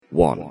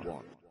one.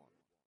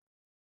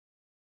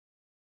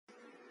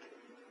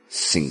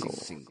 Single.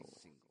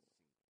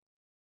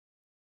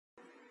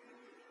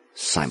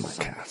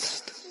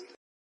 Simulcast.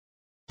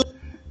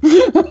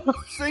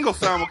 Single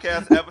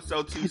Simulcast,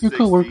 episode 260. Your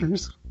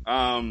coworkers.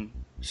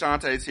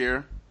 Shantae's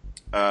here.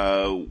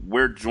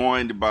 We're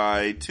joined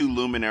by two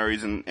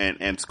luminaries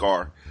and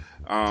Scar.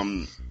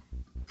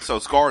 So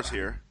Scar's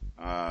here.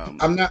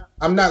 I'm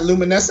not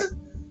luminescent?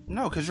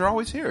 No, because you're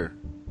always here.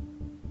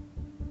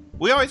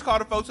 We always call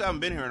the folks who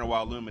haven't been here in a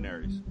while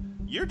luminaries.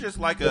 You're just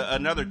like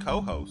another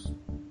co-host.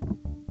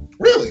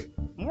 Really?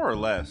 More or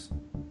less.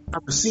 I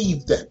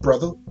received that,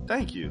 brother.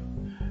 Thank you.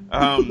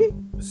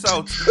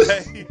 So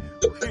today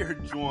we're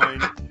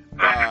joined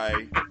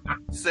by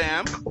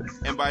Sam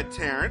and by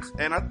Terrence,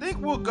 and I think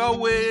we'll go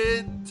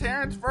with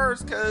Terrence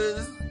first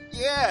because,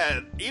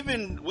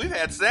 even we've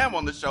had Sam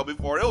on the show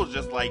before. It was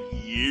just like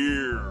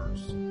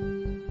years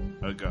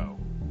ago.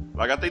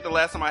 Like, I think the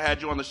last time I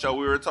had you on the show,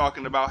 we were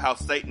talking about how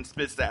Satan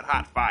spits that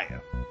hot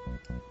fire.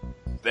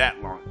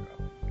 That long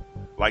ago.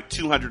 Like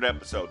 200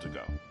 episodes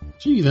ago.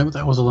 Gee,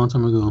 that was a long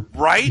time ago.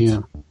 Right?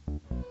 Yeah.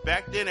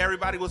 Back then,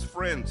 everybody was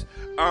friends.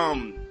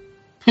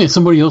 Hey,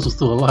 somebody else is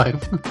still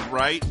alive.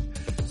 Right?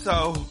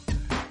 So,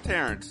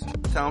 Terrence,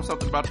 tell them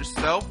something about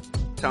yourself.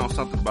 Tell them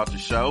something about the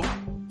show.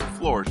 The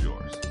floor is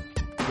yours.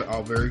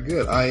 Oh, very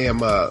good. I am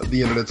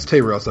the internet's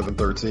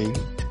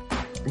Tayrell713.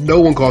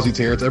 No one calls me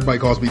Terrence. Everybody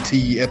calls me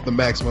T at the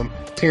maximum.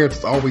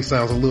 Terrence always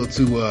sounds a little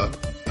too, I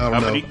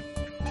don't know.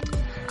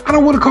 I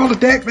don't want to call it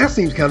that. That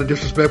seems kind of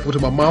disrespectful to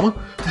my mama.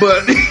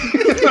 But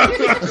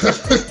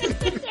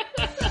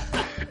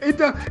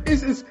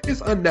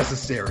it's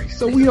unnecessary.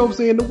 So, you know what I'm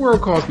saying? The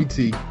world calls me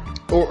T.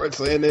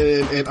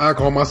 And I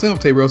call myself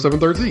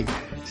Tayrell713.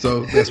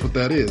 So that's what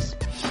that is.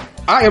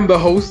 I am the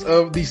host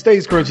of the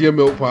Stays Crunchy in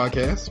Milk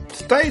podcast.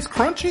 Stays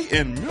Crunchy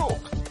in Milk.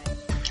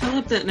 I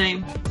love that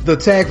name. The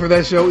tag for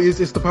that show is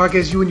it's the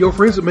podcast you and your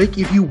friends would make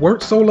if you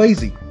weren't so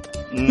lazy.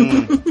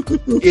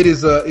 It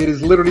is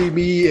literally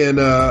me and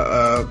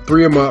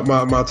three of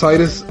my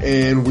Titus,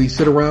 and we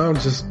sit around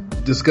just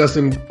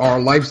discussing our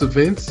life's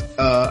events.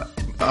 A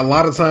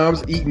lot of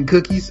times eating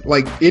cookies,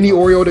 like any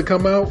Oreo that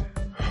come out,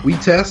 we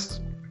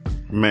test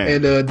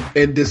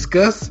and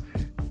discuss.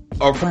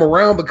 From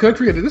around the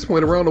country, and at this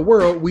point around the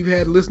world, we've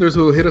had listeners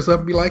who will hit us up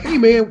and be like, "Hey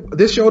man,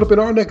 this showed up in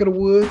our neck of the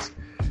woods.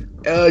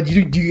 Do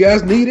you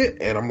guys need it?"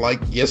 And I'm like,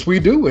 "Yes, we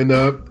do." And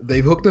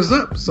they've hooked us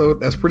up, so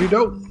that's pretty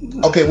dope.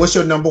 Okay, what's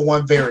your number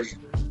one variant?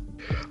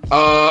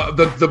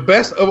 The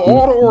best of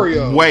all the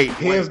Oreos.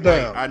 Hands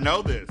down. I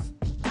know this.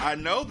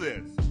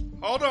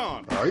 Hold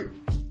on. All right.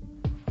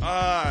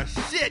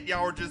 Shit,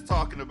 y'all were just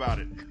talking about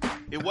it.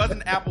 It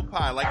wasn't apple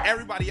pie. Like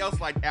everybody else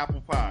liked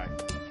apple pie.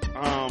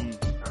 Hell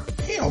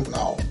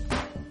no.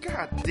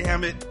 God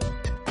damn it.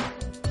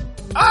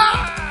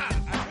 I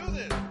knew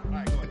this. All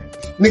right, go ahead.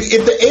 Nigga,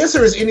 if the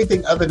answer is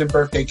anything other than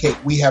birthday cake,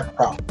 we have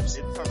problems.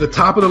 The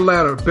top of the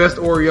ladder, best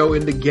Oreo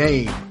in the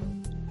game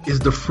is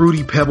the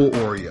Fruity Pebble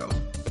Oreo.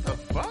 The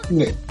fuck?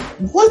 Nigga,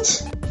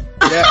 what?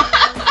 Yeah.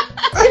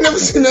 I ain't never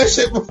seen that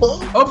shit before.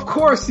 Of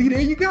course. See,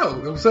 there you go. You know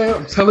what I'm saying?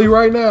 I'm telling you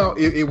right now,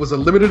 it was a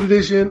limited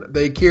edition.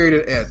 They carried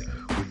it at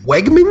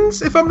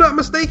Wegmans, if I'm not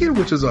mistaken,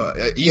 which is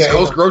a East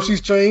Coast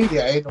groceries chain.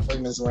 Yeah, ain't no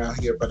Wegmans around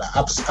here, but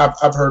I've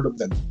heard of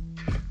them.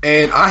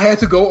 And I had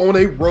to go on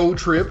a road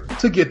trip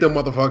to get them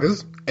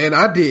motherfuckers, and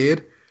I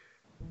did.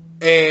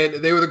 And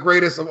they were the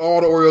greatest of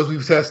all the Oreos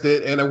we've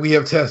tested, and we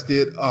have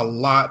tested a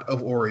lot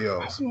of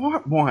Oreos.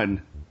 What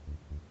one?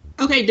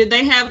 Okay, did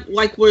they have,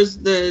 like,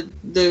 was the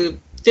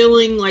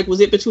filling, like, was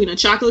it between a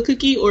chocolate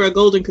cookie or a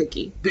golden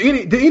cookie?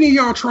 Did any of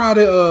y'all try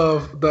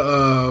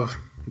the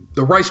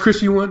Rice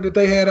Krispie one that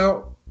they had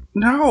out?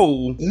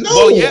 No.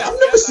 Well, yeah, I've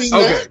never seen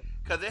that.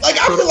 Like,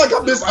 I feel like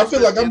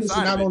I'm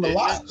missing out on a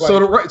lot. So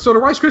the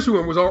Rice Krispie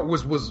one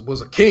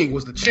was a king,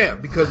 was the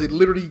champ, because it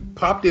literally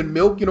popped in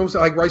milk, you know what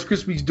I'm saying, like Rice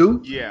Krispies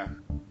do. Yeah.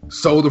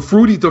 So the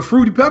Fruity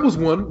Pebbles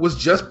one was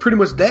just pretty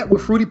much that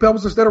with Fruity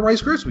Pebbles instead of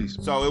Rice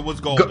Krispies. So it was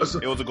golden. It was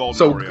a golden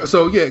Oreo.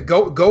 So yeah,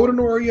 golden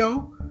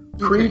Oreo,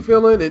 cream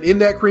filling, and in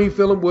that cream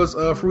filling was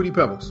Fruity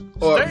Pebbles.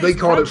 They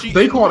called it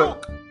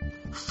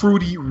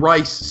Fruity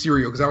Rice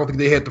cereal, because I don't think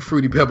they had the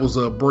Fruity Pebbles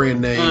brand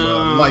name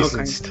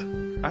licensed. Okay.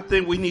 I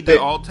think we need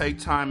to all take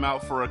time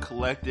out for a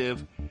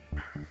collective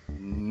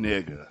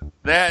nigga.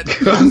 That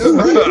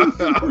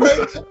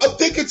right? I'm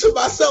thinking to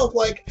myself,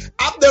 like,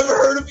 I've never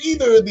heard of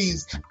either of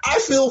these. I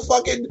feel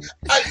I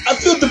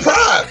feel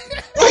deprived.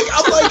 Like,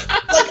 I'm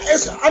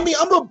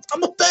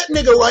a fat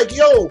nigga. Like,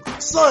 yo,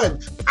 son,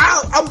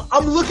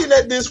 I'm looking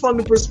at this from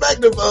the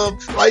perspective of,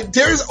 like,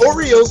 there's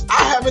Oreos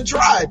I haven't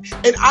tried,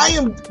 and I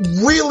am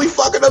really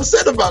fucking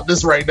upset about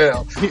this right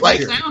now. Like,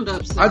 you sound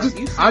upset. I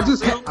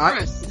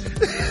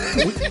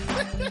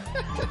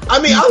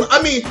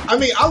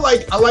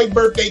like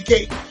birthday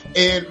cake.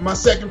 And my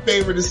second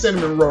favorite is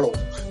cinnamon roll.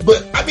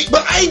 But I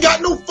ain't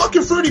got no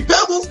fucking Fruity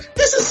Pebbles.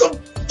 This is some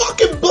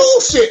fucking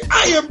bullshit.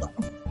 I am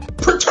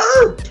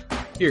perturbed.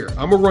 Here,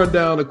 I'm gonna run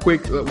down a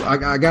quick.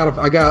 I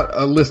got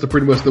a list of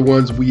pretty much the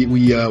ones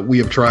we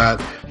have tried.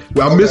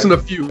 Well, I'm missing a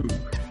few.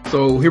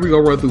 So here we go,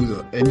 run through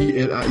them, and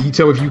you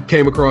tell me if you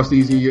came across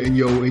these in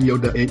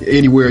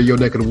anywhere in your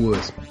neck of the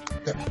woods.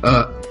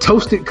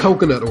 Toasted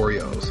coconut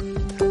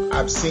Oreos.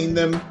 I've seen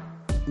them,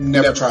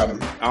 never tried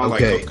them. I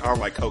don't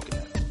like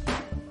coconut.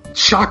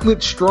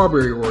 Chocolate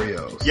strawberry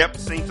Oreos. Yep,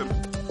 seen them.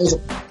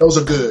 Those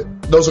are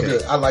good. Those are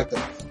good. I like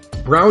them.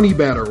 Brownie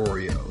batter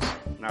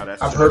Oreos. No,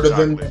 that's I've heard of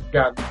them.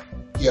 chocolate.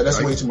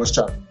 That's way too much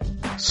chocolate.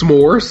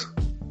 S'mores.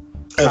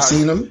 I've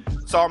seen them.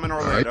 Saw them in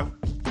Orlando.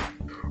 Right.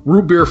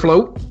 Root beer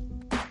float.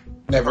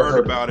 Never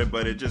Heard about it,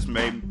 but it just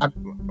made I've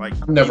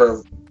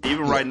never.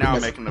 Even right now,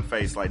 I'm making the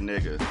face like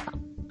nigga.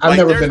 I've Like,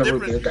 never there's been a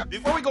root beer guy.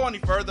 Before we go any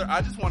further,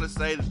 I just want to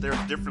say that there's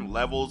different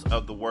levels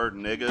of the word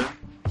nigga.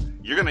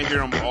 You're gonna hear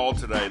them all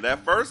today.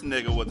 That first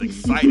nigga was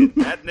excited.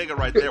 That nigga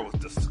right there was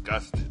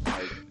disgusted.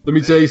 Like, Let me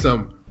tell you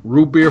something.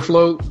 Root beer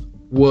float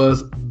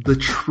was the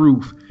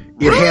truth.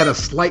 It had a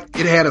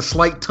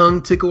slight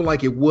tongue tickle,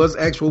 like it was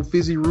actual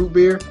fizzy root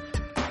beer.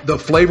 The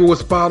flavor was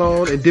spot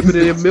on, and dipping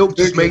it in milk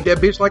just made that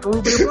bitch like a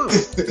root beer float.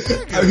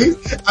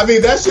 I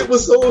mean, that shit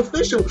was so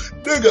official,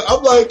 nigga.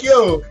 I'm like,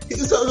 yo,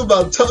 he's talking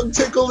about tongue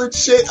tickle and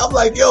shit. I'm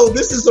like, yo,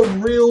 this is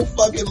some real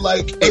fucking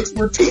like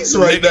expertise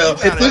right now.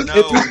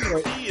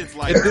 He is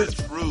like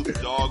the truth,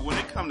 dog. When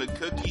it comes to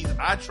cookies,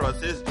 I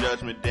trust his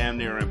judgment damn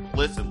near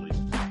implicitly.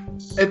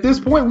 At this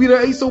point, we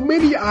done ate so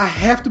many, I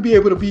have to be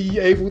able to be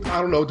a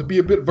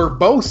bit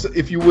verbose,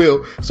 if you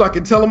will, so I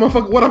can tell a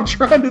motherfucker what I'm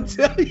trying to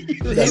tell you.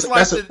 He's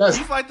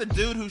like the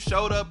dude who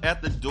showed up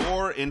at the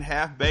door in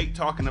Half Baked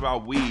talking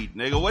about weed,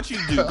 nigga. What you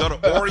do? Go to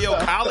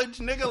Oreo College,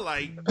 nigga?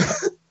 Like,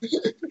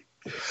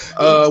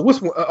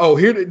 what's one? Oh,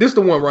 here, this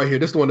the one right here.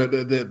 This the one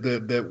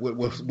that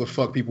would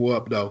fuck people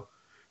up though.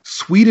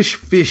 Swedish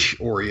fish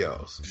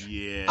Oreos.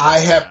 Yeah,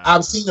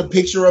 I've seen a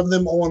picture of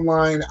them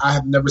online. I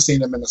have never seen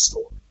them in a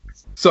store.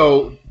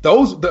 So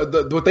those,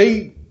 what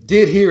they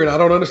did here, and I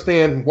don't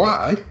understand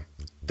why,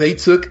 they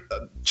took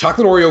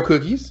chocolate Oreo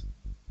cookies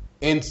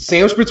and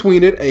sandwiched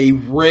between it a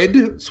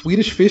red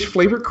Swedish fish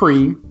flavored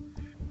cream.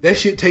 That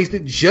shit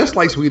tasted just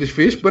like Swedish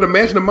fish, but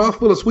imagine a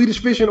mouthful of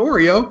Swedish fish and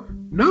Oreo.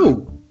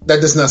 No,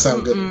 that does not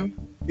sound good.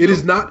 It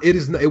is not.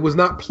 It was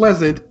not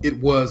pleasant.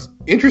 It was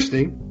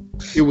interesting.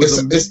 It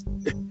was.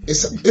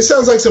 It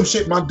sounds like some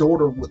shit my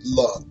daughter would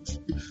love.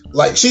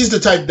 Like, she's the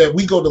type that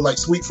we go to like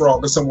Sweet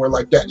Frog or somewhere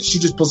like that, and she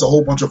just puts a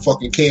whole bunch of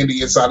fucking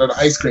candy inside of the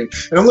ice cream.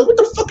 And I'm like, what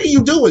the fuck are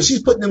you doing?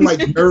 She's putting in like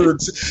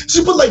nerds.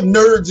 She put like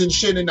nerds and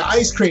shit in the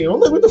ice cream. I'm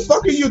like, what the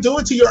fuck are you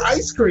doing to your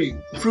ice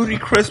cream? Fruity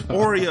Crisp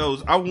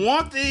Oreos. I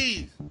want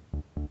these.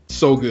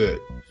 So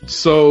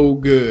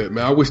good,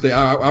 man. I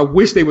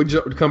wish they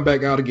would come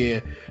back out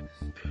again.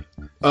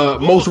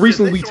 Most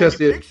recently we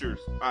tested. Pictures.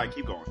 All right,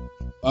 keep going.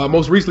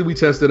 Most recently we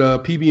tested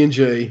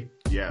PB&J.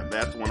 Yeah,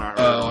 that's one I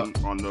heard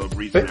on the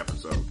recent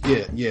episode.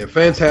 Yeah,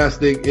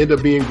 fantastic. Ended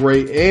up being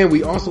great. And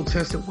we also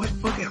tested, what the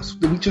fuck else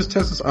did we just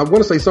test? I want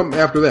to say something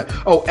after that.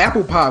 Oh,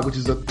 apple pie, which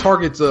is a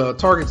Target's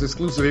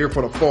exclusive here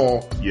for the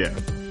fall. Yeah,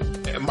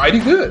 mighty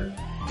good.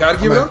 Gotta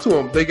give it up to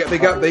them.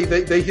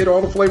 They hit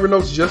all the flavor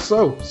notes just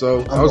so.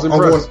 So I was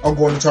impressed. I'm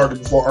going to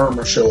Target before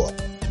Irma show up.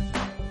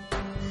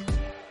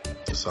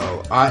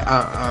 So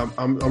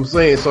I'm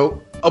saying,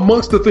 so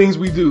amongst the things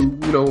we do,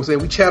 you know what I'm saying,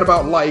 we chat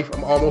about life.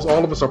 Almost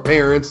all of us are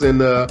parents and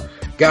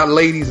got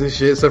ladies and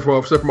shit, except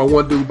for my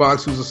one dude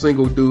box who's a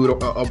single dude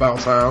about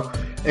town.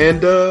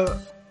 And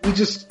we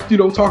just, you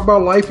know, talk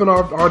about life and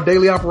our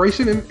daily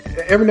operation, and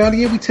every now and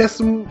again we test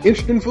some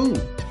interesting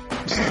food.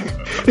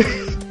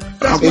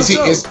 Let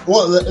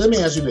me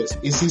ask you this.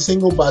 Is he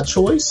single by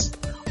choice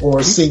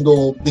or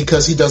single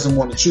because he doesn't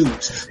want to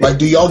choose? Like,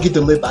 do y'all get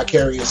to live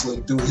vicariously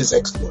through his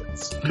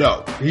exploits?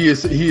 No, he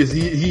is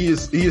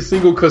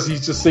single because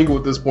he's just single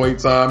at this point in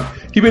time.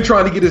 He's been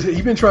trying to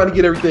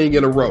get everything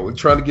in a row and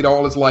trying to get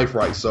all his life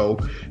right. So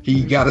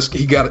he got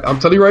it. I'm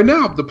telling you right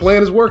now, the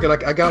plan is working.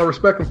 I gotta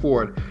respect him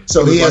for it.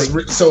 So he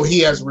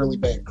has really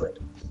bad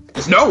credit.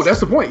 No, that's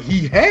the point.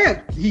 He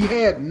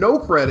had no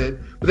credit,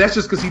 but that's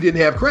just because he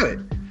didn't have credit.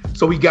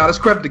 So he got his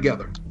credit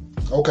together.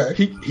 Okay.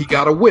 He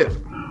got a whip.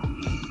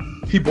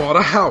 He bought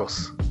a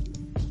house.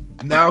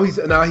 Now he's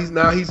hitting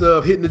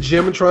the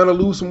gym and trying to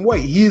lose some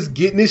weight. He is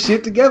getting his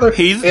shit together.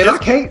 I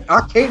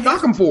can't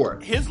knock him for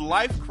it. His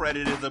life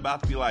credit is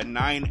about to be like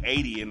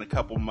 980 in a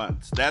couple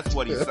months. That's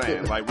what he's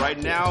saying. Like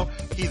right now,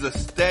 he's a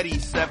steady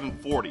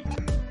 740,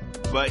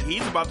 but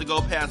he's about to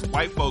go past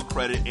white folk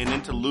credit and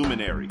into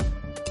luminary.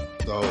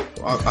 So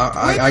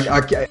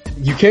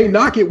you can't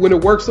knock it when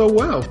it works so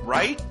well,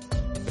 right?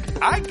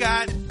 I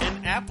got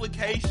an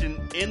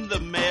application in the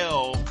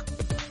mail.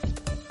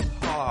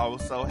 Oh, I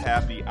was so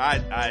happy.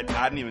 I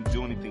didn't even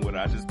do anything with it.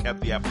 I just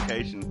kept the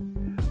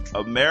application.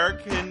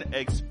 American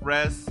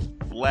Express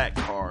Black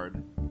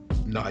Card.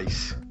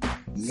 Nice.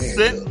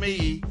 Sent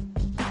me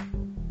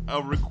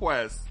a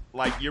request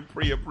like, you're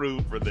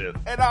pre-approved for this.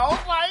 And I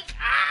was like,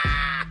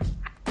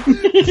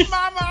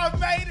 Mama, I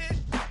made it.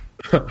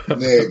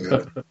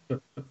 Nigga.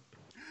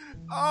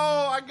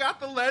 Oh, I got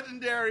the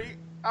legendary.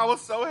 I was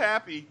so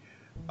happy.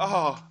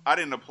 Oh, I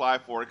didn't apply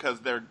for it because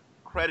their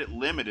credit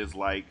limit is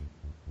like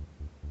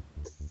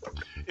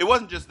it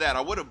wasn't just that.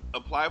 I would have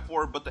applied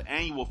for it, but the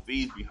annual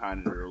fees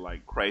behind it are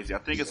like crazy. I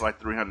think it's like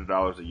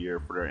 $300 a year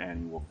for their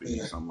annual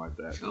fee or something like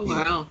that. Oh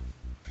wow!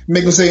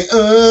 Make them say,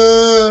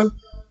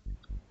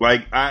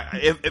 Like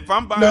if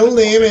I'm buying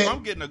if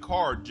I'm getting a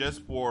car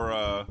just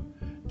for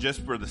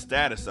the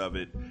status of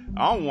it,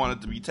 I don't want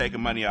it to be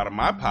taking money out of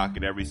my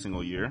pocket every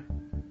single year.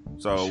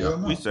 So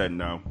we said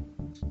no.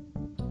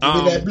 Give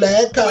me that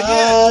black card.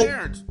 Yeah,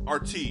 Terrence, or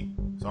T.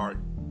 Sorry.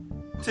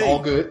 T. All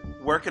good.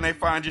 Where can they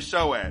find your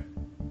show at?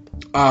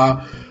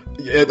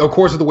 Of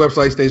course, at the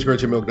website,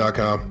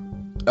 stagecrunchyandmilk.com.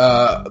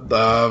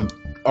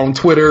 On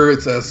Twitter,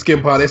 it's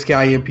Skimpod,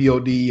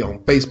 SKIMPOD. On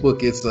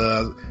Facebook, it's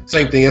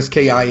same thing,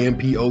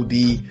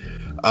 SKIMPOD.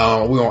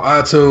 We're on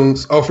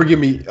iTunes. Oh, forgive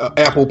me,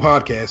 Apple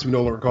Podcasts. We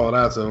no longer call it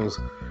iTunes.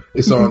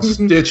 It's on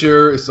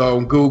Stitcher. It's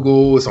on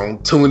Google. It's on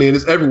TuneIn.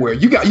 It's everywhere.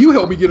 You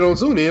helped me get it on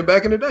TuneIn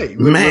back in the day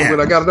when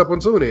I got it up on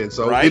TuneIn.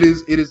 So right? It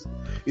is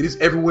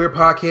everywhere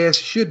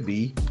podcasts should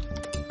be.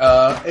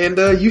 And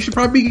you should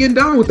probably be getting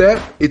down with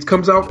that. It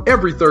comes out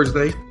every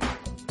Thursday,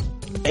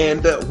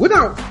 and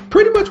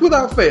pretty much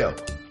without fail.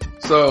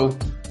 So,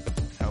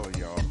 hell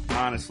y'all.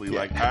 Honestly,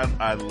 like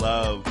I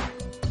love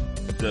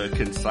the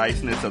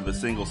conciseness of the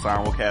single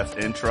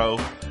simulcast intro,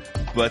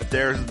 but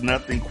there's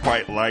nothing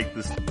quite like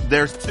this.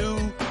 There's two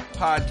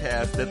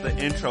podcasts that the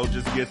intro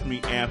just gets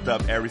me amped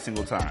up every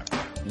single time.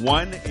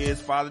 One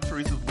is Father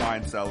Teresa's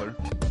Wine Cellar,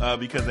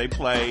 because they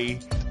play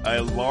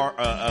a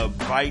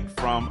bite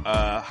from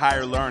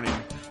Higher Learning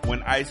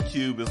when Ice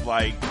Cube is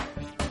like,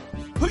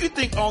 "Who you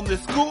think owned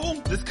this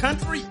school, this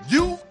country?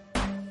 You."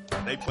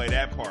 They play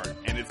that part,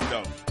 and it's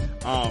dope.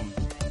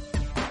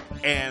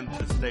 And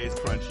the Stays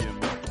Crunchy and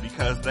Milk,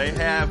 because they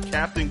have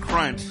Captain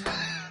Crunch.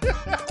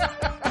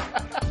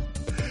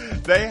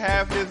 They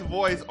have his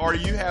voice, or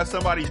you have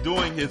somebody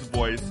doing his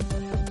voice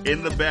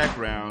in the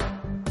background.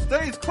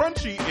 Stays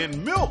Crunchy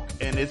in Milk,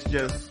 and it's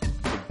just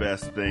the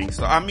best thing.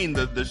 So, I mean,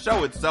 the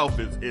show itself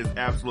is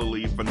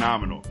absolutely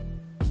phenomenal.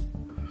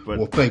 But,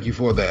 well, thank you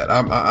for that.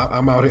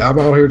 I'm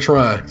out here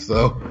trying.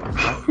 So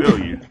I feel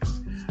you.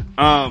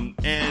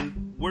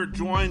 And we're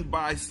joined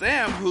by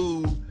Sam,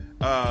 who,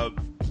 I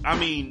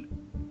mean,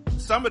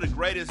 some of the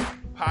greatest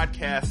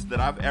podcasts that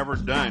I've ever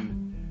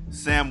done,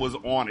 Sam was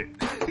on it.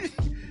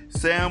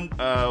 Sam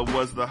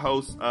was the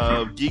host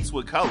of Geeks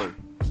with Color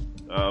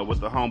with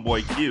the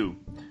homeboy Q.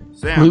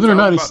 Sam, believe it or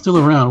not, it's still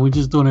around. We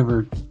just don't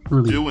ever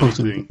really do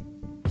post anything.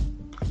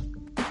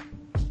 It.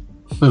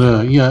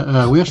 But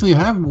we actually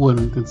have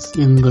one that's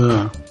in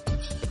the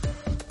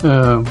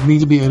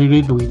need to be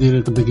edited. We did it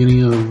at the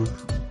beginning of.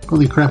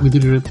 Holy crap! We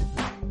did it.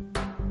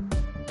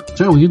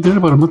 We did it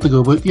about a month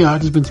ago, but yeah,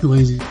 I've just been too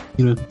lazy,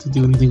 to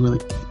do anything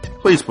with it.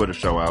 Please put a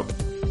show out.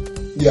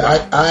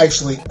 Yeah,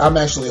 I'm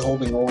actually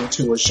holding on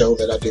to a show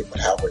that I did with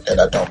Howard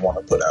that I don't want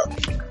to put out.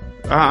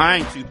 I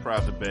ain't too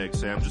proud to beg,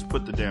 Sam. Just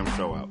put the damn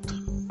show out.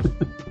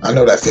 I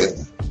know that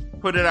feeling.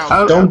 Put it out.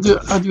 I'll do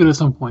it at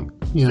some point.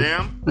 Yeah,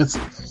 Sam, that's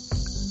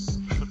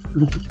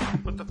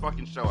put the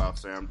fucking show out,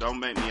 Sam. Don't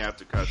make me have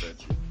to cuss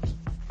at you.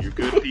 You're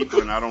good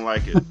people, and I don't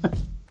like it.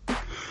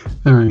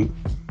 All right,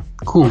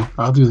 cool.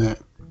 I'll do that.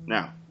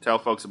 Now, tell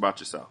folks about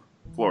yourself.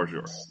 The floor is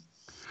yours.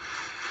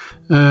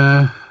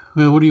 Well,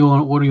 what do you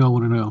all want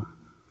to know?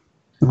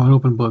 I'm an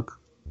open book.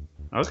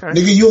 Okay.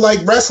 Nigga, you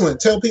like wrestling.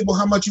 Tell people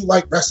how much you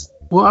like wrestling.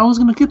 Well, I was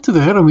going to get to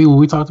that. I mean, when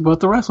we talked about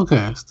the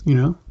WrestleCast,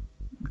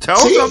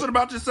 Tell them something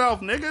about yourself,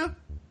 nigga.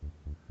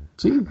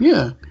 See,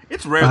 yeah.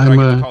 It's rare that I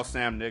get to call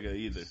Sam nigga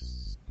either.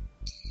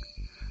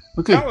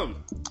 Okay. Tell him.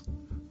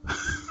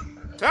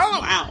 Tell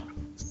him. Wow.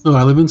 So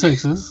I live in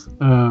Texas.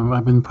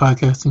 I've been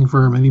podcasting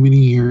for many, many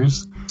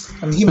years.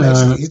 I mean,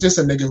 he's just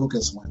a nigga who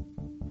can swim.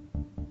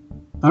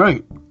 All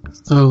right.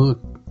 So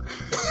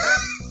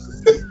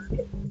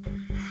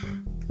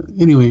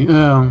anyway,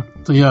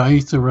 so yeah, I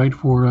used to write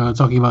for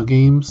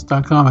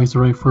talkingaboutgames.com. I used to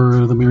write for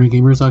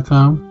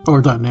themerrygamers.com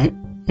or .net,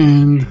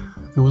 and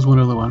there was one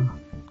other one.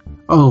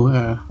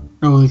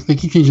 They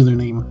keep changing their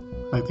name,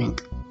 I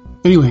think.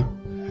 Anyway,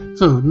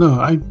 so no,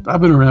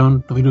 I've been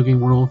around the video game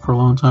world for a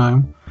long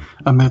time.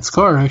 I met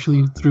Scar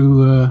actually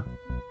through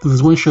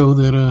this one show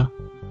that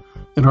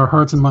in our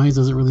hearts and minds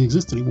doesn't really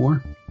exist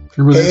anymore.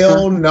 Remember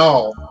Hell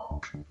no.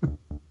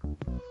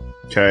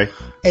 Okay.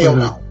 Hell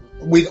no.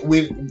 We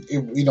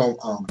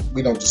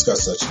don't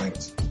discuss such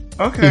things.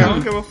 Okay, I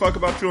don't give a fuck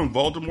about you in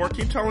Baltimore.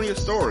 Keep telling your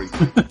story.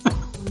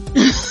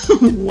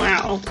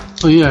 Wow.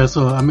 So yeah,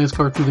 I met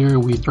Scar through there.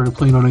 We started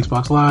playing on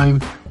Xbox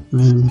Live, and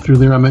then through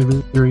there I met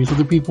various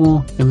other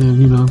people, and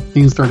then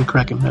things started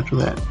cracking after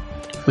that.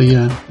 So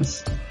yeah,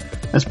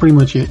 that's pretty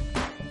much it.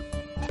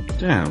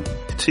 Damn.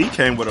 T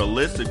came with a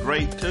list of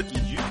great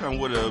cookies. You come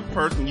with a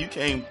person you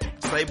can't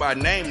say by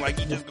name, like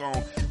you just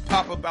gonna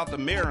pop up out the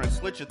mirror and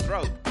slit your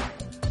throat.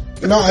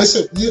 No, it's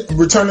a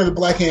Return to the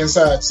Black Hand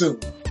Side too.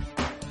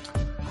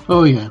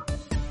 Oh yeah.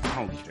 I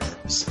don't care.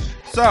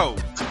 So,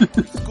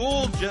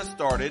 school just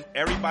started.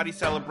 Everybody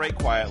celebrate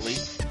quietly.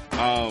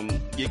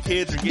 Your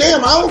kids are getting.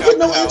 Damn, I don't get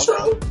no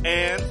intro.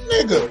 And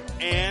nigga.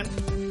 And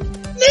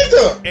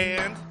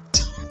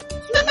 2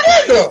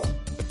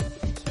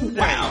 days.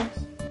 Wow.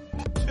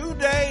 2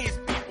 days,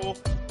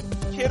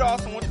 kid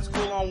also went to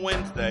school on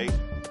Wednesday.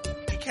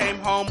 He came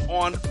home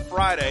on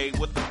Friday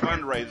with the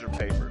fundraiser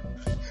paper.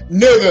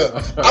 Nigga,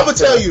 I'm gonna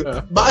tell you,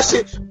 my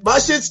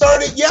shit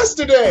started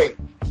yesterday.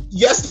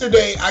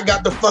 Yesterday, I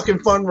got the fucking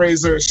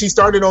fundraiser. She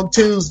started on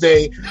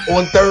Tuesday.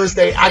 On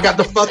Thursday, I got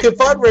the fucking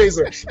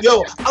fundraiser.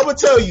 Yo, I'm gonna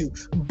tell you,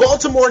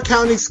 Baltimore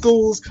County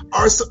schools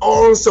are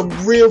on some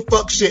real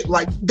fuck shit.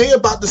 Like, they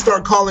about to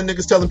start calling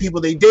niggas telling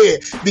people they dead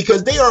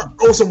because they are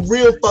on some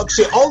real fuck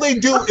shit. All they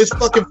do is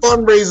fucking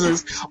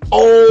fundraisers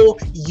all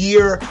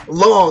year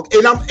long.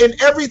 And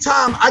every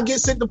time I get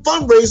sent the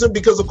fundraiser,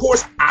 because of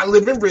course I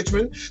live in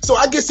Richmond, so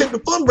I get sent the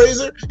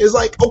fundraiser, is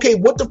like, okay,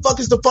 what the fuck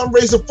is the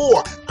fundraiser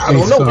for? I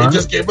don't know. They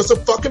just gave us a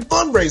fucking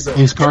fundraiser.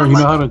 Hey, Scar, you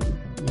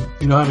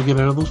know how to get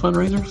out of those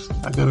fundraisers?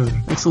 I got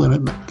an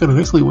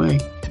excellent way.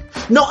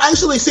 No,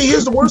 actually, see,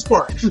 here's the worst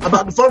part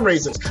about the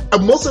fundraisers.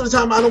 Most of the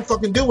time, I don't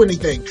fucking do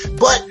anything.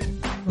 But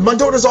my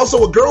daughter's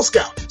also a Girl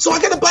Scout, so I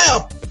gotta buy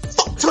a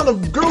fuck ton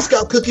of Girl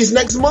Scout cookies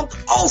next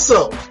month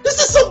also. This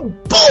is some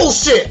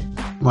bullshit.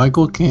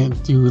 Michael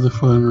can't do the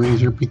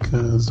fundraiser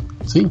because,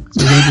 see?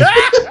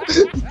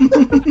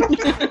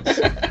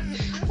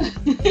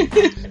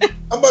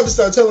 I'm about to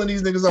start telling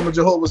these niggas I'm a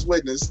Jehovah's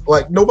Witness.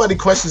 Like, nobody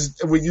questions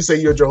when you say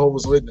you're a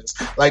Jehovah's Witness.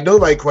 Like,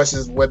 nobody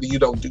questions whether you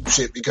don't do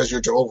shit because you're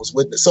a Jehovah's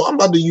Witness. So I'm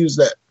about to use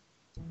that.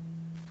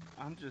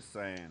 I'm just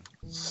saying.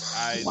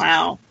 I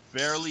Wow.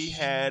 barely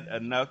had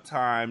enough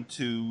time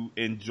to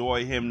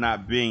enjoy him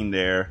not being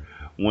there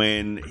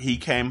when he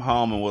came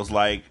home and was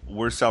like,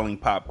 we're selling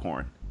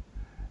popcorn.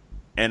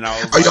 And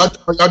I was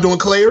Are y'all doing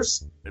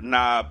Claire's?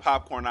 Nah,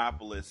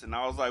 Popcornopolis. And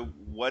I was like,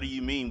 what do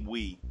you mean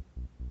we?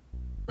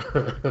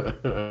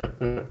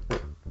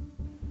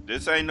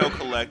 This ain't no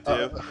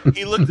collective.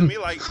 He looked at me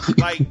like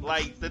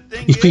the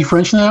thing You speak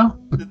French now?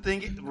 The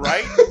thing,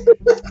 right?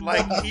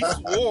 Like, he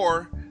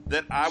swore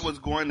that I was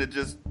going to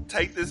just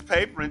take this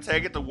paper and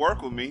take it to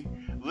work with me.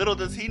 Little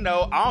does he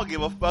know, I don't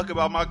give a fuck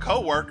about my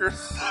coworkers,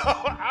 so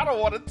I don't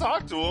want to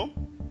talk to him.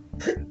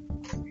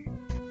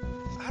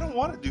 I don't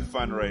want to do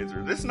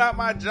fundraisers. This is not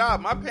my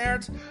job.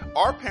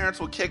 Our parents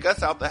will kick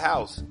us out the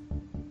house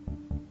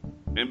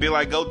and be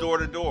like, go door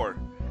to door.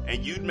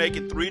 And you'd make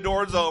it 3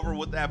 doors over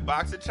with that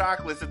box of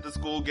chocolates that the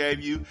school gave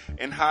you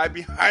and hide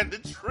behind the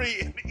tree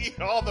and eat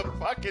all the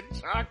fucking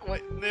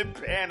chocolate and then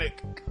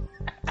panic.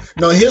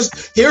 No, here's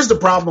the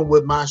problem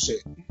with my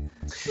shit.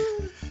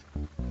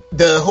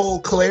 The whole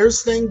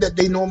Claire's thing that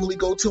they normally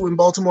go to in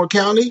Baltimore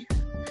County,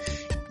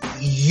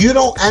 you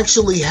don't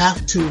actually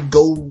have to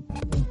go.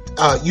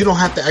 You don't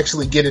have to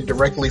actually get it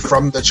directly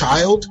from the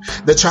child.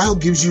 The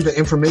child gives you the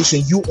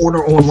information. You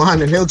order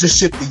online and they'll just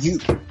ship to you.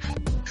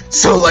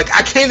 So, like,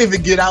 I can't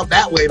even get out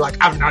that way. Like,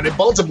 I'm not in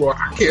Baltimore.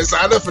 I can't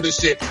sign up for this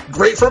shit.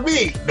 Great for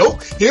me.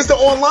 Nope. Here's the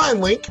online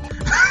link.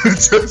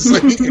 so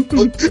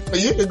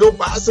you can go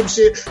buy some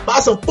shit. Buy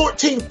some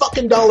 $14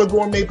 fucking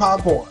gourmet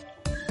popcorn.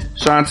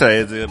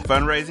 Shantae, is it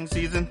fundraising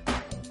season?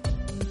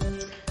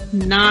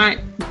 Not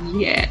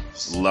yet.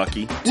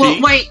 Lucky.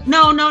 Well, wait,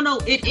 no.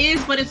 It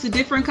is, but it's a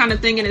different kind of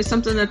thing, and it's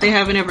something that they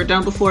haven't ever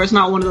done before. It's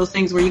not one of those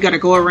things where you got to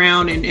go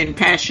around and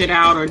pass shit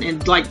out,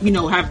 and like, you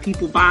know, have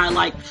people buy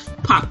like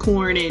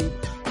popcorn and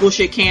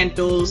bullshit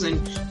candles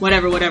and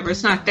whatever.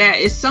 It's not that.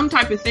 It's some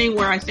type of thing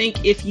where I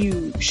think if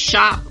you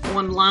shop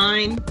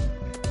online,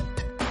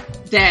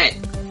 that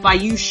by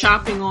you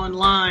shopping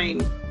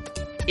online,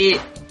 it,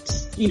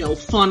 you know,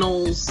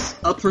 funnels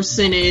a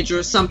percentage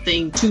or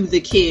something to the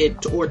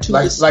kid or to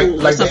the school,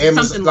 like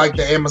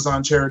the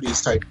Amazon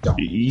charities type thing.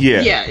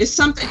 Yeah, it's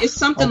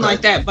something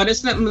like that, but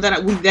it's nothing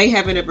that they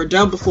haven't ever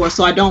done before,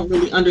 so I don't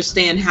really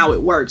understand how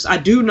it works. I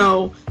do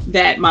know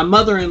that my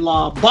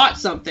mother-in-law bought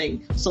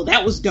something, so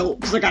that was dope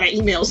because I got an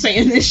email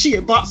saying that she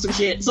had bought some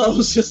shit, so it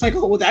was just like,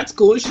 oh, well, that's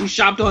cool. She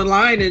shopped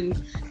online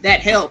and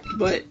that helped,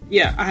 but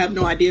yeah, I have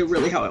no idea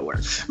really how it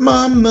works.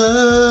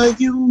 Mama,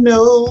 you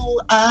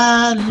know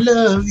I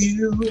love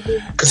you.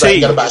 Is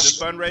it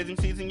fundraising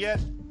season yet?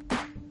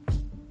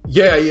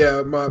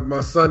 Yeah. My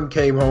son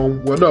came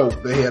home. Well, no,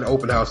 they had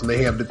open house and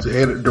they had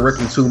it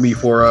directly to me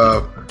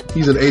for.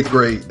 He's in 8th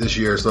grade this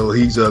year, so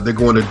he's they're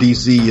going to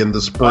DC in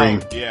the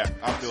spring. Oh, yeah,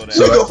 I feel that.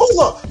 So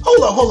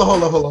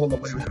hold on.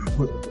 Wait.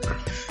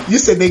 You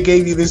said they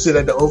gave you this shit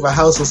at the open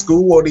house of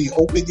school. Were they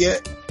open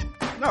yet?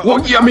 No.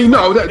 Well, yeah, I mean,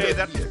 no.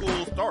 That's the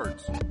school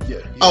starts. Yeah.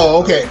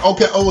 Oh, okay.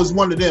 Oh, it's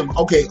one of them.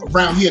 Okay,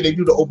 around here they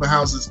do the open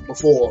houses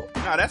before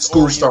that's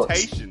school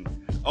orientation. Starts.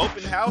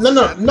 Open house?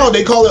 No,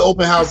 they call it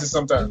open houses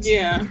sometimes.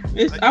 Yeah,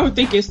 I would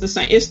think it's the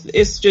same.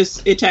 It's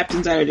just, it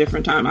happens at a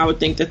different time. I would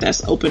think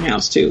that's open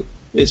house too.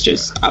 It's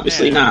just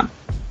obviously not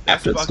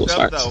after the school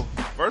starts. Though.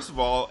 First of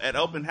all, at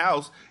open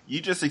house, you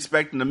just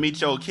expecting to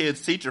meet your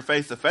kid's teacher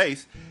face to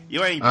face.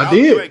 You ain't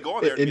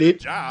going there to get a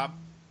job.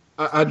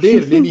 I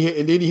did, and then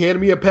he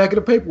handed me a packet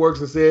of paperwork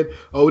and said,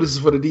 "Oh, this is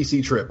for the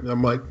DC trip." And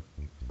I'm like,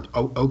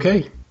 "Oh,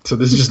 okay." So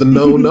this is just a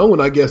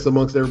known, I guess,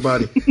 amongst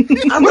everybody.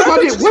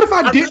 What if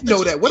I didn't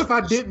know that? What if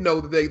I didn't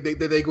know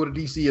that they go to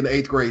DC in the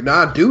 8th grade?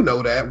 Now I do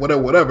know that.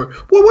 Whatever.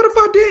 Well, what if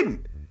I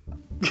didn't?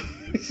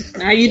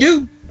 Now you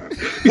do.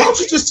 Why don't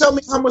you just tell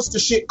me how much the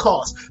shit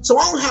costs, so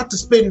I don't have to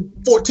spend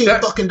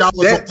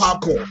 $14 on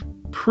popcorn?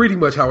 Pretty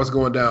much how it's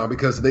going down,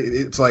 because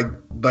it's like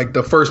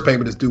the first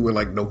payment is due in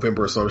like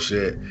November or some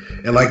shit,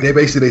 and like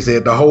they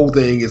said the whole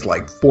thing is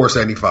like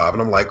 $475,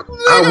 and I'm like,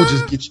 I would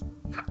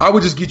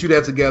just get you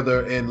that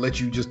together and let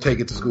you just take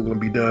it to school and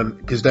be done,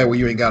 because that way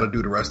you ain't got to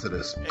do the rest of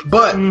this.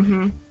 But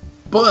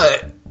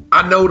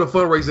I know the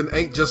fundraising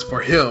ain't just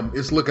for him;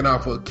 it's looking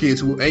out for kids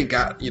who ain't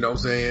got, you know what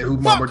I'm saying, who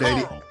mom or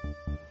daddy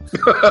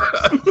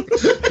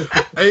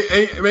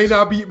may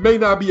not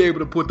be able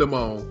to put them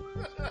on,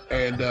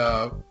 and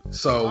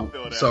so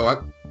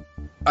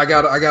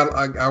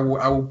I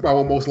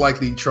will most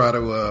likely try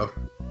to,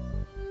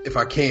 if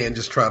I can,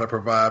 just try to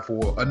provide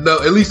for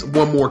at least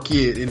one more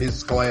kid in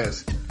his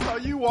class. So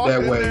you walked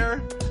in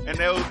there, and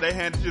they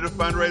handed you the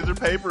fundraiser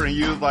paper, and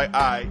you was like,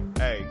 "All right,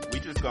 hey, we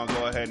just gonna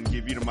go ahead and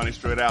give you the money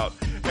straight out."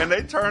 And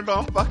they turned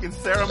on fucking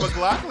Sarah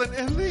McLachlan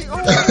in the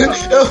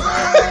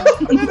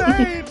an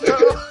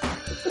angel.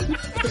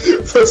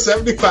 For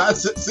 75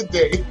 cents a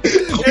day.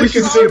 We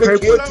can see the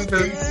kids in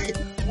DC.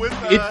 With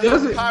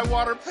high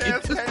water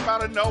pants came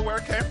out of nowhere,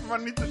 came from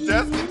underneath the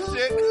desk and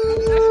shit.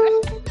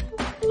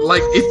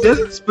 Like, it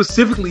doesn't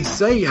specifically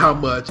say how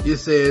much. It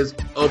says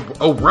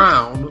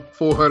around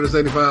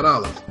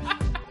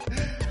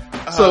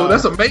 $475. So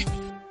that's amazing.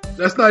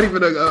 That's not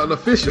even an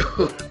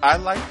official.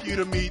 I'd like you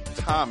to meet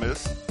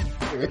Thomas.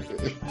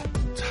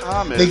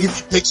 They give you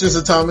pictures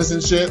of Thomas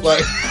and shit.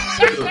 Like,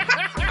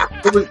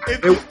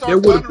 if you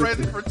start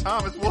fundraising for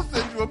Thomas, we'll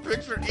send you a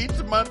picture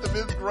each month of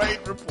his grade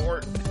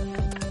report.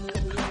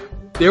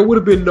 There would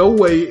have been no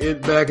way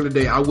back in the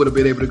day I would have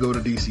been able to go to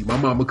DC. My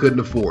mama couldn't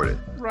afford it.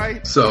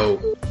 Right. So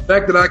the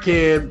fact that I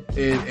can,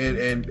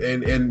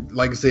 and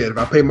like I said, if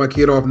I pay my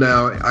kid off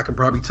now, I can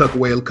probably tuck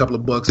away a couple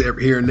of bucks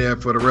here and there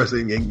for the rest of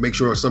it and make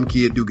sure some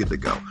kid do get to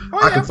go. Oh,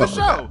 yeah, I can for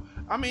sure.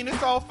 I mean,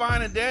 it's all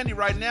fine and dandy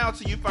right now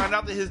till you find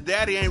out that his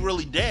daddy ain't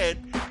really dead.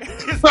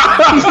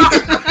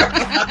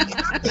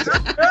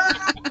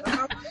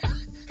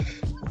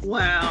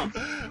 Wow.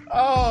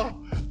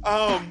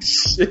 Oh,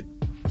 shit.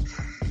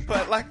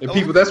 But like, and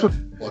people, that's what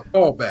people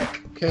call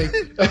back. Okay.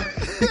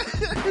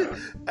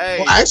 Hey.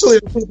 Well, actually,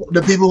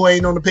 the people who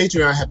ain't on the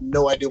Patreon have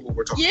no idea what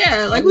we're talking about.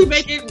 Yeah, like we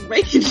making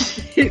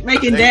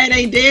dad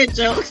ain't dead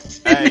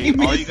jokes. Hey,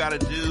 all you gotta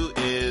do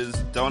is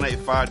donate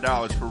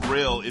 $5 for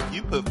real. If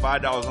you put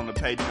 $5 on the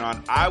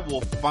Patreon, I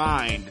will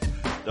find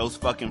those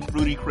fucking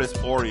Fruity Crisp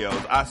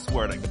Oreos. I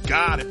swear to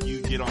God, if you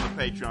get on the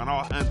Patreon,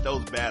 I'll hunt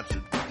those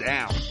bastards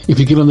down. If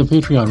you get on the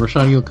Patreon,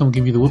 Rashadi will come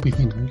give you the whoopee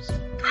fingers.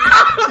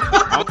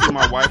 I don't think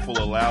my wife will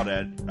allow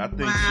that. I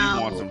think she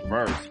wants them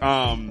first.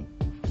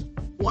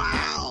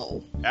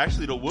 Wow.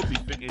 Actually, the whoopee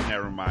fingers.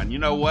 Never mind. You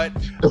know what?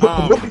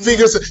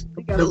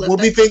 The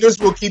whoopee fingers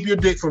will keep your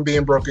dick from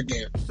being broke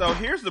again. So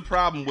here's the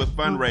problem with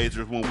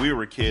fundraisers when we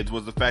were kids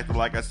was the fact that,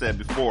 like I said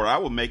before, I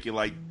would make it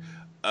like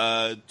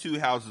 2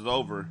 houses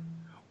over,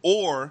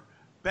 or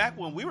back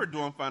when we were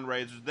doing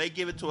fundraisers, they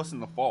give it to us in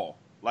the fall.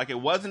 Like it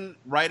wasn't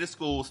right as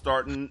school was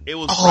starting; it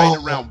was right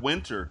around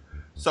winter.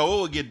 So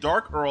it would get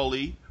dark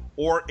early,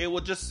 or it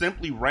would just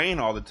simply rain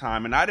all the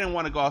time. And I didn't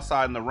want to go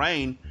outside in the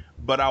rain,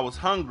 but I was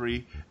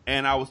hungry,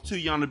 and I was too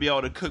young to be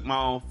able to cook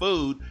my own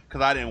food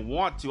because I didn't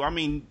want to. I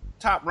mean,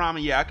 top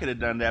ramen, yeah, I could have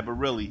done that, but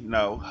really,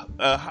 no.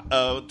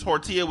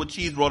 Tortilla with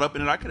cheese rolled up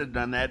in it, I could have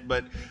done that.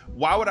 But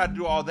why would I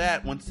do all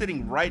that when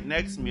sitting right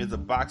next to me is a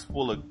box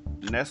full of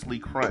Nestle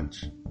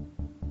Crunch?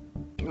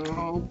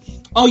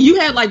 Oh, you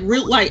had like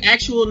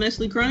actual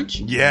Nestle Crunch?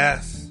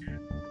 Yes.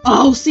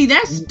 Oh, see,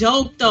 that's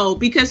dope though,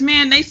 because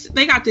man,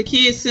 they got the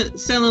kids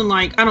selling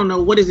like, I don't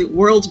know, what is it,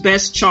 world's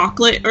best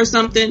chocolate or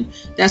something.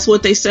 That's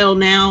what they sell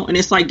now, and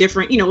it's like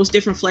different, it's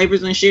different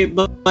flavors and shit,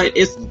 but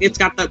it's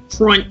got the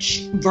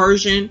crunch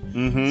version.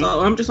 Mm-hmm.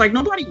 So I'm just like,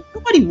 nobody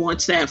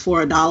wants that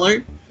for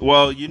 $1.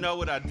 Well, you know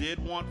what I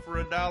did want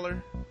for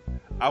 $1?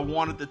 I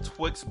wanted the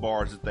Twix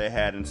bars that they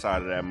had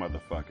inside of that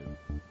motherfucker.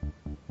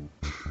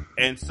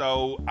 And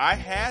so I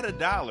had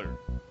 $1.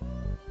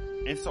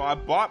 And so I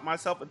bought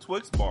myself a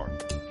Twix bar.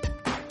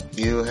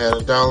 You had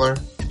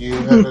 $1. You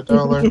had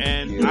 $1.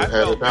 And I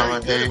felt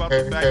very good about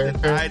the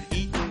fact that I had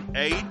eaten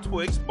a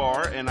Twix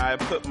bar, and I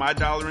put my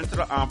 $1 into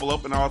the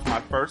envelope, and I was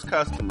my first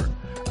customer.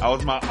 I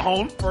was my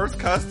own first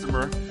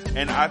customer,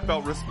 and I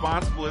felt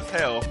responsible as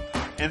hell.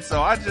 And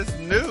so I just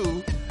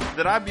knew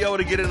that I'd be able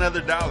to get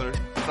another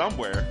 $1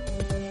 somewhere.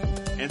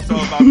 And so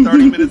about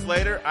 30 minutes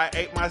later, I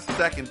ate my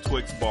second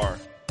Twix bar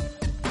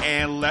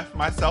and left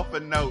myself a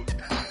note.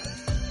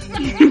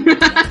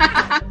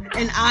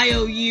 An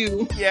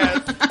IOU.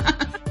 Yes.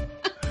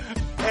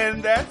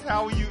 And that's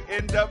how you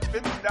end up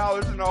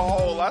 $50 in a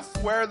hole. I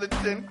swear the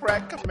 10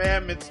 crack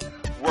commandments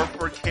were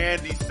for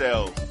candy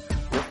sales.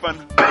 We're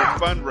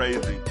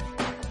fundraising.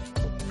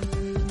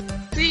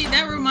 See,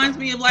 that reminds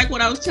me of like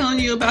what I was telling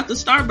you about the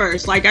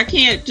Starburst. Like I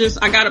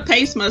gotta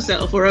pace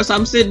myself, or else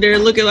I'm sitting there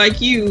looking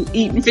like you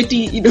eating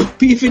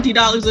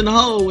 $50 in a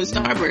hole with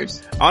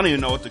Starburst. I don't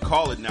even know what to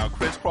call it now.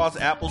 Crisscross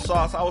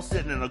applesauce. I was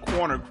sitting in a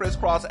corner,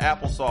 crisscross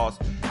applesauce,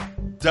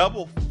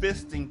 double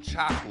fisting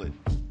chocolate.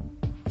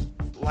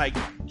 like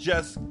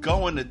just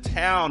going to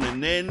town,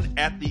 and then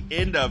at the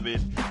end of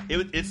it,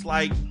 it's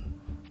like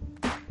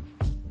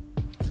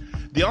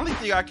the only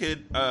thing I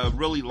could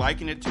really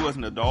liken it to as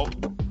an adult,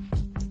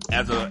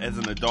 as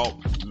an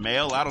adult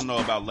male. I don't know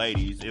about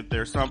ladies. If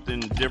there's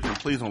something different,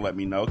 please don't let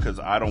me know, because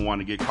I don't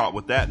want to get caught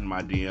with that in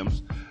my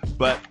DMs.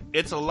 But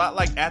it's a lot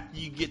like after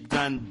you get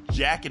done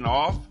jacking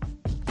off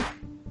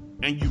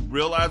and you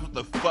realize what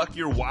the fuck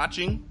you're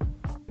watching,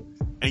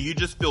 and you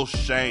just feel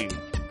shame.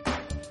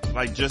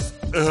 Like, just,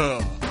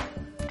 ugh.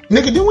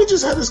 Nigga, didn't we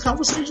just have this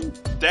conversation?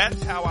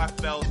 That's how I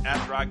felt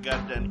after I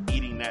got done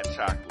eating that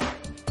chocolate.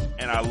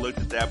 And I looked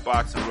at that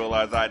box and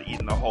realized I'd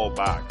eaten the whole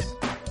box.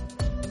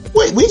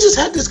 Wait, we just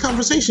had this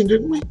conversation,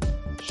 didn't we?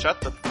 Shut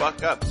the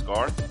fuck up,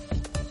 Scar.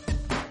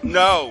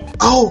 No.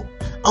 Oh,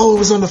 it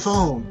was on the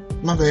phone.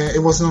 My bad. It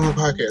wasn't on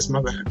the podcast.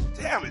 My bad.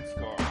 Damn it,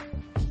 Scar.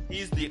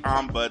 He's the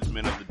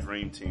ombudsman of the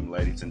Dream Team,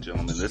 ladies and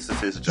gentlemen. This is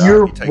his job.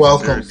 You're he takes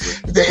welcome. It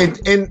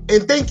seriously. And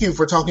thank you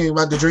for talking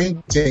about the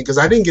Dream Team, because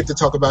I didn't get to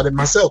talk about it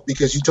myself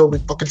because you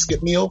totally fucking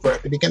skipped me over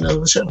at the beginning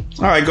of the show. All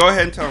right, go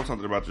ahead and tell him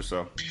something about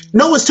yourself.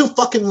 No, it's too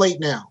fucking late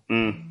now.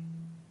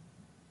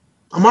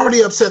 I'm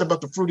already upset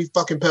about the Fruity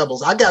fucking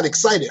Pebbles. I got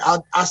excited.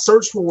 I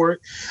searched for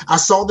it. I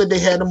saw that they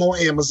had them on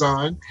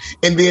Amazon.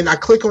 And then I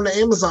click on the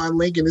Amazon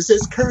link and it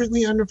says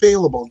currently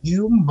unavailable.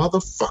 You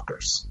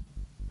motherfuckers.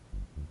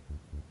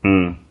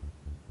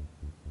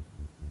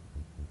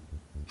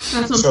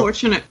 That's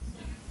unfortunate.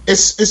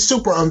 It's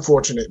super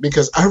unfortunate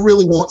because I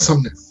really want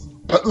some.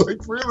 I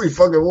like really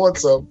fucking want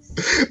some.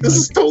 This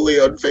is totally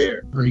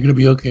unfair. Are you gonna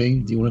be okay?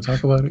 Do you want to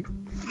talk about it?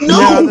 No,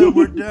 now that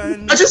we're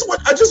done, I just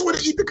want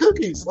to eat the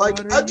cookies. Like,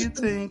 what are you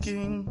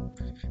thinking?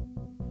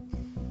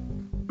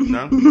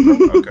 No?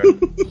 Okay.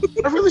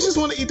 I really just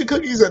want to eat the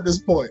cookies at this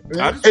point,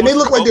 man. And they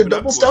look like they're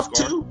double stuffed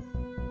too.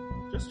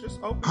 Just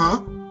open. Huh?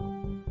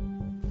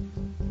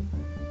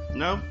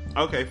 No?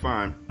 Okay,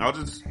 fine. I'll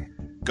just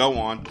go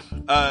on.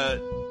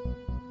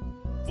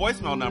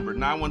 Voicemail number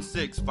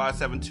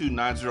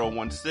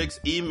 916-572-9016.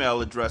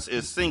 Email address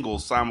is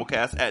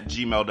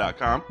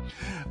singlesimulcast@gmail.com.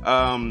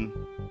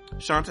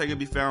 Shantae can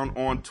be found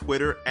on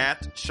Twitter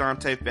at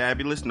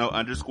ShantaeFabulous, no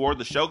underscore.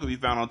 The show can be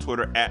found on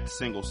Twitter at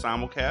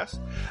SingleSimulcast.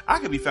 I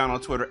can be found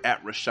on Twitter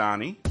at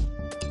Rashani.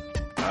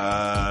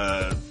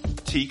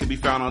 T can be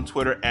found on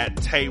Twitter at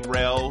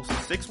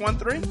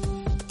Tayrell613.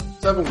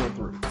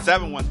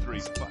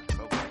 713. Fuck,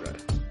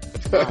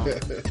 okay.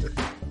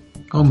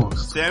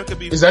 Almost. Sam can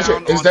be Is that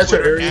found your on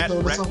Twitter area at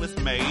code or something?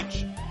 Reckless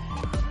Mage.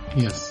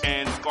 Yes.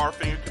 And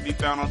Scarfinger can be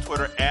found on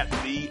Twitter at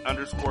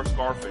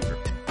 _Scarfinger.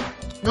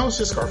 No, it's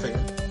just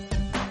Scarfinger.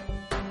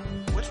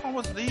 Which one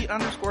was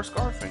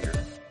 _Scarfinger?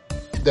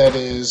 That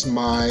is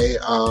my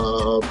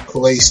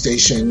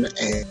PlayStation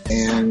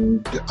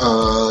and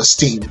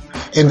Steam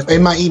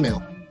and my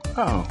email.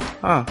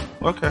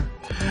 Okay.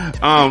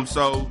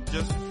 So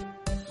just Scarfinger.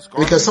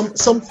 Because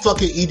some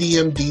fucking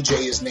EDM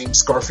DJ is named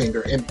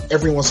Scarfinger, and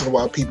every once in a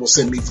while people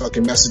send me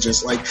fucking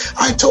messages like,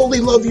 I totally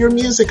love your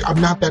music.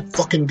 I'm not that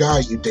fucking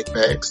guy, you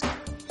dickbags.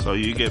 So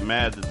you get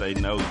mad that they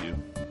know you.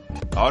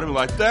 I would be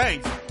like,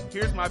 thanks.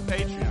 Here's my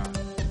Patreon.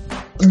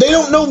 They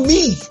don't know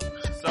me.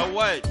 So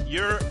what?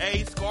 You're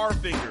a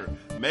Scarfinger.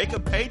 Make a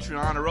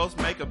Patreon or else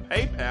make a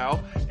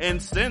PayPal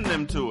and send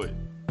them to it.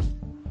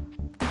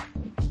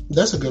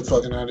 That's a good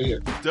fucking idea.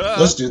 Duh.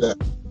 Let's do that.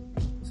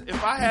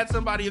 If I had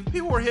somebody, if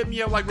people were hitting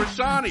me up like,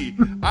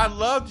 Rashani, I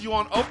loved you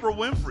on Oprah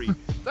Winfrey.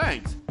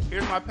 Thanks.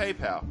 Here's my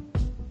PayPal.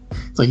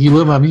 It's like, you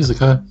love my music,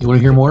 huh? You want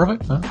to hear more of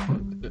it? Huh?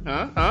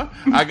 Huh?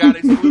 I got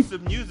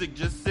exclusive music.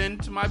 Just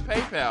send to my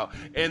PayPal.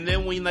 And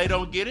then when they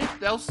don't get it,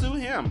 they'll sue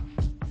him.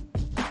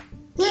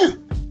 Yeah.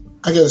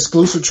 I got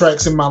exclusive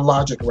tracks in my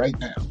Logic right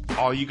now.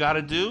 All you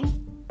gotta do,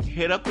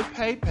 hit up the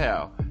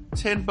PayPal.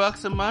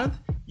 $10 a month,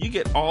 you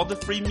get all the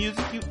free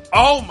music you...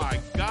 Oh my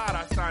God,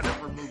 I signed up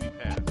for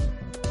MoviePass.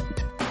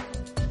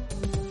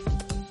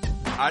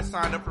 I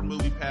signed up for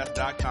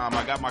MoviePass.com.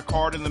 I got my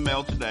card in the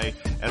mail today.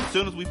 As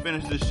soon as we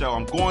finish this show,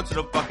 I'm going to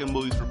the fucking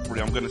movies for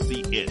free. I'm gonna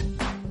see It.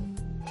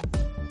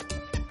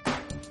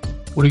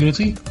 What are you gonna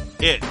see?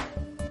 It.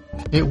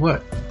 It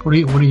what? What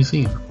are you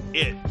seeing?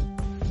 It.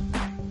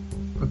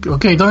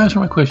 Okay, don't answer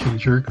my question,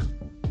 jerk.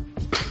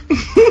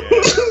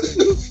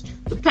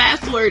 The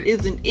password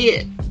isn't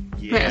it.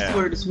 Yeah.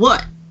 Password is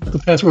what? The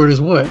password is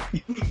what?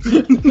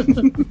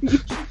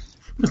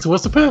 So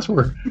what's the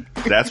password?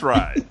 That's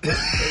right.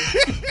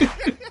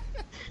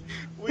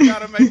 We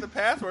gotta make the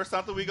password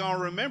something we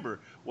gonna remember.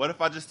 What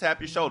if I just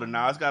tap your shoulder?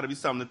 Now it's gotta be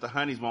something that the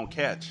honeys won't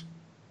catch.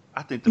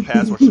 I think the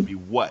password should be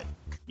what?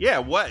 Yeah,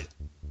 what?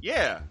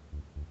 Yeah.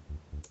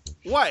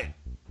 What?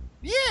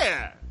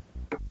 Yeah.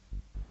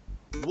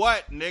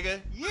 What,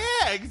 nigga?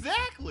 Yeah,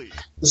 exactly.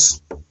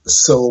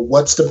 So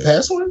what's the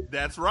password?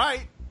 That's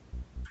right.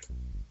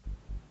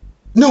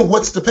 No,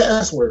 what's the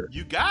password?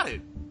 You got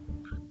it.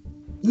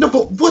 No,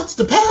 but what's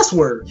the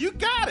password? You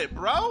got it,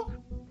 bro.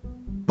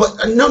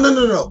 But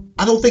no.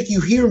 I don't think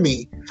you hear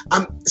me.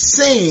 I'm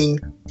saying,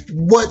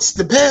 what's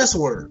the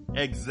password?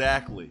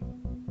 Exactly.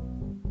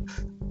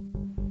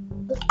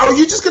 Are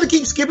you just going to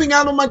keep skipping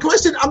out on my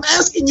question? I'm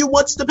asking you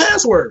what's the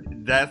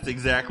password. That's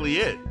exactly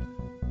it.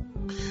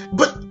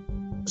 But,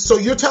 so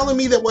you're telling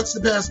me that what's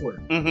the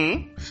password?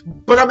 Mm-hmm.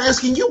 But I'm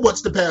asking you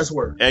what's the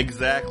password.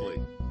 Exactly.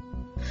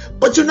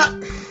 But you're not...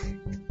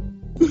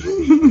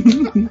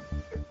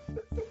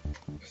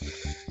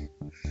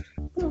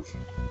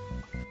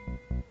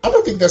 I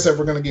don't think that's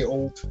ever going to get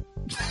old.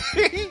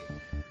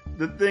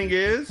 The thing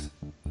is,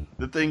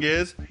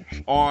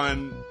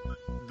 on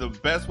the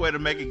best way to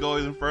make it go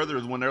even further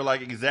is when they're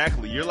like,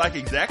 exactly. You're like,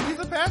 exactly is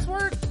the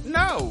password?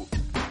 No.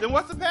 Then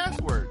what's the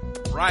password?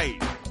 Right.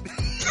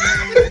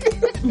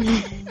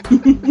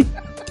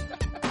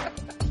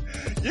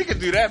 You can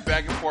do that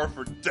back and forth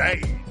for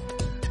days.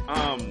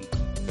 Let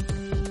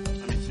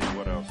me see,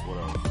 what else?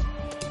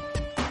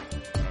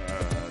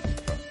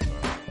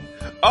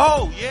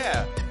 Oh,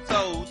 yeah.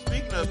 So,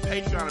 speaking of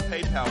Patreon and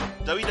PayPal,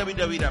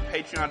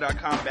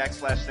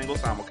 www.patreon.com/single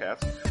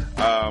simulcast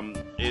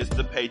is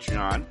the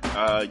Patreon.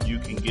 You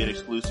can get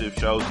exclusive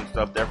shows and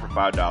stuff there for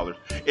 $5.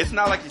 It's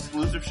not like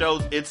exclusive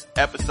shows, it's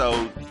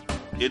episodes.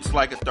 It's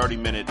like a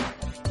 30-minute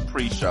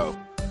pre-show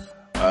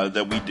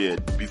that we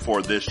did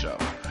before this show.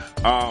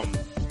 And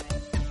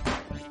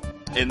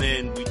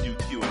then we do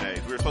Q&A.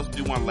 We were supposed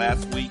to do one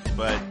last week,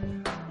 but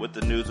with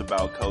the news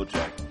about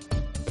Kojak,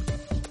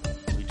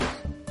 we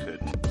just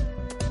couldn't.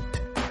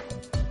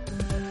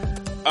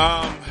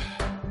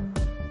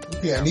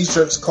 Yeah, and these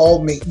jerks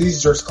called me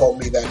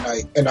that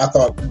night, and I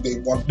thought they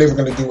were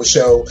going to do a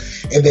show,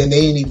 and then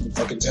they didn't even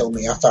fucking tell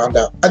me. I found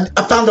out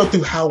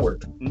through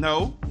Howard.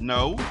 No,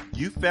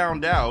 you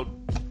found out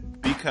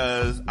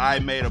because I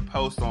made a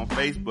post on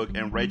Facebook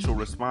and Rachel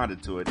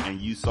responded to it,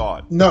 and you saw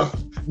it. No.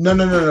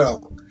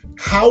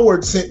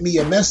 Howard sent me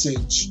a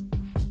message,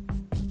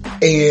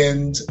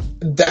 and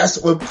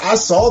that's when I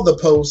saw the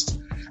post.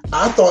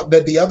 I thought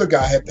that the other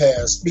guy had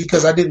passed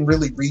because I didn't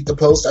really read the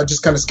post. I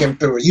just kind of skimmed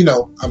through it. You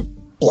know, I'm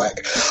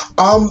black.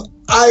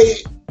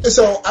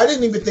 So I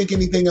didn't even think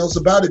anything else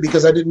about it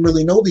because I didn't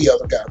really know the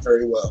other guy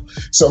very well.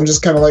 So I'm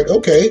just kind of like,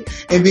 okay.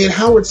 And then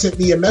Howard sent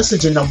me a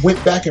message, and I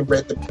went back and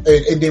read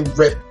and then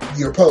read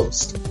your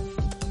post.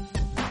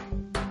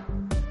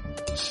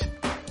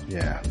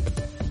 Yeah.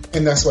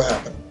 And that's what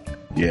happened.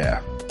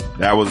 Yeah.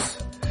 That was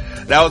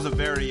a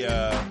very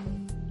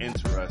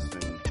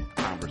interesting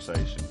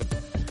conversation.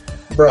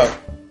 Bruh.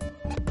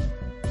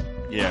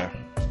 Yeah.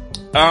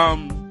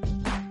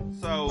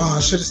 So I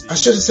should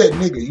have said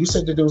nigga. You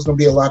said that there was going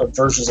to be a lot of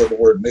versions of the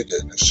word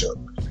nigga in this show.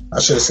 I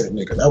should have said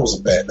nigga. That was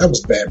a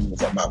bad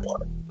move on my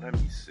part. Let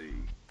me see.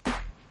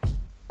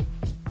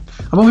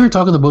 I'm over here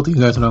talking to both of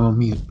you guys and I'm on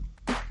mute.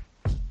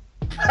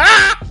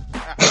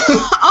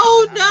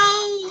 Oh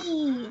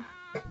no!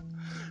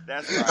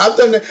 That's right. I've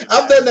done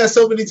that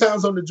so many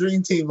times on the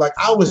Dream Team. Like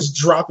I was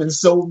dropping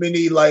so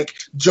many like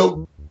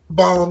joke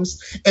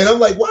bombs, and I'm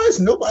like, why is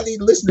nobody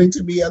listening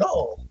to me at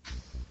all?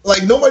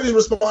 Like nobody's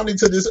responding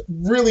to this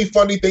really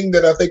funny thing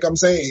that I think I'm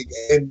saying,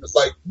 and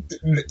like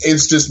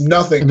it's just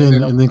nothing.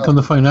 And then come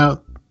to find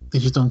out, they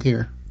just don't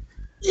care.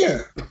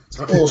 Yeah, it's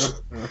bullshit.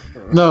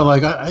 No,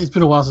 like it's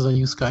been a while since I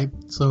used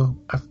Skype, so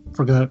I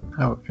forgot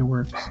how it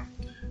works.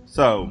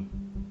 So,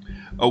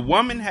 a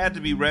woman had to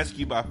be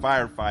rescued by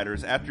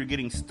firefighters after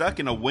getting stuck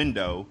in a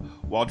window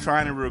while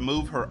trying to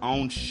remove her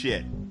own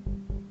shit,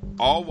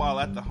 all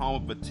while at the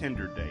home of a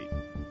Tinder date.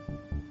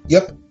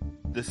 Yep.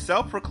 The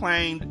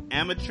self-proclaimed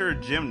amateur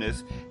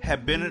gymnast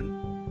had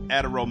been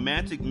at a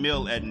romantic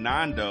meal at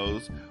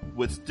Nando's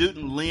with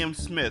student Liam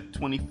Smith,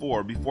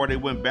 24, before they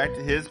went back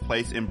to his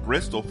place in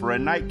Bristol for a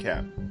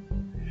nightcap.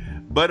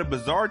 But a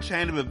bizarre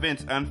chain of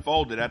events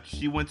unfolded after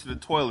she went to the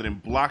toilet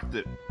and blocked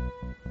it.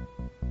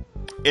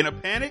 In a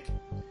panic,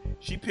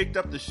 she picked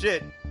up the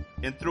shit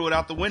and threw it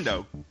out the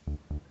window.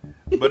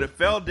 But it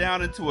fell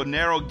down into a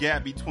narrow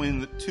gap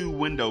between the two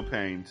window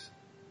panes.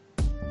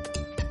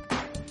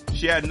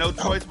 She had no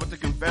choice but to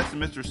confess to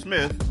Mr.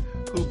 Smith,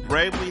 who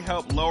bravely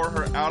helped lower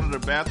her out of the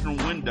bathroom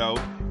window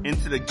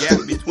into the gap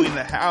between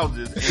the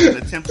houses in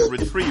an attempt to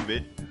retrieve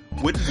it,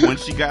 which is when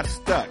she got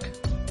stuck.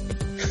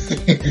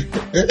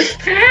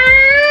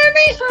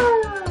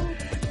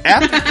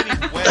 After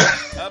getting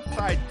wedged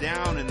upside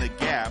down in the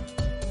gap,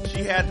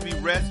 she had to be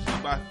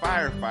rescued by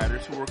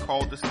firefighters who were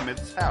called to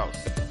Smith's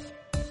house.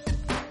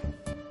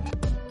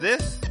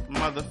 This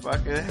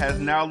motherfucker has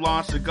now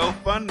launched a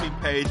GoFundMe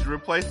page to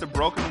replace the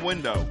broken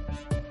window,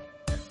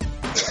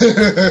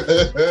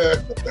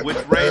 which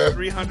raised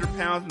 300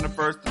 pounds in the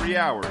first 3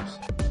 hours.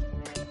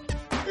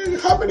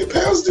 How many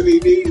pounds did he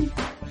need?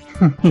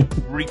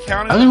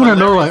 Recounting I just want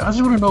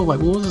to know, what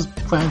was his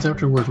plans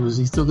afterwards? Was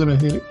he still gonna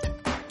hit it?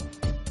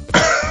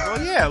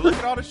 Well, yeah, look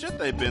at all the shit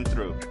they've been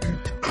through.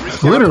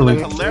 Literally.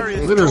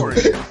 Hilarious Literally.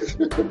 story.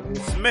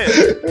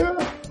 Smith,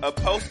 a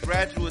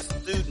postgraduate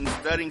student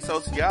studying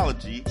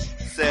sociology,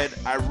 said,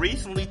 "I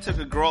recently took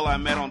a girl I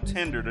met on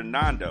Tinder to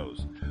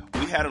Nando's.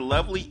 We had a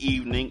lovely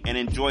evening and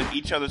enjoyed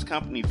each other's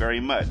company very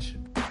much.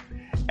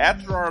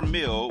 After our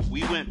meal,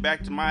 we went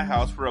back to my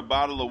house for a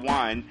bottle of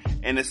wine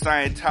and a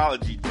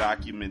Scientology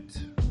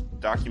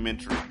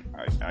documentary.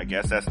 I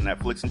guess that's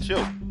Netflix and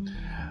chill.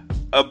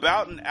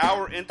 About an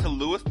hour into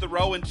Louis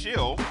Theroux and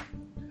Chill,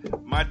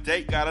 my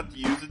date got up to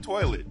use the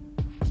toilet.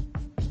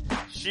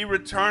 She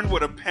returned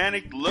with a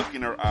panicked look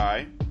in her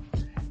eye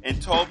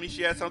and told me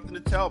she had something to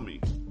tell me.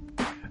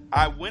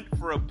 I went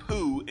for a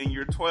poo in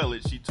your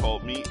toilet, she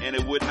told me, and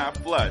it would not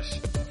flush.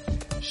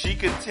 She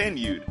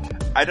continued,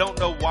 I don't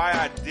know why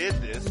I did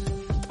this,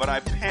 but I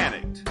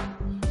panicked.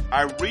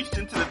 I reached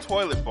into the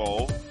toilet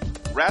bowl,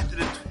 wrapped it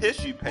in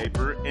tissue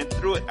paper, and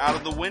threw it out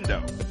of the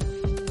window.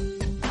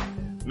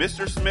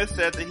 Mr. Smith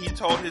said that he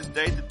told his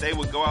date that they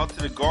would go out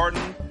to the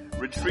garden,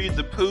 retrieve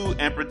the poo,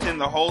 and pretend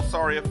the whole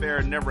sorry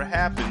affair never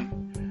happened,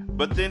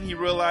 but then he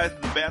realized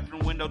the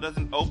bathroom window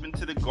doesn't open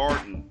to the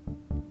garden.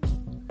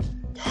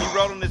 He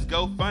wrote on his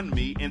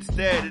GoFundMe,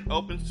 instead it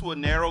opens to a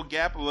narrow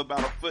gap of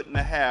about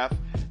 1.5 feet,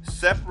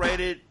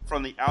 separated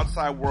from the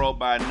outside world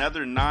by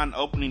another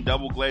non-opening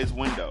double-glazed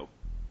window.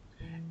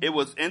 It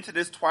was into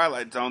this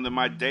twilight zone that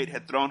my date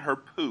had thrown her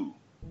poo.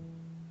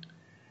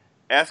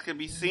 As can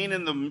be seen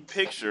in the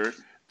picture,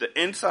 the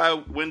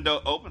inside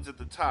window opens at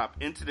the top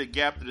into the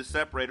gap that is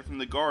separated from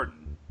the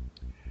garden.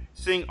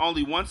 Seeing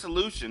only one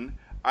solution,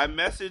 I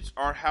messaged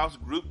our house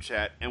group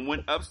chat and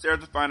went upstairs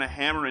to find a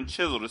hammer and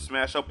chisel to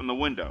smash open the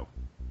window.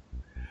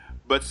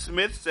 But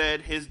Smith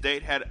said his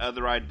date had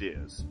other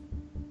ideas.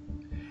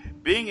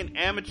 Being an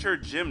amateur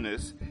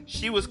gymnast,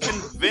 she was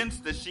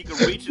convinced that she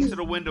could reach into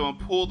the window and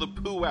pull the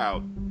poo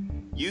out,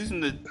 using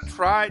the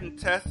tried and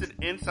tested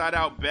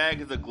inside-out bag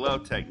as a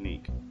glove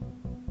technique.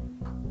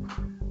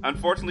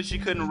 Unfortunately, she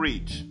couldn't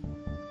reach.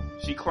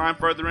 She climbed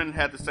further in and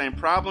had the same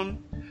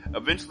problem.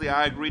 Eventually,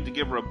 I agreed to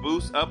give her a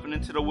boost up and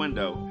into the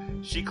window.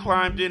 She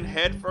climbed in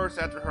headfirst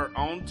after her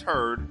own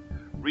turd,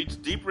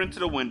 reached deeper into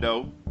the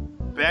window,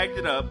 bagged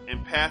it up,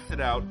 and passed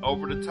it out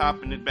over the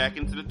top and then back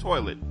into the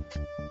toilet.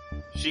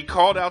 She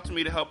called out to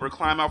me to help her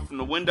climb out from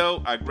the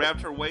window. I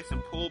grabbed her waist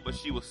and pulled, but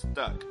she was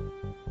stuck.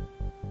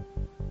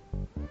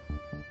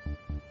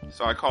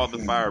 So I called the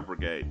fire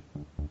brigade.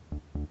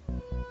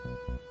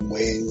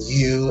 When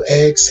you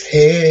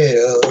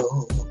exhale,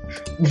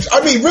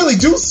 I mean, really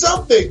do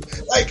something.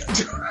 Like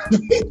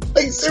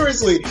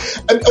seriously.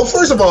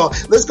 First of all,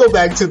 let's go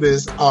back to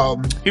this.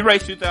 He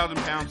raised 2,000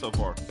 pounds so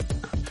far.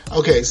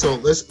 Okay, so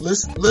let's.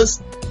 This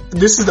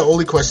is the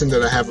only question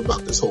that I have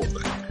about this whole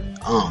thing.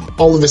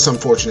 All of it's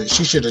unfortunate.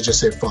 She should have just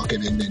said fuck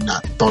it and then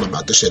not thought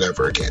about the shit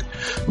ever again.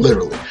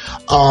 Literally.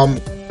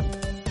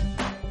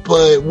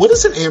 But what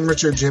is an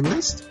amateur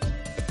gymnast?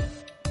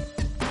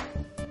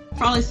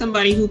 Probably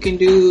somebody who can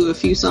do a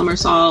few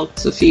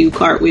somersaults, a few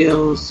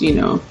cartwheels, you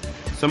know.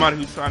 Somebody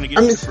who's trying to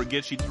get you to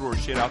forget she threw her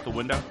shit out the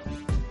window.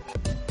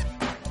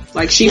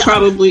 Like she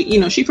probably, you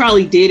know, she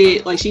probably did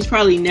it. Like she's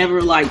probably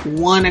never like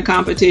won a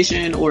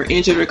competition or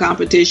entered a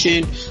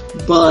competition,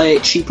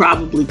 but she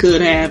probably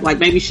could have. Like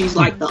maybe she's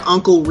like the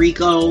Uncle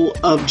Rico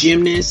of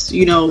gymnasts,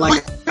 you know.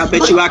 Like I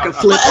bet you I could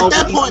flip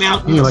over these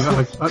mountains.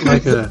 Yeah,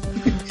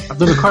 I've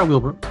done a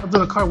cartwheel. I've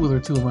done a cartwheel or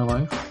two in my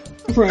life.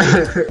 Right.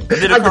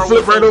 I can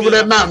flip right over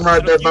that mountain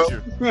right there, bro.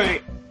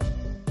 Right.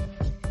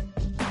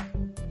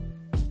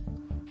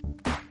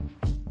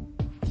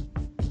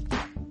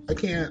 I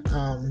can't.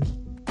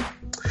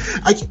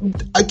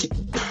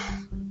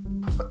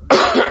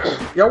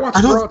 Y'all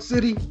watch Broad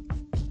City?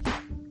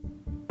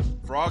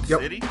 Frog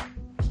City?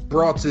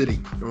 Broad City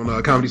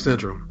on Comedy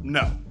Central.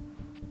 No.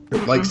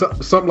 Like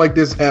something like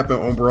this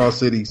happened on Broad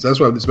City. So that's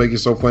why this makes it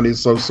so funny.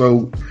 It's so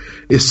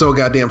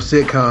goddamn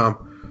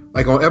sitcom.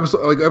 Like on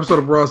episode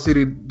of Broad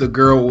City, the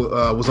girl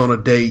was on a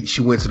date.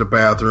 She went to the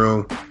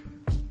bathroom,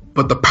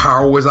 but the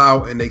power was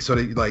out, and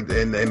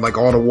like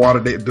all the water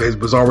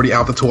was already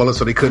out the toilet,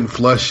 so they couldn't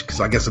flush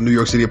because I guess the New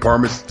York City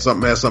apartments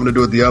something has something to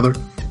do with the other.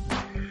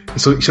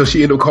 So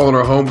she ended up calling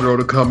her homegirl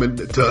to come in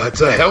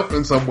to help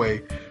in some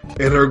way,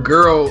 and her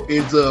girl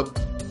ends up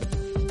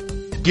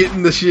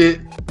getting the shit,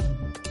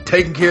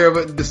 taking care of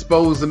it, and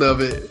disposing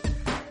of it.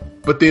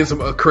 But then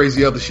some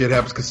crazy other shit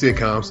happens because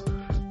sitcoms.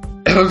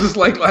 And I was just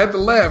like, I had to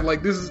laugh.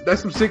 Like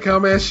that's some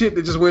sitcom ass shit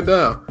that just went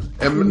down.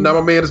 And now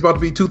my man is about to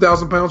be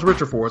 2,000 pounds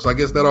richer for us. So I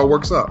guess that all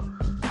works out.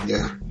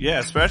 Yeah. Yeah,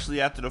 especially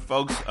after the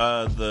folks,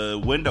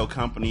 the window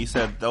company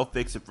said they'll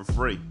fix it for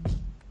free.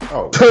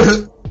 Oh.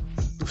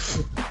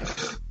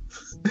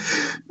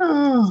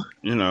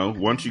 You know,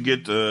 once you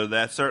get to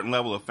that certain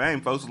level of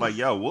fame, folks are like,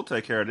 yo, we'll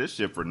take care of this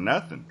shit for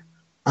nothing.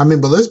 I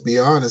mean, but let's be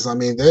honest. I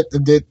mean,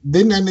 didn't that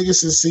nigga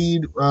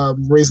succeed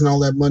raising all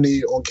that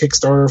money on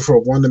Kickstarter for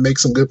one to make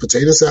some good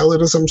potato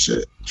salad or some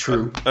shit?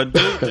 True. A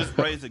dude just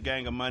raised a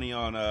gang of money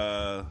on,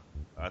 I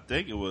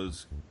think it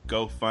was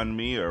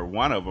GoFundMe or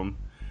one of them,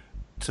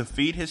 to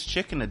feed his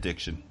chicken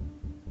addiction.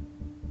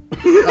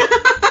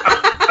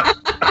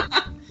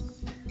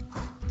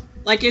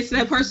 Like, is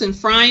that person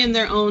frying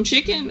their own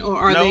chicken, or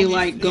are they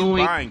like he's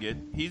going? Buying it.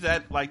 He's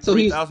at like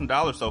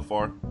 $3,000 so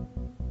far.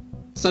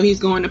 So he's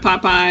going to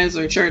Popeyes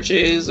or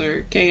Church's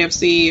or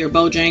KFC or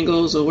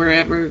Bojangles or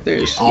wherever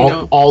there's,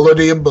 all of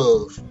the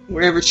above.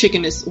 Wherever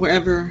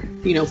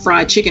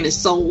fried chicken is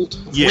sold.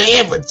 Yeah.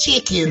 Wherever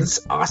chickens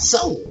are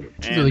sold.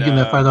 She's really getting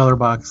that $5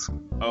 box.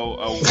 A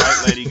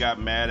white lady got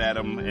mad at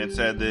him and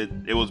said that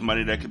it was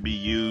money that could be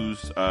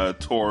used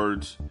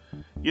towards,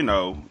 you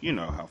know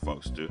how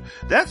folks do.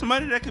 That's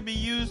money that could be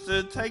used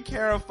to take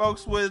care of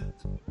folks with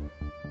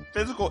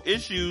physical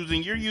issues,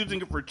 and you're using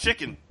it for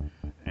chicken.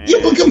 Yeah,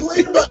 but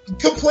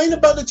complain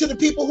about it to the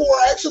people who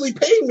are actually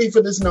paying me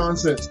for this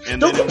nonsense.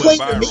 And Don't then complain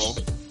it went to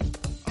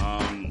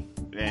viral.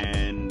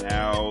 And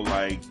now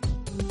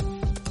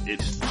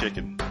it's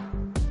chicken.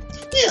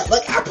 Yeah,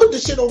 I put the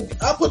shit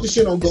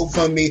on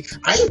GoFundMe.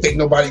 I didn't think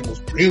nobody was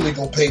really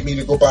gonna pay me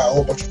to go buy a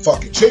whole bunch of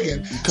fucking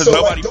chicken. Because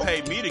nobody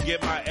paid me to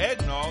get my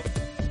eggnog.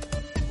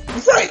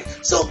 Right.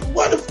 So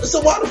why the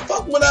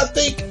fuck would I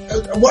think?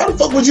 Why the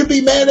fuck would you be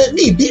mad at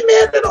me? Be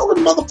mad at all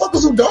the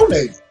motherfuckers who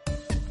donate.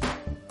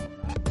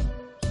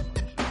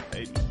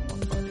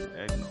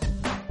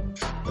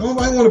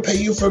 Nobody want to pay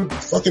you for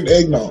fucking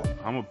eggnog.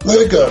 I'm gonna let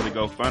it go. To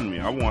GoFundMe.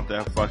 I want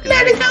that fucking.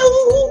 Let eggnog.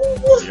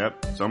 it go.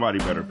 Yep. Somebody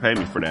better pay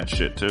me for that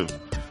shit too.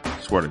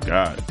 Swear to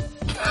God.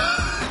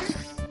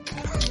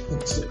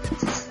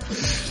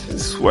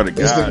 Swear to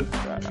God.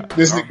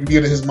 This nigga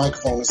muted his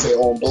microphone and said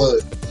 "on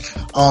blood."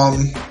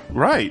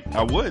 Right.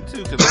 I would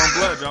too, because on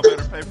blood, y'all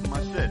better pay for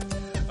my shit.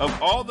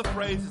 Of all the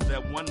phrases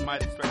that one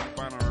might expect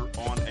to find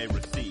on a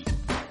receipt,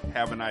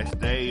 "Have a nice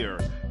day" or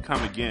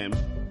 "Come again."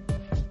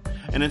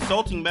 An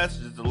insulting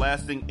message is the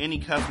last thing any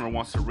customer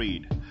wants to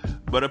read.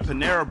 But a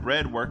Panera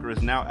Bread worker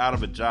is now out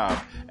of a job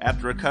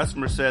after a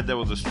customer said there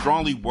was a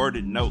strongly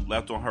worded note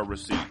left on her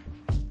receipt.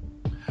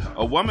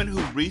 A woman who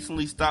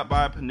recently stopped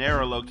by a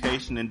Panera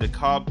location in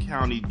DeKalb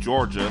County,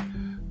 Georgia,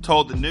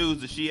 told the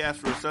news that she asked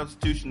for a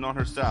substitution on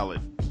her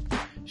salad.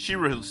 She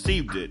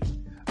received it,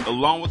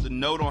 along with a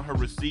note on her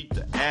receipt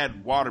to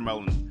add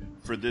watermelon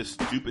for this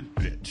stupid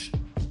bitch.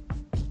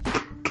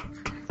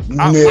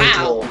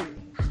 Wow.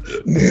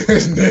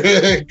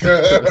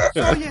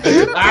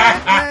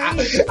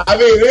 I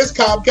mean, this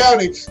Cobb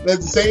County, that's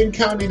the same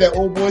county that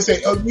old boy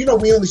said, "Oh, we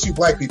only shoot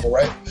black people,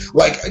 right?"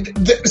 Like,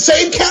 the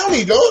same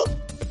county, dog.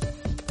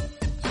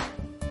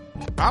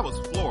 I was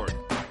floored.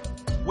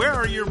 Where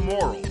are your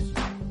morals?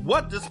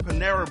 What does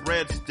Panera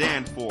Bread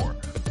stand for?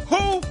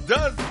 Who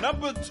does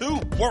number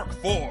 2 work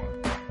for?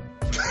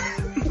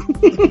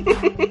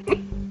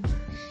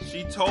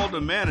 She told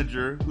the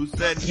manager, who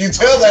said... You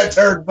tell that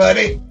turd,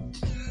 buddy.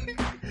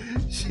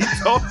 She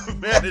told the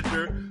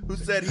manager, who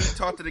said he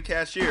talked to the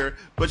cashier,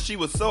 but she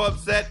was so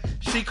upset,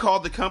 she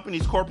called the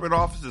company's corporate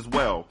office as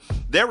well.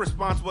 Their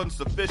response wasn't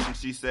sufficient,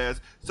 she says,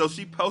 so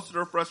she posted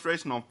her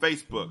frustration on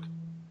Facebook.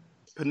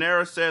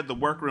 Panera said the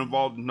worker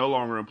involved is no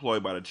longer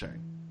employed by the chain.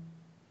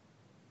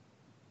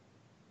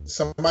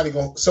 Somebody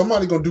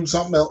gonna do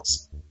something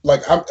else.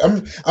 Like,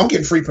 I'm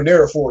getting free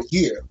Panera for a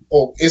year.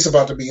 Oh, it's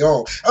about to be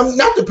on.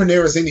 Not that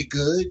Panera's any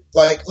good.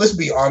 Like, let's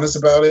be honest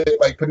about it.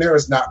 Like,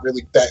 Panera's not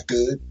really that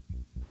good.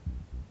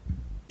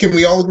 Can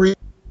we all agree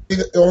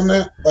on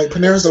that? Like,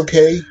 Panera's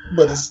okay,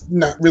 but it's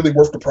not really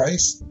worth the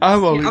price.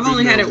 I've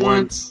only had it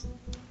once.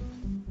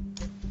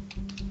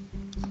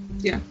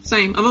 Yeah,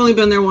 same. I've only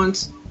been there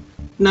once.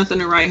 Nothing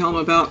to write home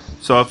about.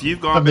 So if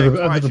you've gone back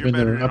twice, you're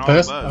better than all of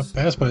us. I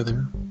passed by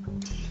there.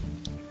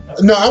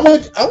 No, I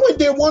went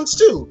there once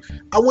too.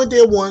 I went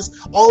there once.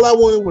 All I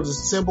wanted was a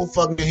simple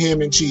fucking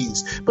ham and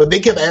cheese. But they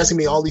kept asking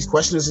me all these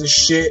questions and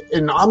shit,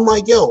 and I'm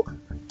like, yo,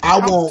 I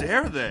want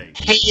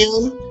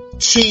ham,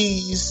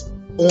 cheese,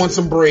 on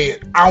some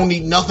bread. I don't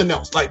need nothing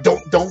else. Like,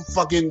 don't do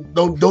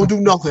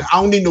nothing.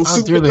 I don't need no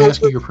soup. How dare they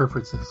ask you your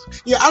preferences?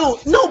 Yeah, I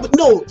don't. No.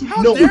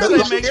 How dare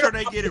they make sure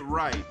they get it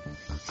right?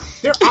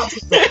 Their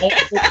options are all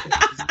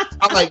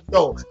I'm like,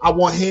 yo, I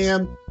want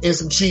ham and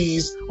some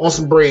cheese on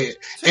some bread.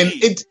 And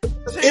it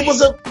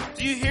was a...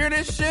 Do you hear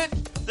this shit?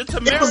 The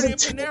temerity of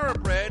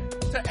Panera Bread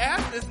to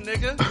ask this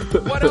nigga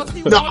what else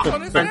he wants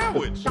on his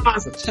sandwich.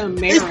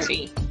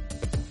 Temerity.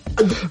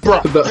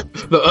 Bro,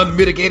 the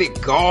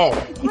unmitigated gall.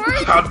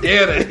 Right. How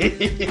dare they?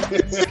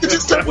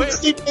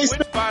 Which,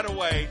 by the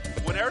way,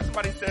 whenever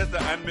somebody says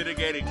the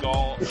unmitigated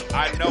gall,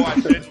 I know I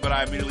shouldn't, but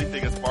I immediately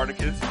think of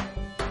Spartacus.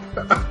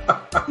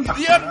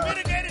 The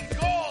unmitigated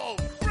gall.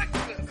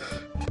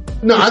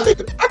 No, I think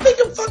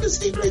of fucking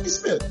Stephen A.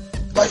 Smith.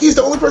 Like, he's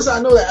the only person I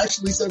know that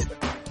actually says that.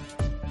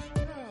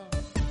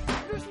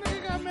 This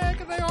nigga got mad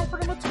because they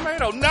offered him a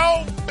tomato.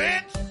 No,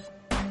 bitch.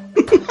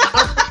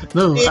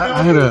 No,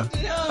 I had a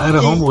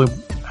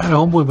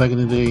homeboy back in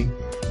the day.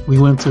 We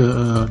went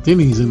to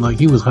Denny's and like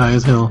he was high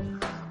as hell,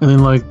 and then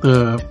like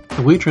the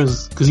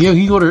waitress, because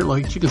he ordered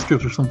like chicken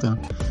strips or something.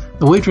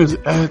 The waitress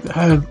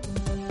had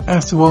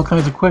asked him all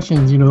kinds of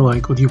questions,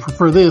 like, would you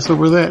prefer this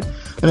over that?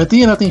 And at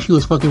the end, I think she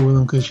was fucking with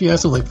him because she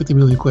asked him like 50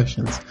 million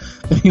questions,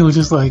 and he was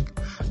just like,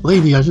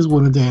 "Lady, I just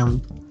want a damn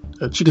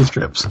chicken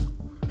strips."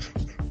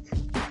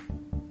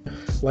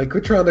 Like,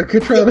 quit trying to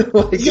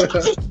like.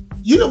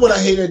 You know what I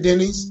hate at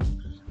Denny's?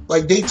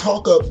 Like, they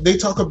talk up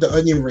the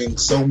onion ring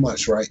so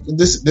much, right?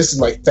 This is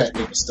like fat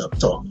nigga stuff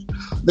talking.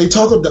 they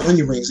talk up the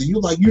onion rings, and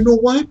you're like, you know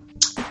what?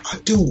 I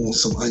do want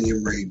some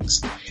onion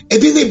rings.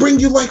 And then they bring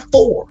you like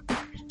 4.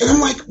 And I'm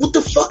like, what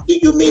the fuck do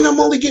you mean I'm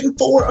only getting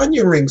 4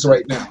 onion rings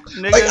right now?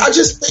 Nigga, like, I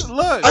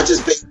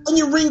just paid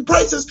onion ring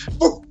prices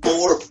for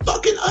 4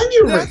 fucking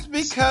onion rings. That's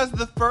because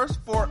the first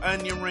 4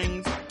 onion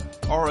rings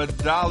are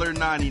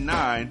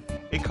 $1.99.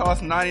 It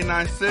costs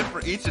 99 cents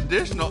for each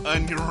additional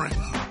onion ring.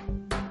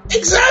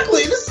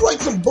 Exactly. This is like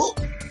some book.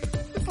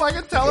 It's like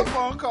a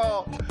telephone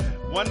call.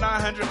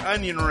 1-900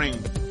 onion ring.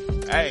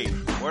 Hey,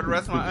 where the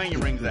rest of my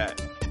onion rings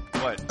at?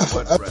 What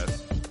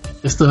rest?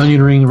 It's the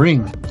onion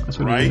ring. That's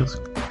what it is.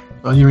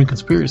 The onion ring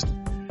conspiracy.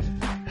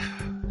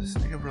 This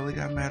nigga really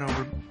got mad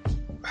over.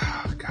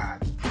 Oh,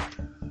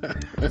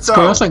 God. So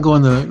that's like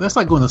going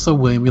to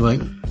Subway and be like,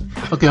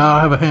 okay,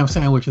 I'll have a ham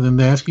sandwich, and then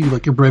they ask you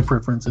like your bread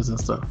preferences and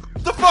stuff.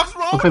 The fuck's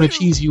wrong? What kind of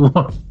cheese you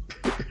want?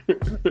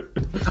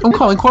 I'm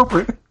calling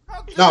corporate.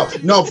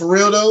 No, for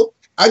real though.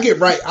 I get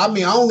right. I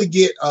mean, I only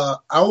get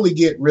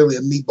really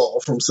a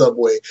meatball from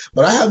Subway,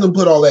 but I have them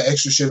put all that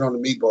extra shit on the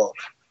meatball.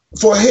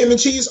 For ham and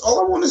cheese,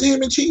 all I want is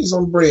ham and cheese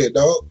on bread,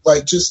 dog.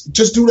 Like, just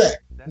do that.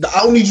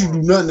 I don't need you to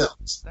do nothing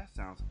else. That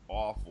sounds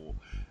awful.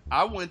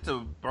 I went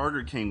to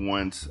Burger King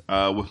once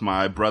with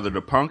my brother,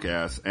 the punk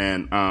ass,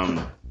 and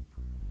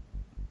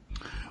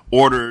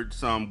ordered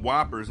some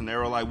Whoppers, and they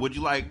were like, would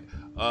you like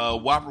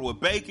Whopper with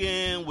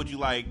bacon? Would you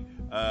like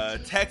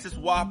Texas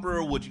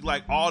Whopper? Would you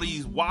like all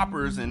these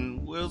Whoppers?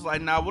 And we was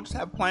like, nah, we'll just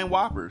have plain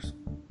Whoppers.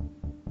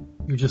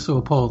 You're just so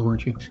appalled,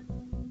 weren't you?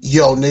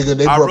 Yo, nigga,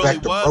 they brought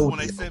back the rodeo. When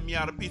they sent me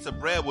out a piece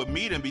of bread with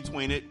meat in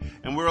between it,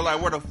 and we were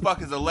like, where the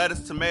fuck is the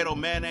lettuce, tomato,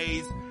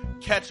 mayonnaise,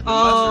 ketchup, and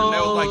mustard? And they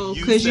was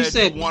like, you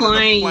said you wanted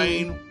a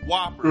plain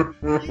Whopper.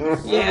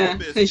 Yeah,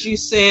 because you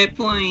said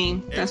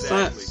plain. That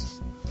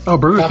sucks. Oh,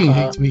 Burger King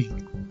hates me.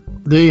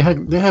 They have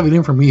it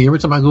in for me. Every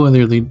time I go in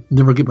there, they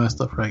never get my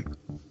stuff right.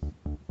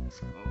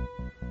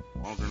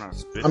 Well, they're not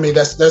spitting. I mean,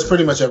 that's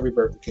pretty much every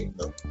Burger King,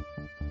 though.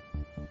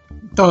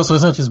 Oh, so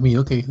it's not just me.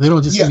 Okay, they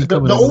don't just see me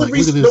coming. The only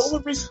reason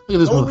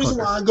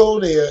why I go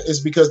there is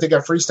because they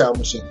got freestyle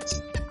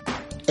machines,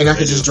 and I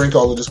can just drink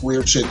all of this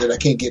weird shit that I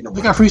can't get nowhere.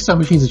 They got freestyle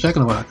machines at Jack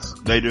in the Box.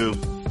 They do.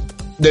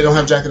 They don't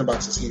have Jack in the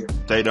Boxes here.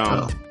 They don't.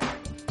 Oh.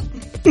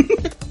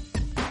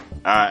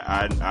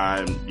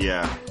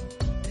 Yeah,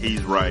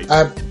 he's right.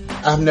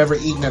 I've never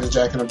eaten at a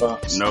Jack in the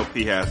Box. Nope,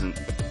 he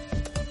hasn't.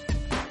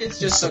 It's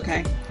just okay.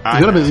 You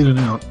gotta be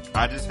In-N-Out.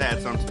 I just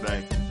had some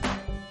today.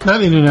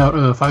 Not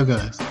In-N-Out, Five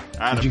Guys.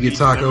 Did you get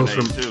tacos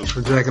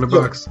from Jack in the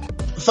Box?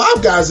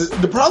 Five Guys,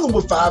 the problem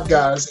with Five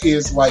Guys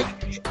is like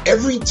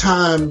every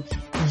time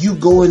you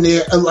go in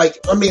there, like,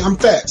 I mean, I'm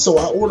fat, so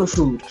I order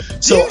food.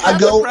 So I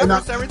go and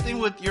everything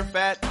with your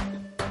fat.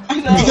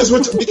 Because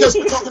we're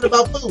talking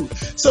about food.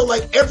 So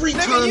like every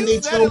time they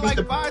tell me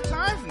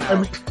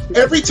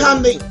every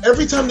time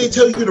they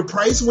tell you the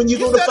price when you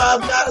go to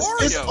Five Guys,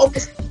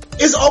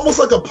 it's almost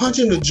like a punch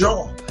in the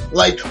jaw.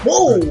 Like,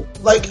 whoa,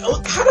 like,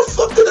 how the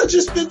fuck did I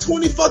just spend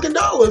 $20 fucking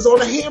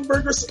on a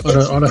hamburger?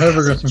 On a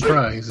hamburger and some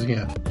fries,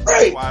 yeah. Right.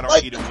 That's why I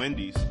don't eat at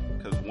Wendy's,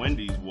 because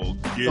Wendy's will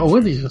get you.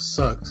 Wendy's just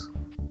sucks.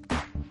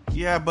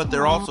 Yeah, but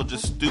they're also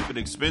just stupid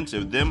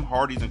expensive. Them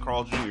Hardee's and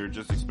Carl's Jr. are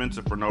just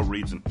expensive for no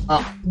reason.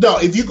 No,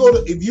 if you go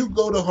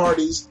to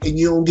Hardee's and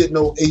you don't get the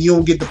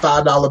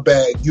 $5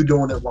 bag, you're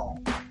doing it wrong.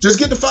 Just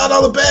get the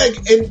 $5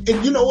 bag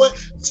and you know what?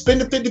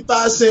 Spend the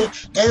 55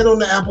 cents, add on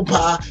the apple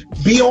pie,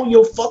 be on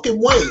your fucking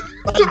way.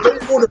 Like,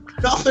 don't order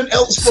nothing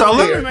else from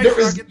there. So let me make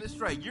sure I get this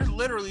straight. You're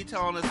literally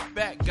telling us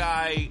fat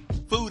guy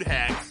food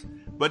hacks,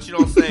 but you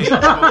don't say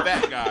I'm a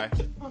fat guy.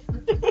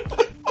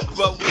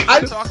 But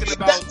when you're talking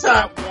about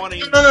not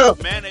wanting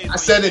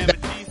mayonnaise on your ham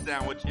and cheese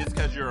sandwich, it's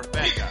because you're a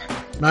fat guy.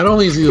 Not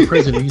only is he a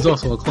president, he's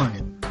also a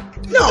client.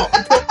 No,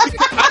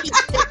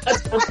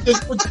 that's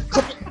what you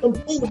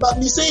complain about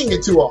me saying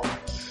it too often.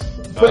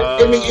 But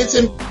I mean,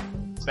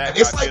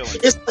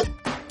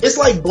 it's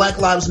like Black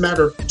Lives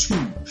Matter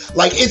too.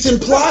 Like, it's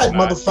implied,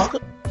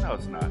 motherfucker. No,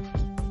 it's not.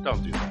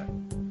 Don't do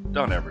that.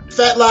 Don't ever do that.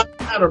 Fat Lives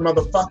Matter,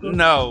 motherfucker.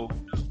 No,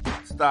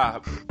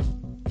 stop.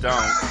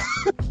 Don't.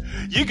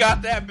 You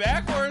got that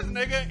backwards,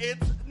 nigga.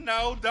 It's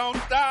no, don't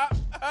stop.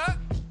 Huh?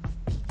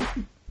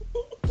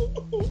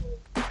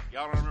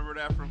 Y'all don't remember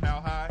that from How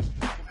High?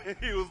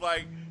 He was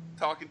like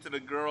talking to the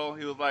girl.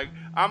 He was like,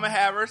 "I'ma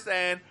have her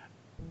saying."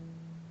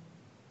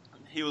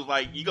 He was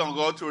like, "You gonna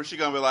go to her? She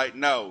gonna be like,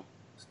 no,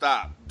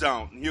 stop,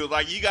 don't." And he was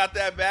like, "You got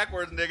that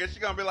backwards, nigga." She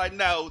gonna be like,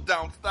 "No,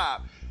 don't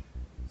stop."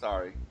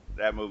 Sorry,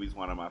 that movie's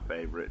one of my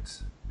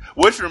favorites.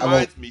 Which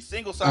reminds me,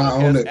 Single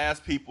Simulcast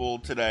asked people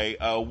today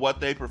what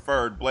they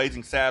preferred,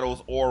 Blazing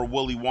Saddles or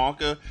Willy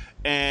Wonka,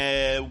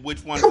 and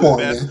which one's the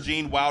best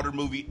Gene Wilder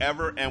movie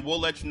ever, and we'll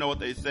let you know what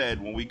they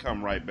said when we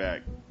come right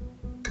back.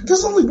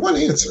 There's only one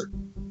answer.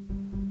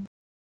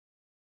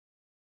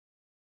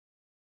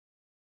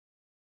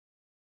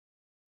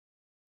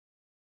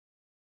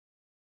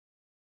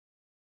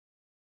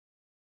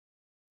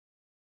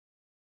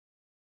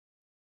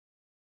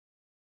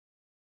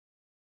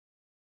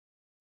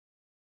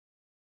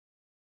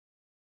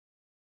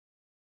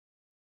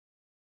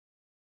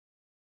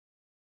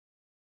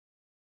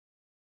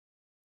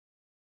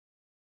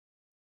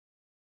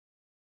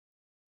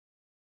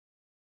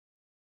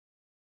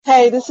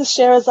 Hey, this is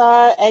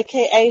Sherazard,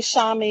 aka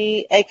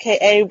Shami,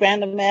 aka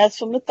Random Ass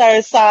from the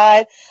Third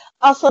Side,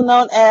 also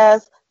known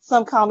as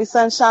Some Call Me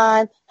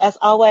Sunshine. As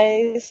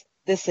always,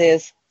 this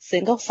is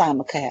Single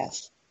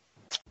Simulcast.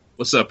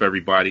 What's up,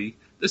 everybody?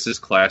 This is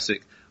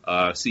Classic,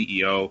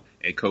 CEO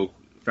and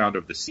co-founder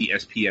of the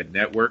CSPN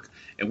network.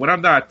 And when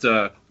I'm not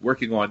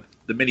working on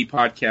the many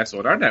podcasts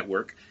on our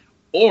network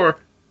or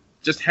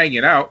just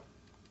hanging out,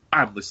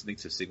 I'm listening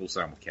to Single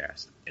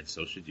Simulcast, and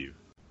so should you.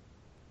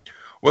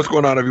 What's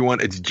going on,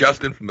 everyone? It's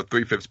Justin from the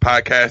 3/5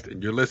 Podcast,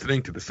 and you're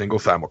listening to the Single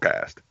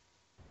Simulcast.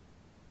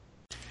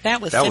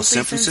 That was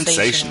simply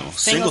sensational.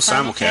 Single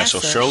Simulcast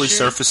will surely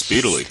surface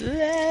speedily.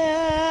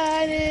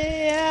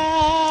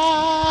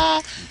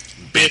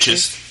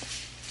 Bitches.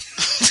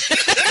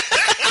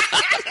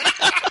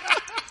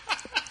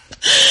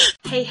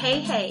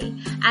 Hey.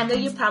 I know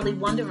you're probably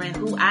wondering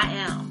who I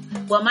am.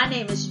 Well, my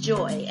name is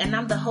Joy, and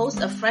I'm the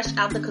host of Fresh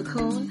Out the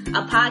Cocoon,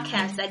 a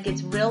podcast that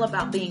gets real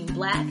about being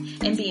black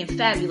and being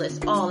fabulous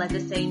all at the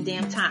same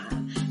damn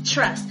time.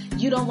 Trust,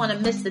 you don't want to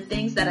miss the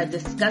things that are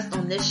discussed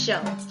on this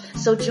show.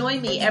 So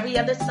join me every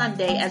other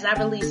Sunday as I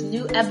release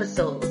new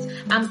episodes.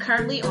 I'm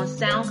currently on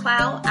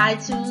SoundCloud,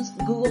 iTunes,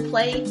 Google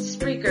Play,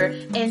 Spreaker,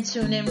 and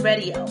TuneIn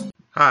Radio.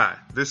 Hi,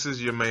 this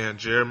is your man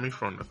Jeremy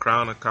from the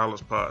Crown and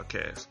Collars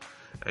Podcast,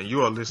 and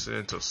you are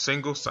listening to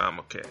Single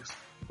Simulcast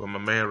with my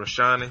man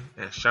Rashani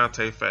and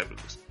Shantae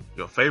Fabulous,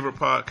 your favorite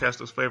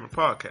podcaster's favorite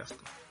podcaster.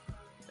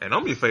 And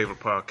I'm your favorite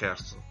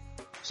podcaster,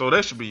 so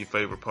that should be your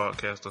favorite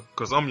podcaster,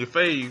 because I'm your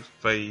fave,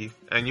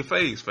 and your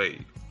fave's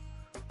fave.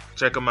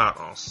 Check them out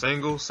on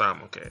Single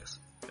Simulcast.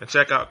 And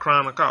check out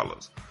Crown and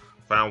Collars,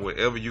 found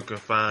wherever you can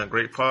find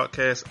great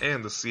podcasts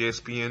and the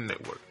CSPN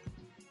network.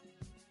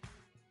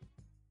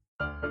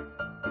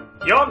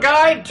 Your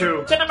guide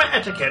to cinema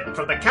etiquette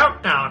from the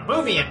Countdown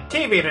Movie and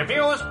TV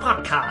Reviews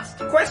podcast.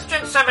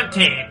 Question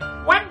 17.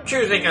 When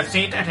choosing a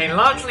seat at a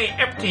largely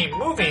empty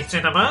movie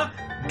cinema,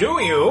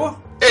 do you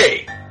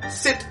A.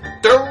 Sit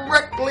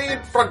directly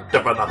in front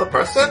of another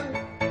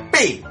person?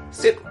 B.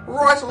 Sit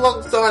right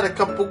alongside a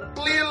couple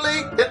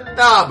clearly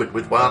enamored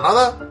with one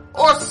another?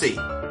 Or C.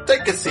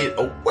 Take a seat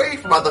away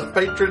from other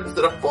patrons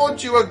that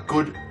affords you a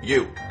good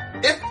view?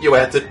 If you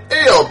answered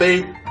A or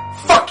B,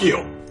 fuck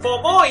you! For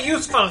more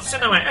useful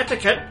cinema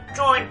etiquette,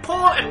 join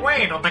Paul and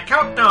Wayne on the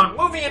Countdown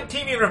Movie and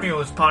TV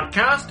Reviews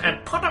podcast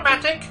and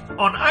Podomatic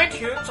on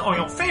iTunes or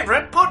your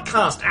favorite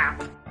podcast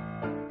app.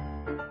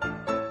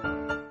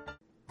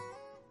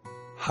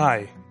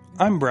 Hi,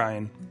 I'm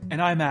Brian.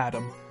 And I'm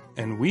Adam.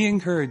 And we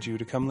encourage you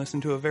to come listen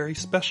to a very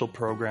special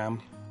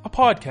program. A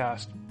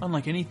podcast,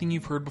 unlike anything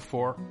you've heard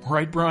before.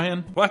 Right,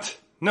 Brian? What?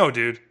 No,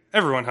 dude.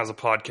 Everyone has a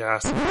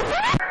podcast.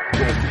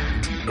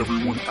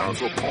 Everyone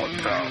has a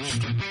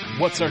podcast.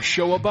 What's our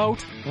show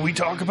about? We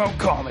talk about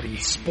comedy,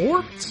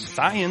 sports,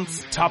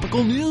 science,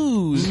 topical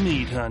news,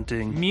 meat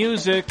hunting,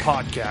 music,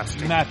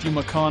 podcasting, Matthew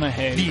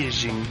McConaughey,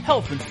 fishing,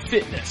 health and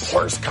fitness,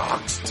 horse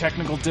cocks,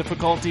 technical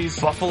difficulties,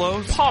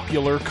 buffaloes,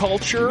 popular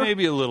culture,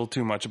 maybe a little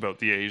too much about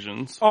the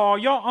Asians. Oh,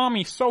 your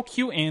army's so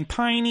cute and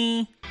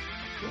tiny.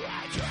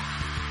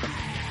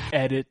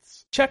 Edits.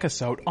 Check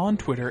us out on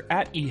Twitter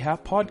at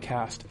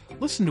ehappodcast.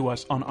 Listen to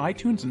us on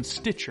iTunes and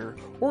Stitcher,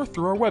 or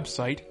through our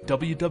website,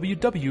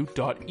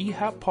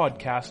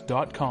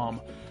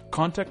 www.ehappodcast.com.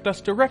 Contact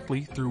us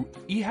directly through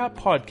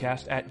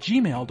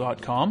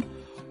ehappodcast@gmail.com.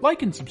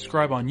 Like and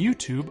subscribe on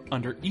YouTube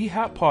under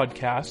eHap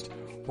Podcast.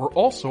 We're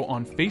also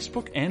on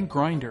Facebook and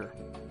Grindr.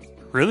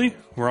 Really?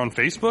 We're on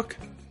Facebook?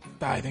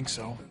 I think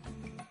so.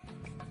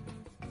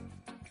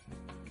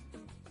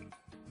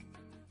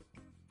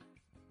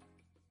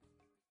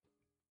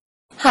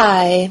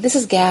 Hi, this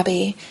is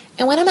Gabby,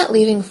 and when I'm not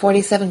leaving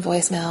 47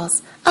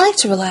 voicemails, I like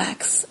to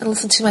relax and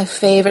listen to my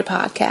favorite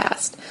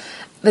podcast,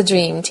 The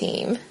Dream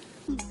Team.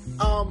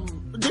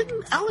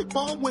 Didn't Alec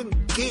Baldwin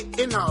get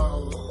in a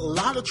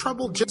lot of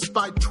trouble just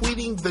by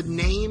tweeting the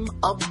name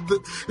of the...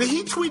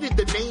 He tweeted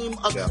the name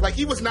of... Yeah. Like,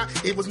 it was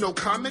no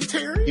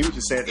commentary. He was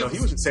just saying, he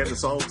was just saying the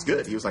song was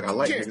good. He was like, I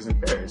like niggas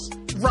in Paris.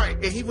 Right,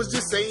 and he was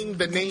just saying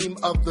the name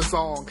of the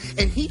song,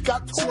 and he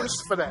got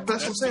torched for that.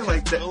 That's what I'm saying.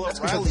 Like,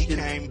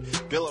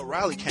 Bill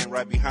O'Reilly came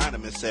right behind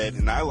him and said,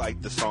 and I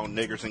like the song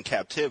Niggers in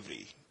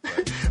Captivity.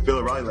 Bill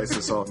O'Reilly likes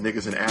the song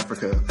Niggas in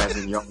Africa, as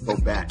in y'all go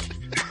back.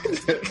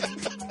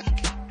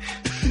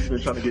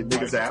 Been trying to get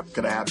niggas to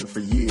Africa to happen for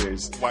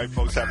years. White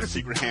folks have a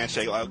secret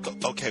handshake. Like,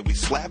 okay, we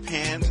slap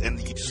hands and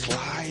then you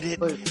slide it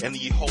and then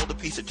you hold a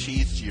piece of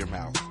cheese to your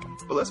mouth.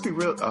 But let's be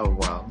real. Oh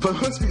wow! But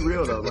let's be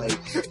real though. Like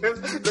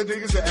the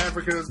niggas in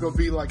Africa is gonna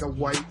be like a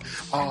white,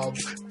 a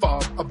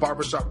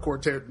barbershop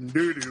quartet.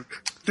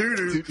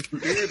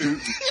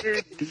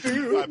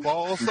 I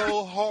ball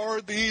so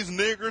hard these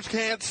niggers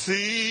can't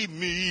see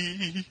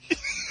me.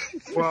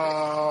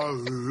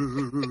 Wow.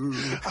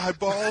 I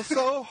ball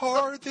so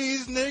hard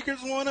these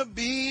niggers wanna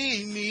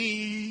be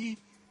me.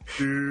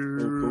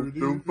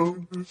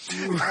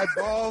 I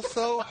ball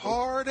so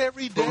hard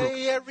every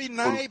day, every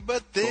night,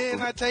 but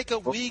then I take a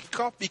week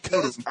off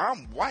because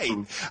I'm white.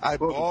 I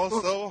ball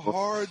so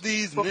hard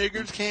these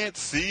niggers can't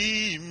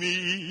see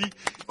me.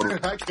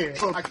 I can't.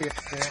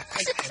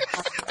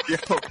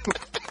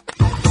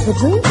 The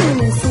Dream Team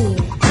is here.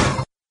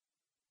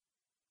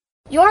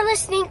 You're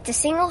listening to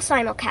Single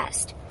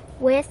Simulcast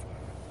with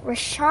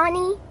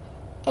Rashani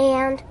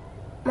and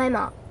my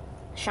mom,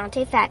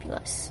 Shante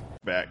Fabulous.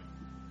 Back.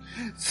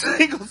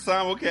 Single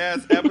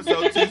Simulcast,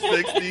 episode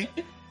 260.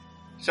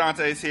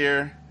 Shantae's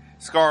here.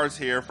 Scar's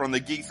here from the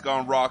Geeks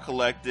Gone Raw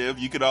Collective.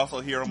 You could also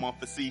hear him on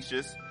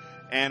Facetious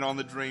and on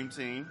the Dream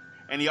Team.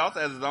 And he also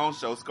has his own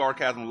show,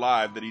 Scarcasm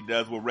Live, that he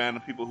does with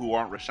random people who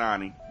aren't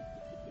Rashani.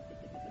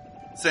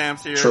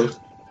 Sam's here. True.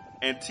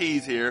 And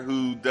T's here,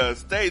 who does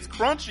Stays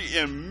Crunchy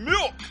in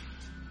Milk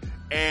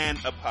and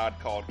a pod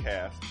called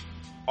Cast.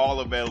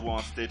 All available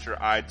on Stitcher,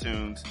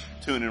 iTunes,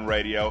 TuneIn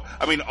Radio.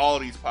 I mean, all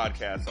of these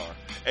podcasts are.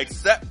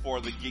 Except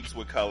for the Geeks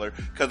with Color,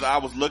 because I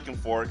was looking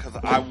for it, because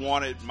I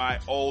wanted my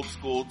old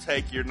school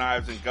Take Your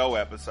Knives and Go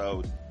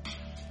episode.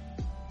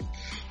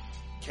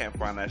 Can't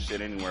find that shit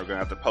anywhere. We're going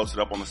to have to post it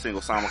up on the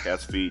Single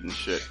Simulcast feed and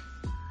shit.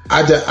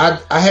 I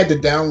had to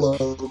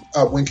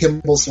download when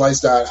Kimbo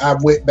Slice died. I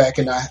went back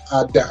and I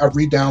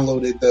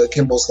re-downloaded the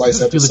Kimbo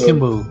Slice episode. Do the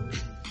Kimbo.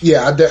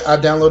 Yeah, I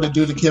downloaded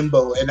Do the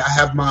Kimbo, and I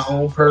have my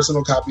own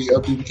personal copy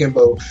of Do the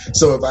Kimbo.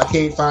 So if I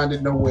can't find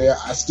it nowhere,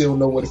 I still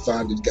know where to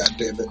find it.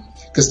 Goddammit,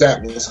 because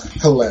that was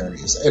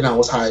hilarious, and I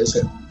was high as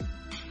hell.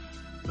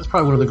 That's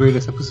probably one of the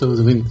greatest episodes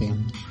of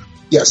anything.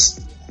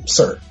 Yes,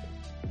 sir.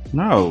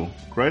 No,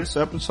 greatest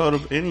episode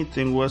of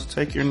anything was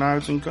Take Your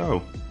Knives and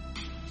Go.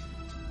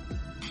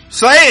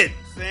 Say it,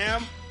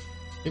 Sam.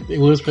 It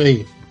was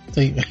paid.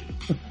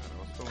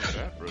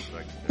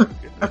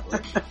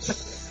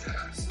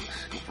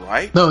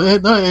 Right? No.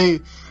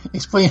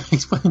 Explain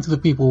to the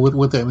people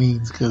what that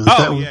means, because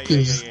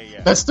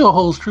that still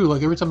holds true.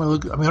 Like every time I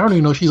look, I mean, I don't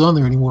even know if she's on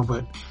there anymore,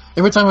 but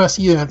every time I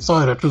see that,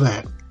 saw it after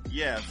that.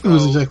 Yeah, it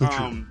was exactly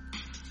true.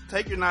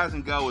 Take Your Knives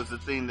and Go is the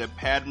thing that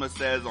Padma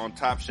says on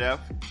Top Chef.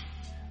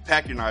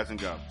 Pack your knives and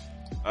go.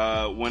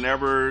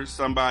 Whenever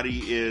somebody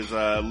is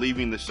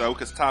leaving the show,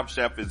 because Top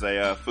Chef is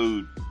a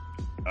food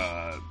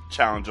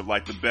challenge of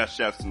like the best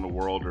chefs in the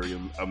world or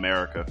in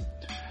America.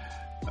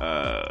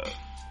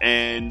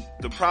 And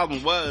the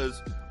problem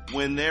was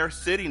when they're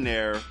sitting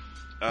there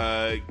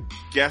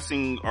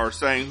guessing or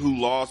saying who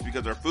lost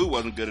because their food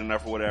wasn't good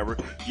enough or whatever,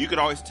 you could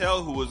always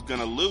tell who was going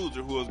to lose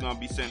or who was going to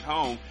be sent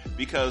home,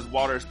 because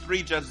while there's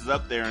 3 judges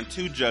up there and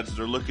 2 judges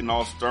are looking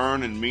all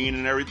stern and mean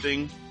and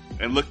everything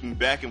and looking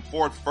back and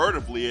forth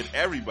furtively at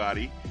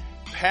everybody,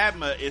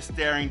 Padma is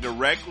staring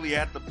directly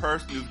at the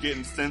person who's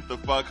getting sent the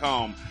fuck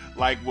home.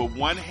 Like with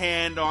one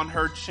hand on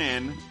her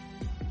chin,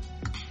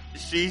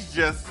 she's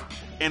just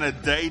in a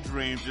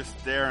daydream just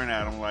staring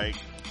at him like,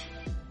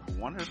 I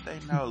wonder if they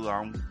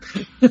know.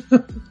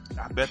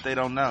 I bet they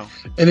don't know.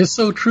 And it's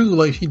so true,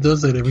 like she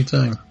does that every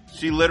time.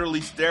 She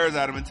literally stares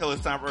at him until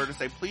it's time for her to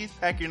say, please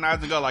pack your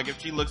knives and go. Like if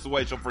she looks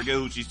away, she'll forget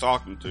who she's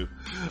talking to.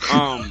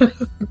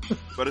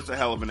 But it's a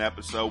hell of an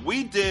episode.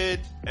 We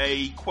did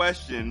a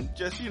question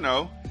just,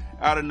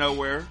 out of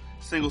nowhere.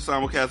 Single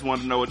Simulcast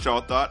wanted to know what y'all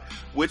thought.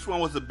 Which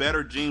one was the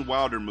better Gene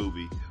Wilder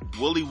movie?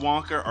 Willy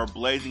Wonka or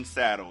Blazing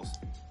Saddles?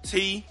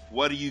 T,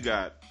 what do you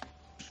got?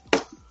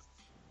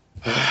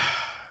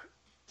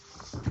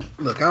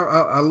 Look,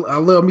 I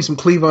love me some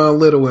Cleavon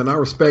Little, and I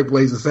respect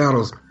Blazing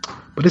Saddles.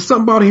 But there's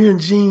something about hearing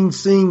Gene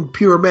sing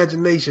Pure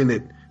Imagination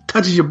that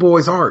touches your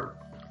boy's heart.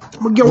 I'm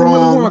going to go with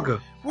Willy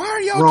Wonka. Why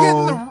are y'all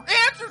getting the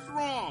answers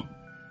wrong?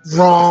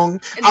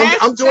 Wrong.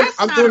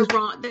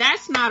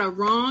 That's not a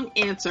wrong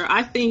answer.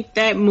 I think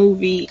that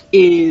movie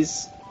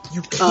is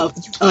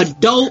a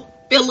dope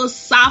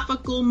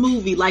philosophical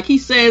movie. Like he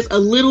says, a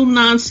little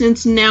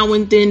nonsense now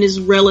and then is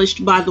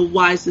relished by the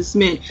wisest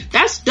men.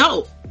 That's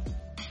dope.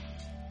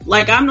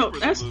 Like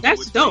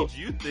that's dope.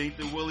 You think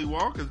that Willy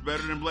Wonka is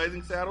better than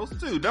Blazing Saddles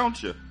too,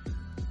 don't you?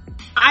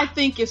 I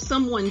think if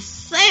someone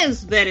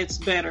says that it's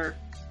better,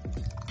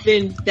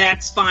 then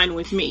that's fine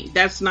with me.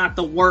 That's not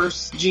the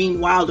worst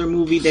Gene Wilder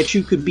movie that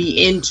you could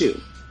be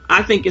into.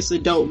 I think it's a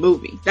dope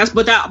movie.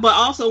 But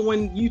also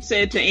when you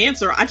said to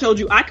answer, I told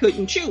you I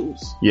couldn't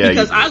choose. Yeah,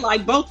 because I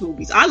like both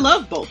movies. I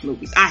love both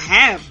movies. I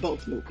have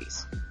both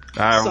movies.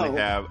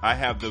 I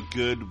have the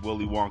good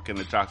Willy Wonka and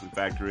the Chocolate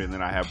Factory, and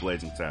then I have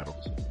Blazing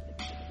Saddles.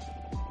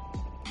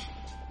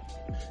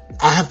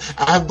 I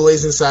have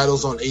Blazing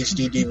Saddles on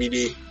HD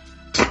DVD.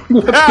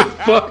 What the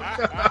fuck?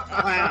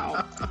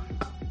 Wow.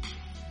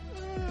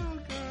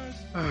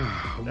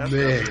 Oh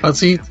man. I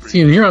see.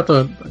 And here I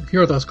thought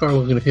Scar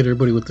was going to hit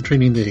everybody with the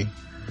Training Day.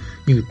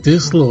 You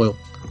disloyal.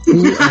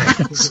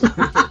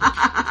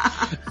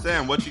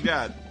 Sam, what you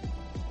got?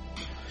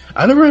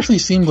 I never actually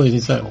seen Blazing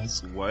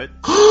Saddles. What?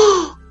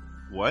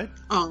 What?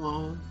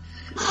 Oh.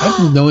 I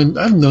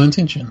have no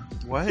intention.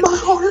 What? My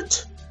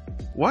heart.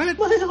 What?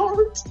 My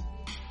heart.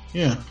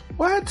 Yeah.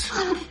 What?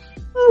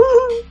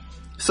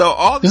 So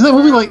all isn't that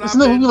movie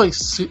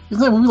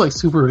like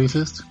super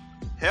racist?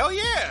 Hell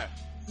yeah.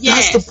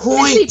 That's the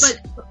point.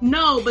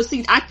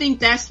 See, I think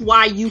that's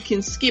why you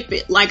can skip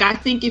it. Like, I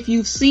think if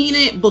you've seen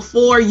it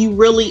before you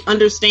really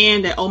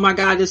understand that, oh my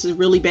God, this is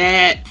really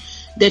bad,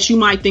 that you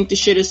might think the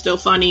shit is still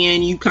funny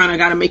and you kind of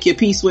got to make your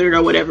peace with it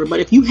or whatever. But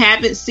if you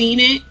haven't seen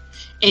it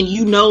and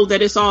you know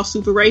that it's all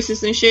super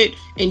racist and shit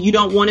and you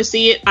don't want to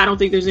see it, I don't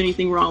think there's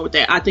anything wrong with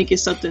that. I think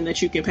it's something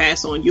that you can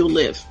pass on. You'll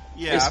live.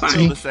 Yeah, it's I fine.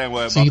 feel the same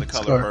way about the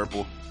color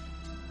purple.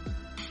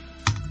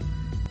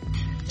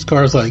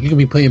 Scar's like, you can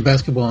be playing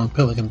basketball on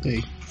Pelican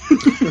Day.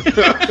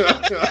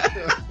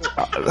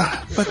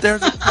 But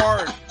there's a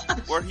part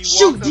where he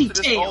walks up to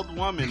this old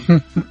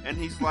woman and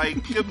he's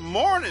like, "Good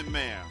morning,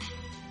 ma'am."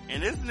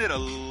 And isn't it a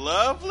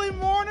lovely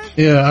morning?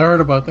 Yeah, I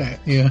heard about that.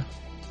 Yeah.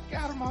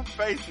 Get out of my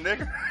face,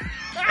 nigga.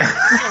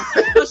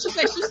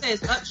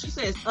 She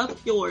says, up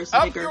yours,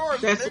 nigga.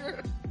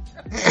 Nigga.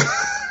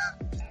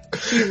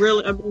 She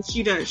really, I mean,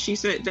 she does. She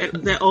said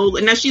that old,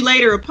 and now she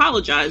later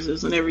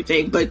apologizes and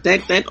everything, but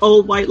that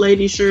old white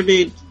lady sure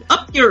did.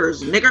 Up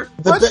yours, nigger.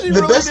 But she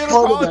really did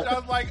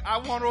apologize. Like, I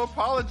want to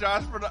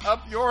apologize for the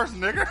up yours,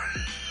 nigger.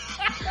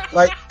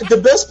 Like, the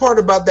best part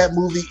about that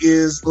movie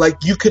is,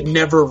 like, you could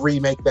never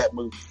remake that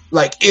movie.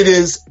 Like, it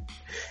is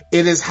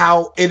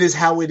how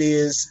it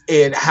is,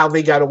 and how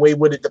they got away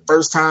with it the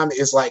first time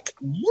is like,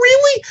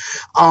 really?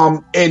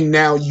 And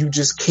now you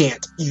just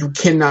can't. You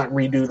cannot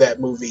redo that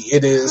movie.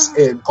 It is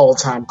an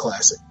all-time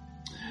classic.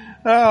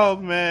 Oh,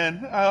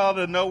 man. Out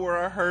of nowhere,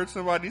 I heard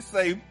somebody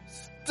say,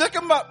 "Stick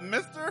him up,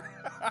 mister."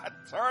 I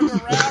turned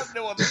around and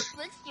it was a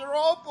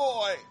 6-year-old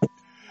boy.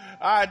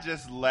 I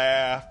just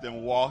laughed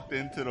and walked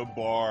into the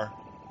bar.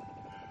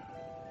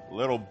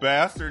 Little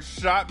bastard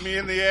shot me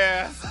in the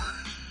ass.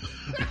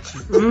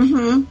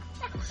 Mm-hmm.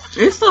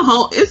 It's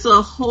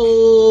a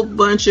whole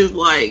bunch of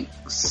like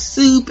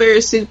super.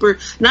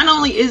 Not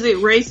only is it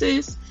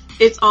racist,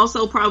 it's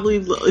also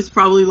probably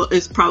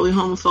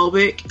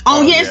homophobic.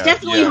 It's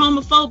definitely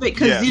homophobic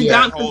because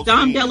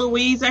Dom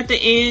DeLuise at the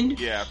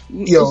end,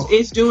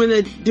 is doing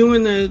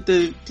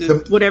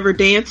the whatever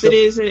dance it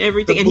is and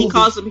everything, and he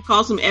calls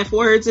them F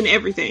words and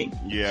everything.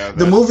 Yeah,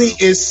 the movie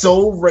is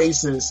so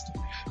racist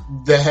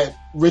that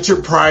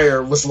Richard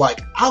Pryor was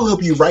like, "I'll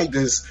help you write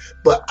this,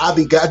 but I'll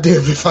be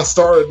goddamn if I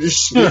star in this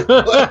shit."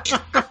 Like,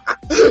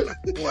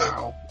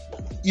 wow.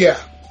 Yeah.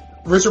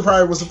 Richard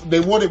Pryor they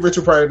wanted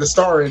Richard Pryor to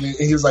star in it,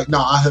 and he was like, "No,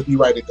 I'll help you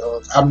write it,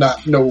 dog. I'm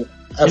not, no."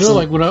 Absolutely. You know,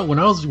 like when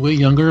I was way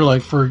younger,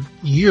 like for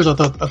years, I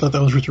thought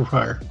that was Richard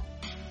Pryor.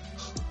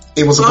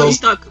 It was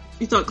supposed.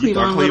 You thought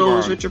Cleavon Little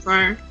was Richard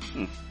Pryor?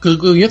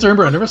 Because you have to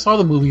remember, I never saw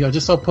the movie. I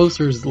just saw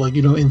posters, like,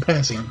 you know, in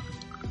passing.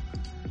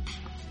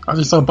 I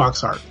just saw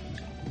box art.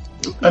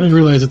 I didn't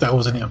realize that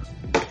wasn't him.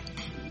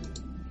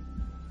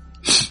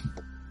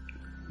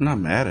 I'm not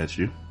mad at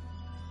you.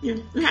 Yeah,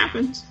 it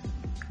happens.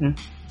 Yeah.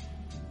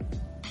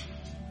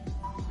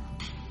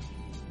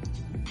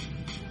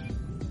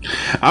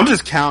 I'm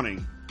just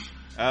counting.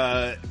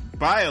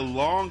 By a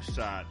long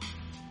shot,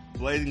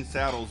 Blazing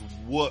Saddles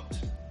whooped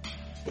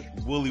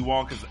Willy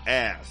Wonka's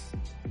ass.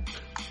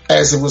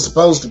 As it was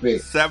supposed to be.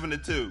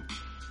 7-2.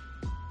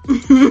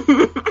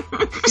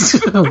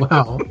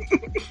 Wow.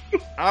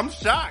 I'm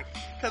shocked.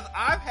 Because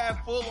I've had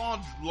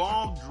full-on,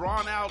 long,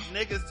 drawn-out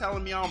niggas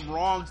telling me I'm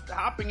wrong,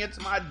 hopping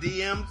into my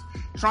DMs,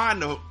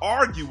 trying to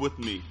argue with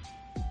me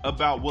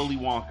about Willy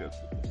Wonka.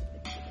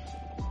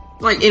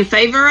 Like, in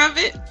favor of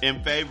it?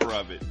 In favor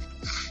of it.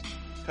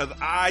 Because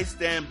I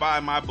stand by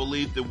my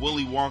belief that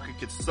Willy Wonka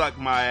could suck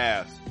my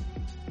ass.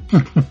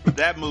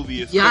 That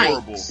movie is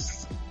horrible.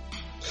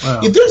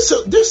 Wow. Yeah,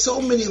 there's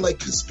so many, like,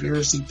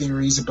 conspiracy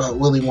theories about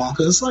Willy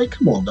Wonka. It's like,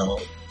 come on,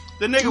 dog.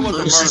 The nigga was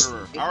a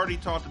murderer. I already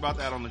talked about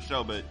that on the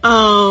show, but...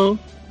 Oh,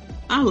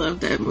 I love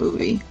that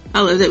movie.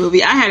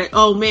 I had it.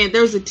 Oh, man,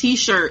 there was a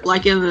t-shirt,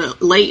 like, in the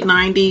late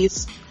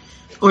 90s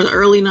or the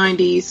early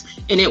 90s,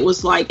 and it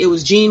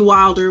was Gene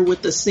Wilder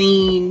with the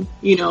scene,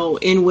 you know,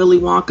 in Willy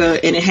Wonka,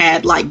 and it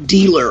had, like,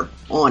 dealer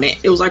on it.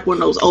 It was like one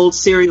of those old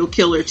serial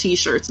killer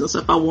t-shirts and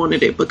stuff. I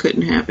wanted it, but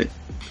couldn't have it.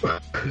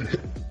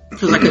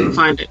 Because I couldn't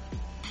find it.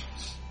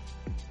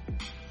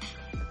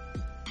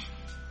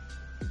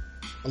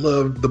 I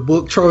love the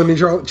book Charlie and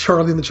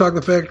the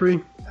Chocolate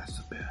Factory. That's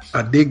the best.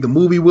 I dig the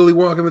movie Willy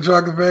Wonka and the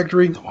Chocolate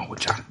Factory. The one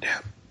with Johnny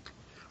Depp.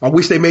 I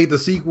wish they made the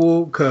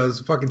sequel because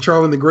fucking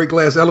Charlie and the Great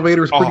Glass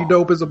Elevator is pretty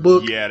dope as a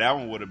book. Yeah, that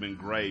one would have been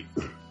great.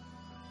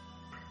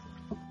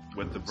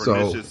 With the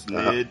Vernicious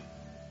Knid.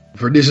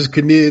 Vernicious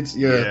Knids,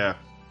 yeah.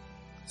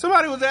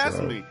 Somebody was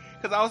asking me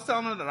because I was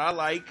telling them that I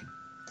like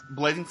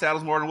Blazing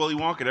Saddles more than Willy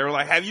Wonka. They were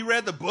like, "Have you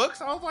read the books?"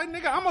 I was like,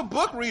 "Nigga, I'm a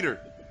book reader.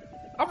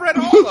 I've read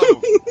all of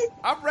them.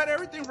 I've read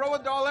everything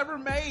Roald Dahl ever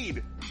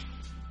made."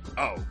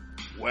 Oh,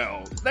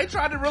 well, they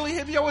tried to really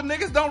hit me up with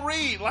niggas don't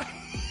read. Like,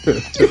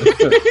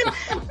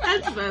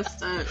 that's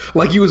messed up.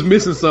 Like you was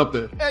missing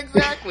something.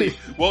 Exactly.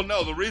 Well,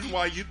 no, the reason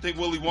why you think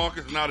Willy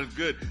Wonka's not as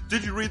good,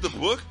 did you read the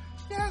book?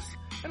 Yes.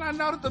 And I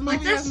know that the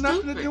movie has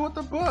nothing to do with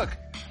the book.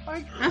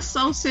 Like, that's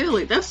so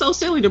silly. That's so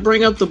silly to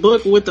bring up the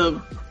book with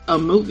a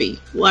movie.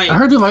 Like, I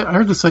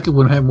heard the second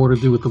one had more to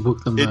do with the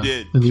book than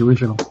the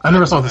original. I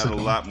never saw the second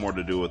one. It had a lot more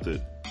to do with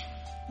it.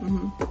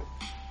 Mm-hmm.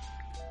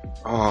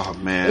 Oh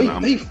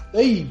man,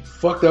 they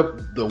fucked up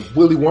the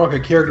Willy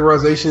Wonka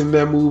characterization in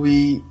that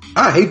movie.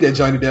 I hate that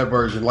Johnny Depp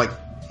version. Like,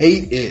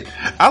 hate it.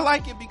 I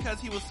like it because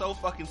he was so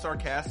fucking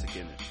sarcastic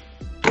in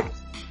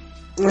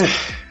it.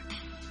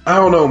 I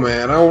don't know,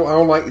 man. I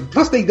don't like.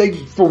 Plus, they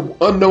for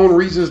unknown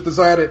reasons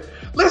decided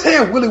let's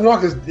have Willy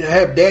Wonka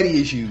have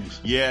daddy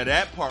issues. Yeah,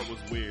 that part was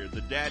weird.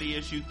 The daddy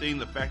issue thing,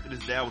 the fact that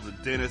his dad was a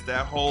dentist,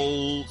 that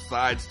whole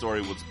side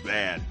story was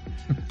bad.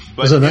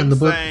 But Was that in him the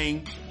book?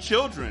 saying,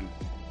 children,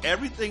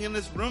 everything in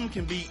this room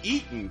can be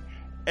eaten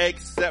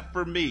except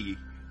for me.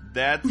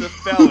 That's a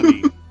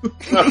felony.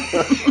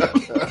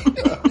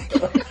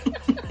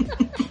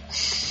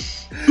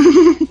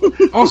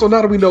 Also,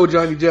 now that we know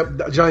Johnny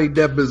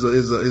Depp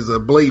is a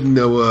blatant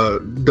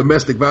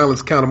domestic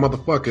violence kind of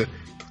motherfucker.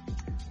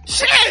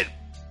 Shit!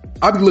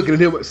 I'll be looking at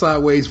him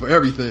sideways for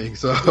everything.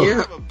 So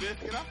Yeah.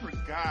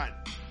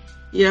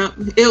 Yeah,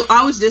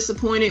 I was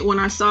disappointed when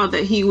I saw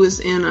that he was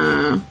in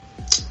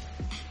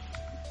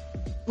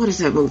what is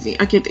that movie?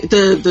 I can't think.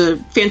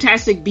 The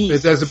Fantastic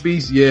Beasts. Fantastic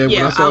Beasts, yeah.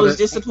 Yeah, when I saw was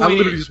that, disappointed. I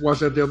literally just watched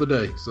that the other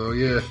day. So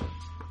yeah.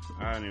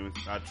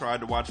 I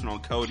tried to watch it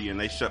on Cody and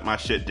they shut my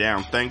shit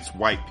down. Thanks,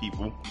 white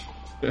people.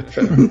 I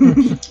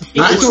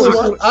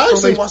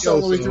actually watched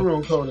all the way through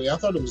on Cody. I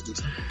thought it was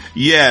decent.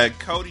 Yeah,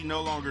 Cody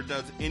no longer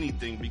does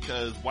anything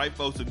because white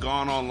folks have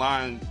gone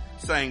online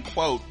saying,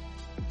 quote,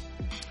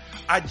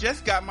 I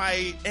just got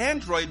my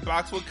Android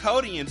box with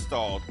Kodi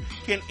installed.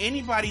 Can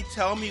anybody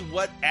tell me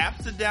what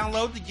apps to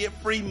download to get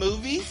free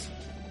movies?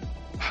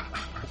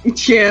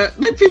 Yeah,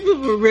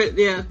 people were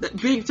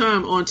big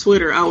time on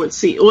Twitter. I would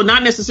see, well,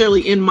 not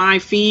necessarily in my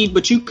feed,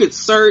 but you could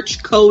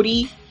search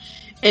Kodi,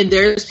 and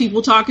there's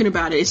people talking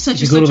about it. It's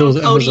such You and go to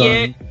such on those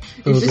Kodi.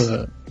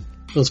 Amazon,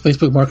 those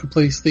Facebook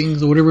Marketplace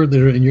things or whatever that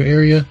are in your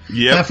area.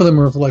 Yep. Half of them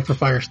are for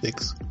Fire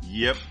Sticks.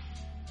 Yep.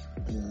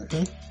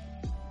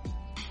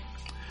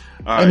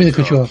 I mean to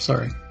cut you off.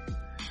 Sorry.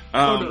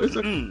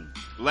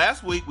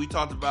 Last week we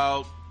talked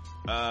about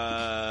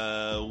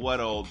what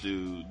old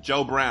dude,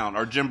 Jim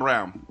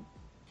Brown.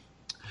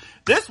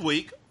 This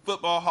week,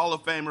 Football Hall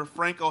of Famer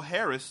Franco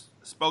Harris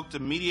spoke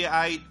to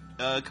Mediaite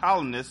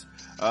columnist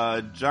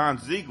John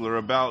Ziegler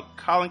about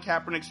Colin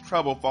Kaepernick's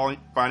trouble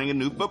finding a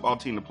new football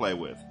team to play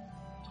with.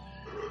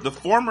 The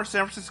former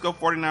San Francisco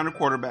 49er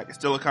quarterback is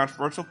still a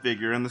controversial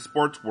figure in the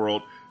sports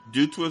world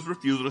due to his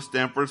refusal to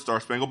stand for the Star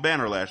Spangled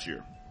Banner last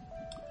year.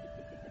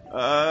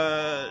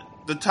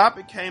 The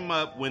topic came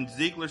up when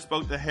Ziegler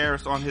spoke to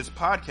Harris on his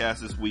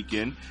podcast this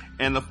weekend,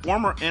 and the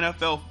former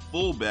NFL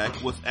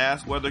fullback was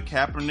asked whether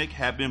Kaepernick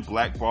had been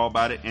blackballed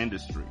by the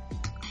industry.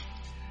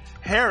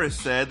 Harris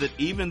said that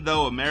even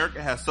though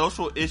America has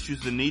social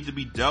issues that need to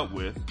be dealt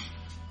with,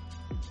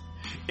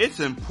 it's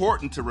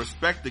important to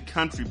respect the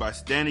country by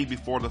standing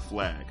before the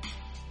flag.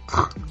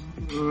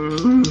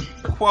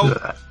 Quote,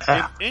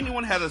 if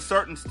anyone has a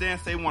certain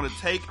stance they want to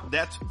take,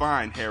 that's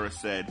fine, Harris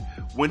said.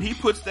 When he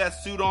puts that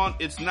suit on,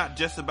 it's not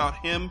just about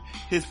him,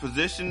 his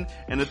position,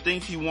 and the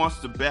things he wants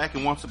to back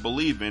and wants to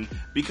believe in,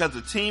 because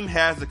the team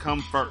has to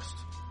come first.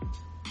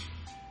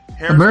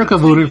 America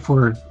voted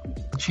for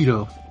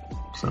Cheeto.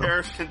 So.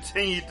 Harris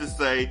continued to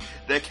say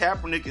that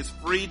Kaepernick is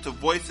free to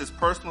voice his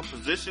personal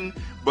position,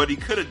 but he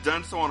could have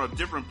done so on a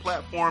different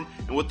platform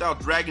and without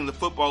dragging the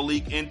football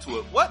league into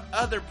it. What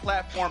other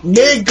platform?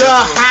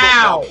 Nigga,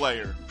 how?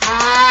 Player?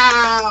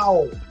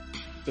 How?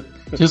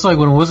 Just like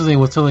when what's his name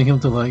was telling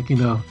him to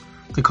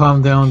to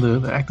calm down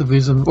the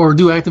activism or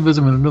do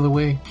activism in another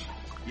way.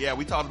 Yeah,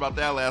 we talked about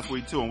that last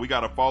week too, and we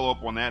got to follow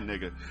up on that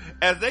nigga.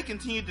 As they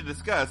continued to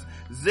discuss,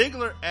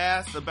 Ziegler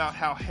asked about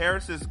how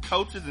Harris's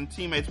coaches and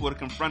teammates would have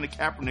confronted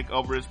Kaepernick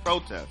over his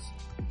protests.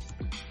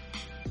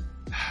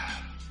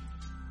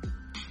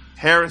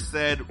 Harris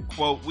said,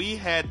 quote, we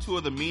had two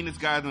of the meanest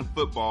guys in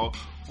football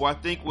who I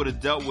think would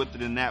have dealt with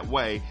it in that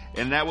way,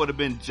 and that would have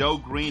been Joe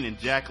Green and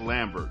Jack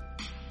Lambert.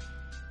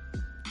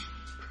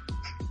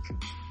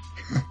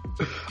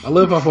 I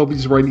love how folks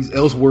just writing these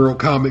Elseworld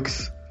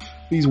comics,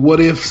 these what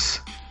ifs.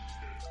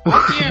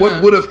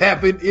 What would have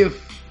happened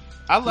if?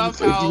 I love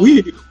how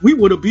we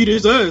would have beat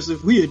his ass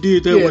if we had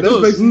did that with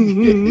us.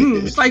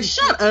 It's like,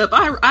 shut up!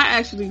 I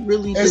actually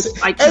really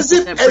dislike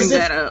people that bring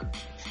that up.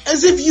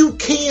 As if you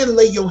can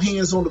lay your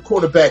hands on the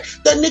quarterback.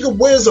 That nigga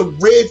wears a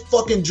red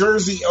fucking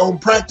jersey on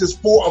practice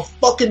for a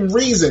fucking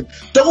reason.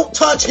 Don't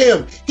touch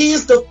him. He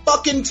is the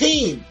fucking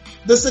team.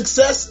 The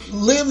success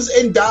lives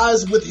and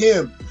dies with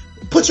him.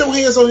 Put your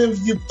hands on him if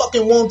you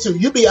fucking want to.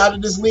 You'll be out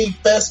of this league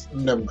fast.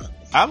 Never mind.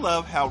 I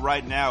love how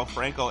right now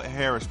Franco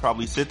Harris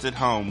probably sits at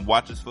home,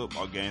 watches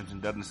football games,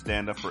 and doesn't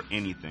stand up for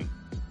anything.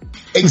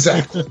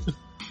 Exactly.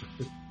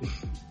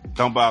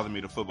 Don't bother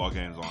me, the football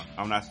game's on.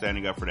 I'm not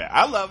standing up for that.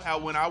 I love how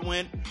when I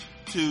went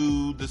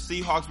to the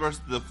Seahawks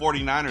versus the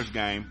 49ers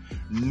game,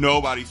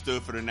 nobody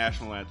stood for the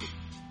national anthem.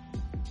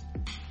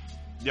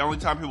 The only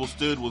time people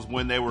stood was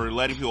when they were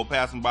letting people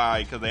pass them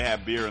by because they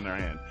had beer in their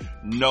hand.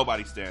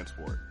 Nobody stands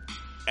for it.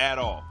 At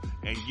all.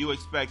 And you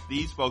expect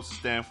these folks to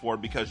stand for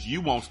it because you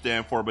won't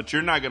stand for it, but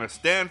you're not going to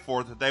stand for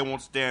it that they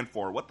won't stand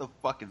for it. What the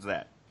fuck is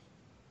that?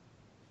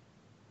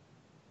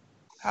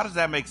 How does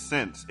that make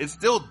sense? It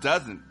still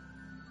doesn't.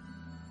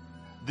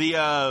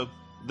 The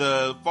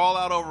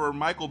fallout over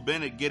Michael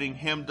Bennett getting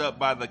hemmed up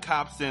by the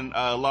cops in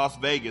Las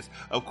Vegas.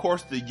 Of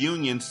course, the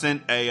union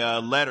sent a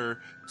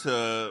letter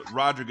to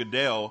Roger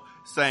Goodell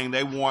saying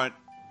they want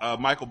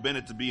Michael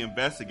Bennett to be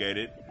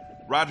investigated.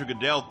 Roger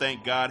Goodell,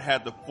 thank God,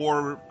 had the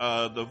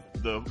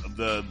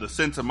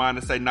sense of mind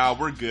to say, "Nah,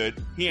 we're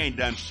good. He ain't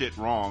done shit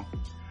wrong."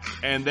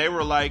 And they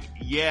were like,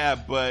 "Yeah,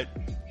 but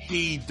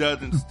he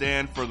doesn't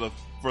stand for the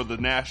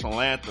national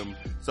anthem,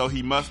 so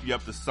he must be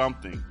up to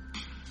something."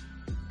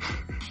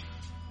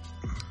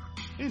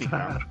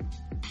 Anyhow,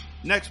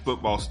 next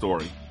football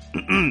story.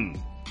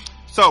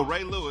 So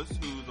Ray Lewis,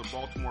 who's a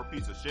Baltimore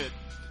piece of shit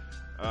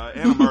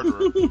and a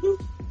murderer,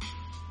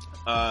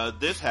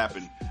 this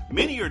happened.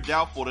 Many are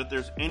doubtful that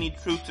there's any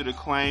truth to the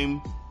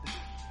claim.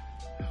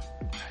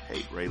 I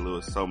hate Ray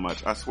Lewis so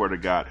much, I swear to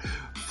God.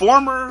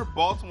 Former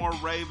Baltimore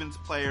Ravens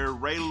player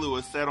Ray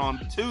Lewis said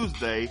on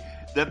Tuesday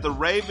that the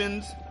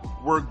Ravens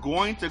were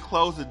going to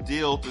close a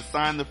deal to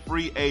sign the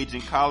free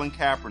agent Colin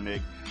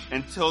Kaepernick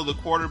until the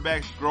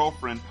quarterback's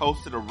girlfriend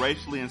posted a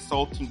racially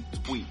insulting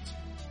tweet.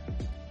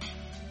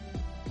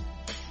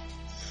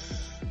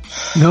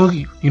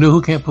 You know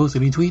who can't post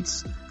any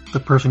tweets? The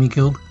person he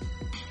killed.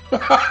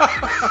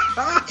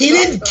 He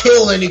didn't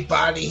kill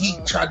anybody. He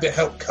tried to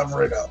help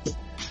cover it up.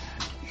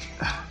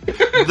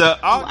 The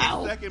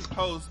August 2nd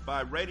post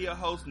by radio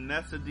host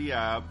Nessa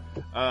Diab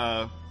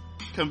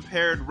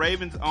compared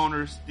Ravens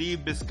owner Steve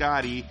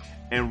Biscotti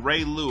and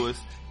Ray Lewis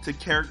to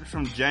characters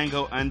from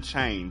Django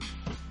Unchained.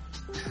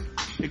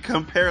 It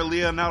compared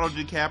Leonardo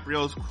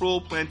DiCaprio's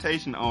cruel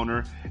plantation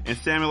owner and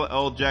Samuel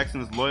L.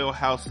 Jackson's loyal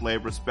house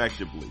slave,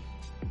 respectively.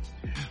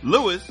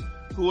 Lewis,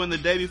 who in the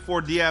day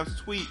before Diab's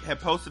tweet had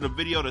posted a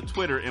video to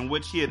Twitter in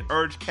which he had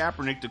urged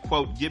Kaepernick to,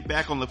 quote, "get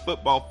back on the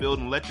football field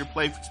and let your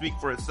play speak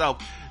for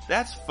itself."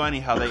 That's funny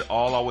how they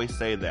all always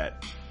say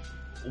that.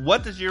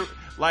 What does your,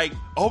 like,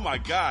 oh my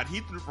God,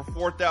 he threw for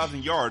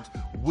 4,000 yards.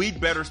 We'd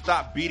better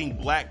stop beating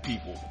black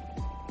people.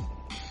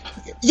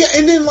 Yeah,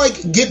 and then,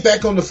 like, get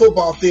back on the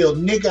football field.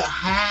 Nigga,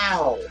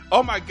 how?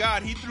 Oh my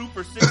God, he threw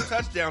for 6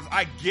 touchdowns.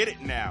 I get it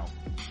now.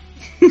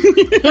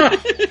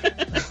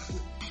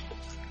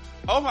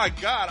 Oh my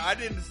God, I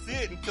didn't see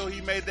it until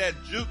he made that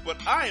juke, but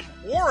I am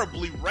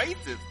horribly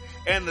racist,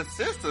 and the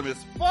system is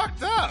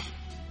fucked up.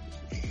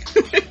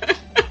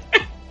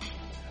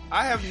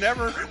 I have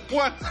never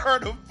once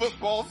heard of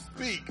football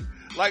speak.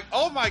 Like,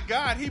 oh my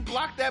God, he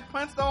blocked that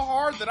punch so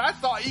hard that I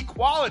saw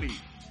equality.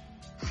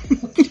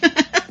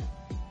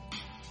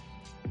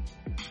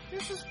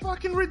 This is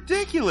fucking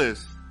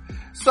ridiculous.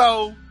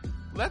 So,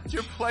 let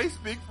your play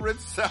speak for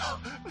itself.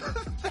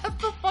 That's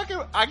the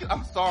fucking,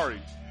 I'm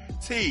sorry.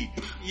 T,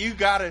 you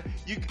gotta,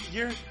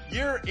 you're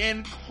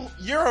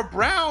a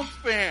Browns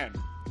fan.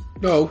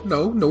 No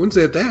one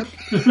said that.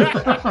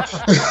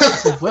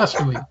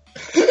 Blasphemy.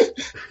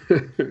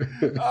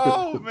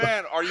 Oh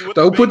man, are you with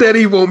Don't put that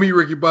evil on me,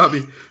 Ricky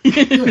Bobby.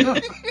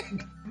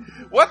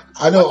 What?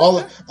 I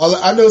know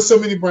I know so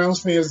many Browns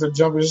fans are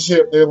jumping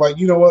ship. They're like,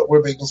 you know what?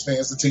 We're Bengals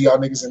fans until y'all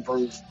niggas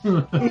improve.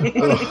 What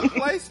does the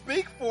play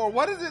speak for?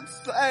 What does it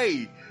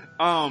say?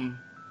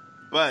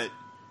 But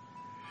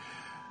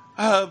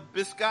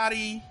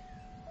Biscotti,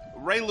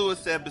 Ray Lewis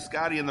said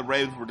Biscotti and the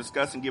Ravens were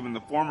discussing giving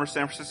the former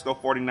San Francisco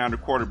 49er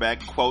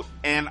quarterback, quote,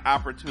 an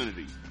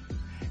opportunity.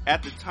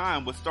 At the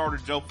time, with starter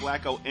Joe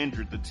Flacco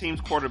injured, the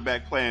team's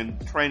quarterback play in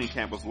training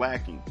camp was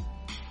lacking.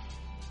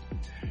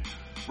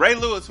 Ray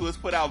Lewis, who has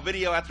put out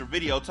video after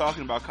video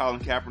talking about Colin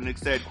Kaepernick,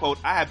 said, quote,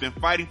 I have been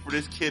fighting for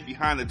this kid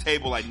behind the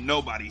table like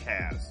nobody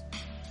has.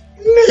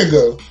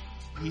 Nigga.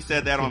 He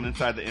said that on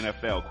Inside the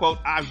NFL. Quote,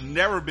 I've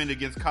never been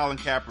against Colin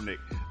Kaepernick,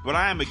 but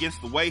I am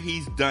against the way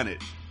he's done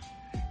it.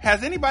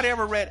 Has anybody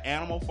ever read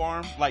Animal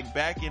Farm? Like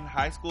back in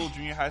high school,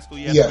 junior high school,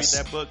 you had to read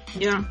that book?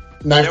 Yeah.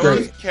 There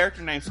was a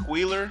character named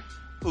Squealer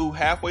who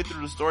halfway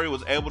through the story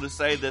was able to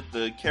say that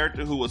the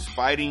character who was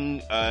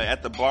fighting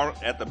at the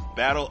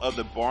Battle of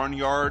the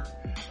Barnyard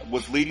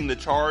was leading the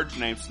charge,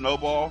 named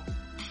Snowball.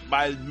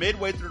 By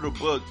midway through the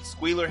book,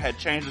 Squealer had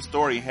changed the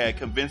story and had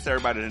convinced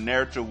everybody the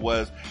narrative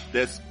was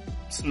that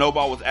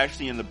Snowball was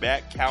actually in the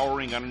back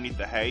cowering underneath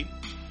the hay.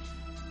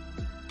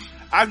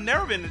 I've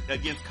never been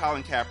against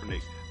Colin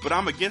Kaepernick, but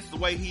I'm against the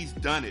way he's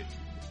done it.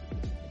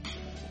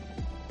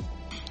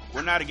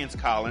 We're not against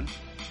Colin.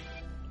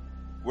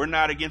 We're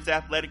not against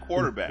athletic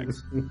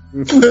quarterbacks.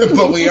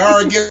 But we are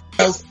against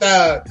those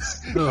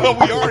studs. But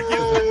we are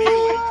against the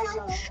kneeling.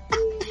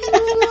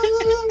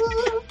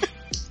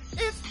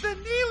 It's the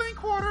kneeling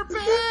quarterback.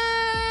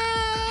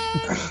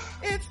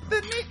 It's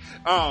the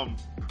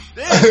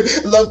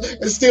Love,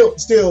 and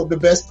still, the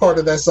best part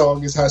of that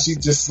song is how she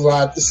just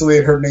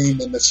slid her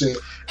name in the shit.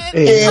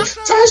 And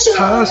Tasha.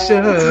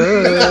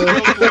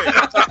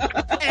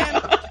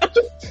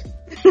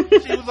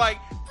 And she was like,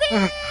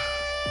 Wiz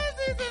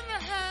is in the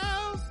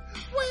house.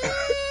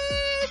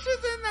 Wiz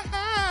is in the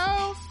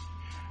house.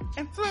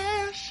 And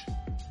Flash.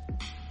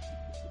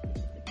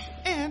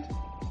 And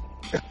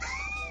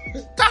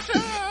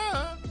Tasha.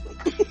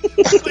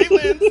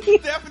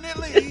 Cleveland's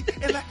definitely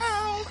in the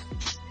house.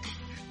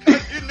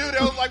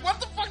 dude that was like, what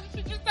the fuck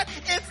did she just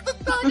say? It's the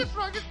Thuggish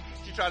Rugged.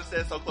 She tried to say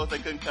it so close they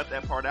couldn't cut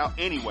that part out.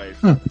 Anyways.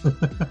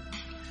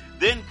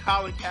 Then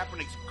Colin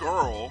Kaepernick's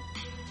girl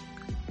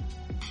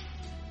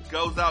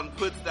goes out and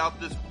puts out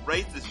this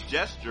racist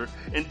gesture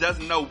and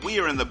doesn't know we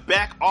are in the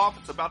back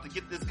office about to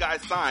get this guy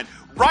signed.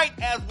 Right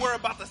as we're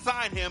about to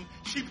sign him,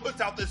 she puts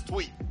out this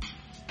tweet.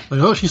 Like,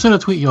 oh, she sent a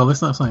tweet, y'all.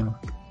 Let's not sign him.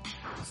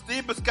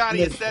 Steve Biscotti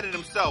has said it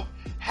himself.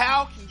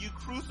 How can you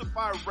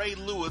crucify Ray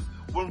Lewis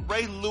when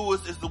Ray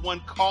Lewis is the one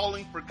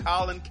calling for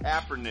Colin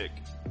Kaepernick?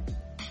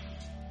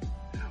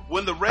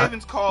 When the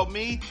Ravens called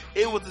me,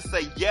 it was to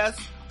say yes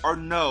or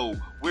no.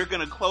 We're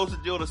going to close the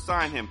deal to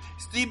sign him.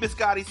 Steve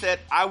Biscotti said,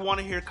 I want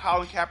to hear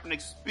Colin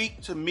Kaepernick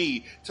speak to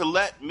me to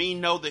let me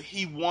know that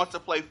he wants to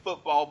play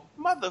football.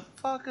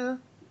 Motherfucker.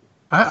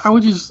 I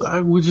would just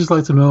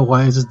like to know,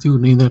 why is this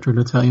dude named after an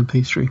Italian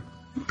pastry?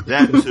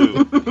 That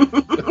too.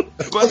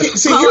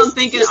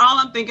 But all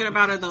I'm thinking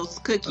about are those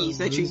cookies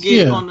that you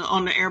get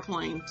on the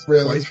airplane.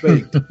 Really?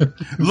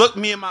 Look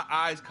me in my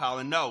eyes,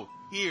 Colin. No,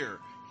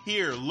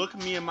 here, look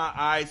me in my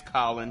eyes,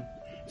 Colin.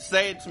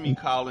 Say it to me,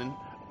 Colin.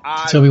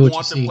 I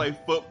want to play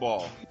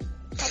football.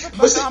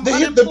 But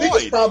see, the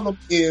biggest problem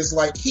is,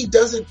 like, he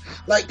doesn't,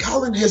 like,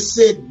 Colin has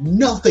said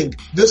nothing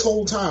this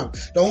whole time.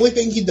 The only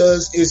thing he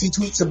does is he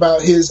tweets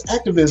about his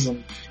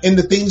activism and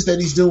the things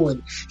that he's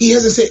doing. He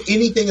hasn't said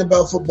anything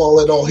about football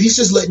at all. He's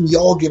just letting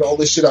y'all get all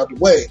this shit out the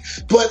way.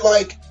 But,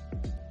 like,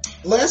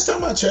 last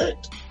time I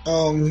checked,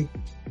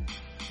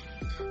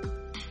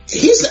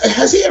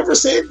 has he ever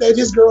said that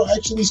his girl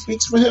actually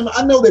speaks for him?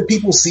 I know that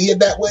people see it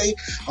that way.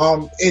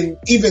 And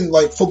even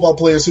like football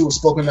players who have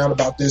spoken out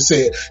about this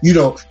said, you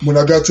know, when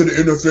I got to the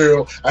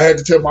NFL, I had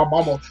to tell my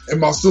mama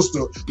and my sister,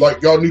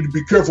 like, y'all need to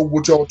be careful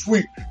what y'all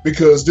tweet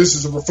because this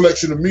is a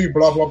reflection of me,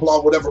 blah, blah,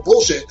 blah, whatever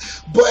bullshit.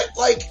 But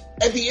like,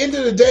 at the end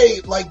of the day,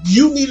 like,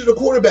 you needed a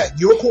quarterback.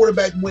 Your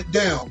quarterback went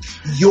down.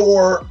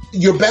 Your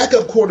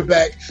backup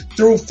quarterback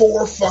threw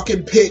 4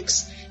 fucking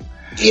picks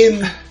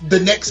in the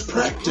next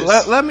practice.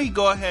 Let me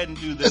go ahead and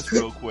do this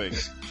real quick.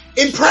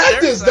 In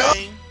practice,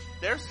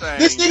 they're saying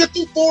this nigga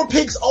threw 4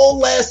 picks all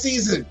last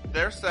season.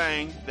 They're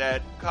saying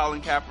that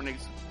Colin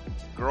Kaepernick's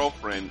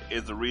girlfriend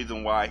is the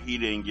reason why he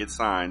didn't get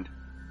signed.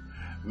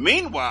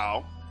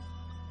 Meanwhile,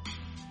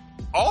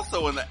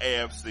 also in the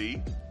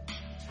AFC,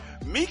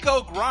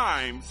 Miko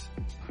Grimes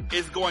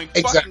is going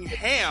fucking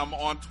ham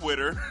on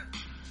Twitter,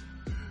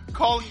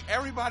 calling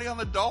everybody on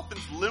the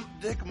Dolphins limp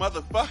dick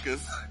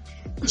motherfuckers.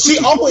 She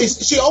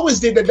always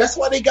did that. That's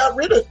why they got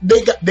rid of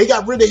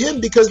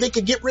him, because they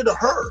could get rid of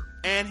her.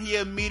 And he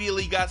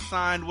immediately got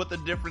signed with a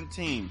different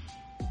team.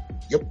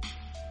 Yep.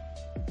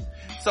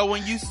 So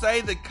when you say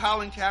that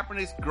Colin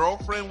Kaepernick's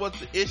girlfriend was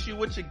the issue,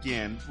 which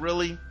again,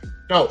 really?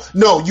 No.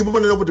 You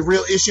want to know what the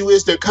real issue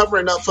is? They're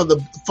covering up for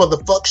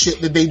the fuck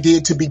shit that they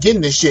did to begin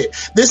this shit.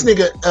 This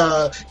nigga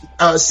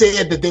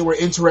said that they were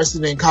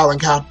interested in Colin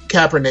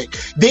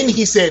Kaepernick. Then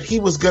he said he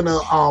was gonna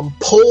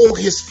poll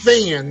his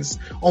fans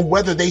on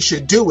whether they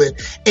should do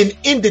it, and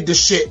ended the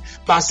shit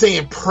by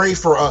saying, "Pray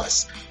for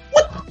us."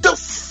 What the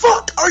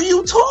fuck are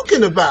you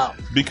talking about?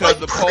 Because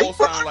the poll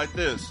sound like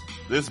this.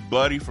 This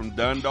buddy from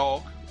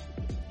Dundalk.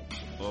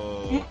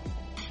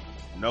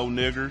 No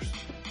niggers.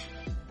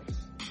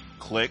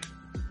 Click.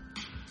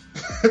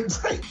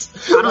 Right.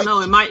 I don't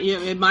know.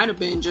 It might have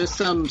been just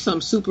some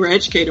super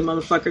educated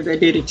motherfucker that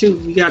did it too.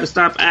 You got to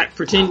stop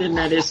pretending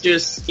that it's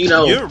just, you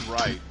know. You're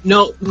right.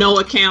 No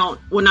account.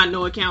 Well, not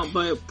no account,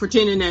 but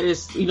pretending that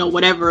it's, you know,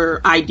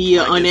 whatever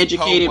idea, like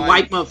uneducated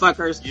white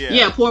motherfuckers.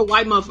 Yeah, poor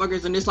white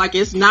motherfuckers, and it's like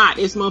it's not.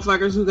 It's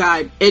motherfuckers who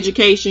got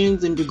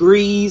educations and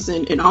degrees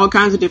and all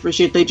kinds of different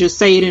shit. They just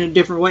say it in a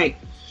different way,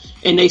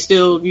 and they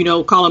still, you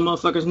know, calling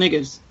motherfuckers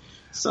niggas.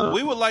 So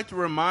we would like to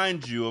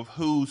remind you of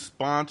who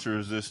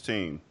sponsors this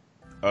team.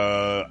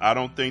 I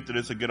don't think that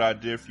it's a good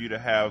idea for you to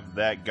have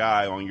that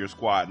guy on your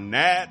squad. And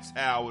that's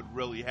how it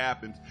really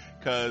happens.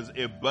 Because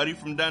if Buddy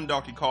from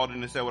Dundalk had called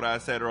in and said what I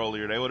said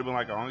earlier, they would have been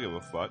like, I don't give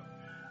a fuck.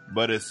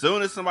 But as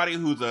soon as somebody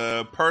who's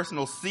a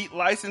personal seat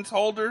license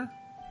holder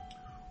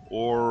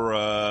or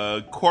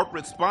a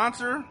corporate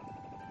sponsor,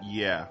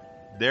 yeah,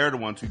 they're the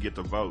ones who get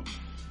the vote.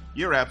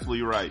 You're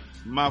absolutely right.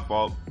 My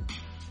fault.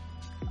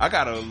 I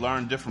gotta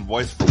learn different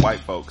voices for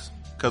white folks.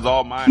 Because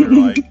all mine are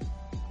like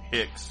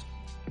Hicks.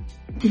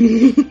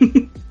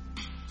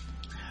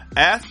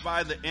 Asked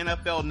by the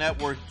NFL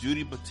Network's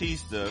Judy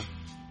Batista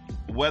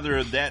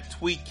whether that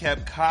tweet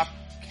kept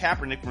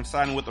Kaepernick from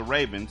signing with the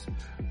Ravens,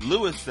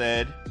 Lewis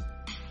said,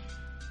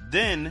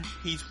 then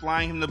he's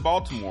flying him to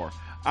Baltimore.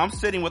 I'm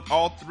sitting with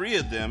all 3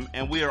 of them,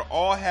 and we are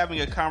all having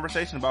a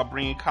conversation about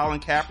bringing Colin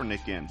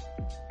Kaepernick in.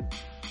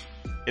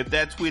 If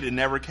that tweet had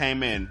never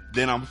came in,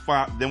 then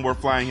we're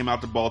flying him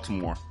out to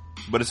Baltimore.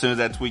 But as soon as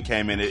that tweet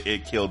came in,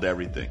 it killed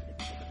everything.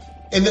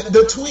 And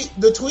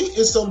the tweet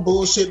is some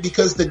bullshit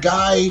because the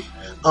guy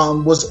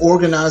was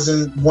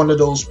organizing one of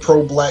those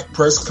pro-black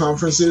press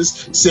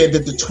conferences, said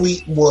that the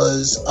tweet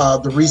was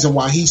the reason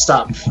why he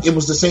stopped. It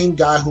was the same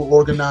guy who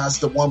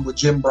organized the one with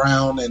Jim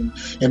Brown and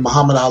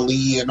Muhammad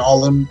Ali and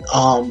all them,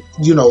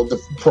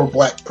 the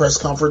pro-black press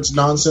conference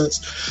nonsense,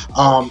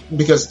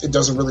 because it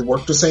doesn't really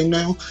work the same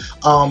now.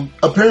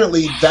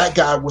 Apparently that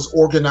guy was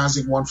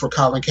organizing one for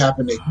Colin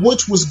Kaepernick,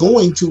 which was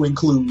going to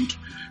include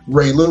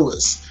Ray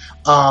Lewis.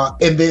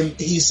 And then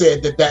he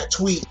said that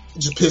tweet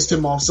just pissed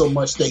him off so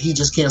much that he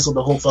just canceled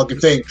the whole fucking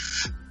thing.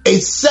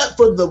 Except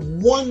for the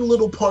one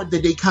little part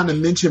that they kind of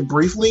mentioned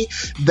briefly,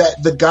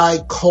 that the guy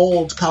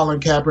called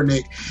Colin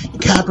Kaepernick.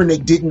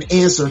 Kaepernick didn't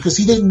answer because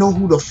he didn't know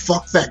who the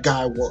fuck that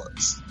guy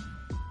was.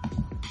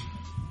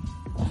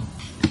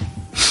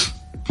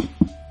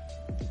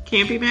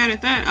 Can't be mad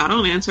at that. I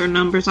don't answer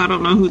numbers. I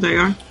don't know who they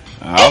are.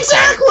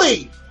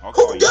 Exactly!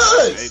 Who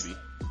does?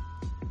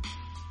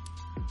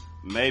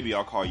 Maybe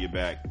I'll call you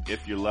back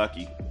if you're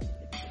lucky.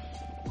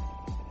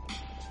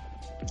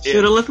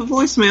 Should have left a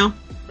voicemail.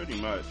 Pretty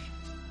much.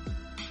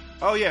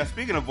 Oh yeah,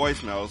 speaking of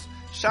voicemails,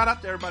 shout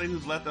out to everybody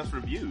who's left us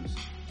reviews.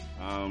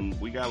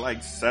 We got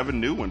like 7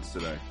 new ones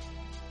today.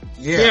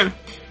 Yeah.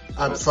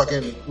 I'm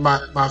fucking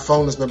my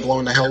phone has been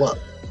blowing the hell up.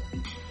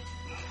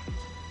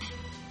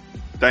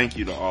 Thank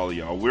you to all of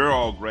y'all. We're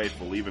all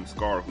grateful, even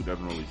Scar, who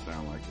doesn't really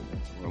sound like it.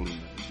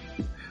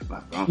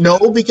 No,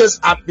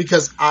 because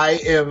I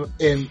am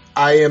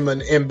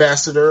an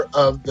ambassador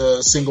of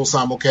the Single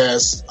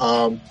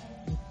Simulcast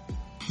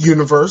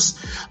universe.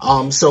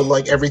 So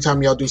like every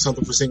time y'all do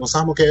something for Single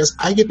Simulcast,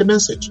 I get the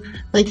message.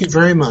 Thank you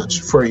very much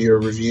for your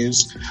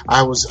reviews.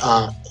 I was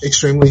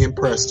extremely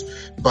impressed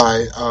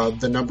by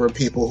the number of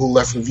people who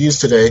left reviews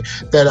today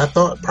that I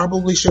thought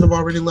probably should have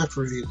already left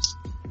reviews.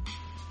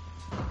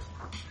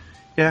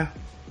 Yeah,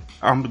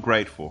 I'm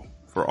grateful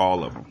for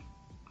all of them.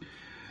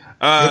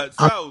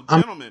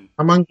 Gentlemen.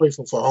 I'm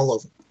ungrateful for all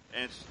of them.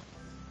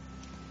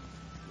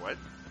 What?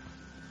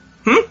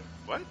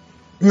 What?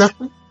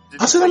 Nothing.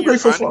 I said I'm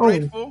grateful for all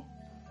of them.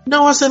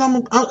 No, I said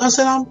I'm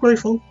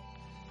grateful.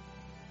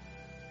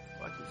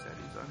 Like you said,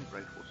 he's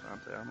ungrateful,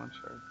 Shante. I'm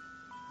unsure.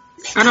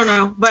 I don't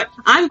know, but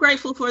I'm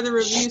grateful for the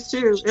reviews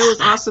too. It was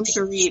awesome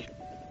to read.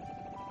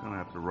 I'm gonna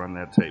have to run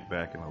that tape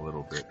back in a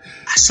little bit.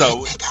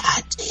 So it's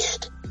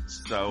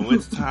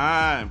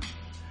time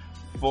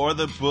for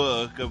the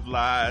Book of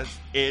Lies.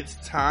 It's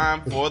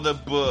time for the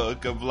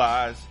Book of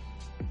Lies.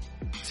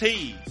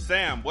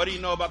 Sam, what do you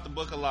know about the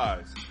Book of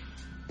Lies?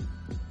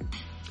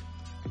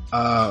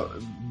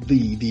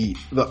 The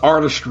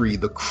artistry,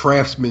 the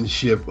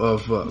craftsmanship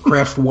of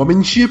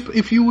craftswomanship,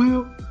 if you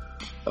will,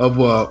 of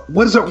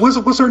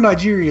what's her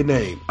Nigerian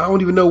name? I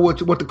don't even know what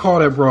to call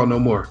that broad no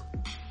more.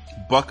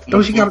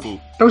 Don't she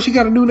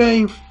got a new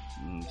name?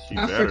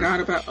 I forgot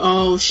about.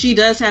 Oh, she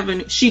does have a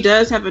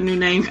new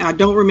name. I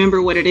don't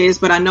remember what it is,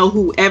 but I know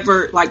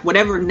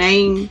whatever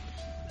name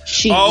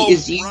she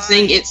is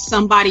using, it's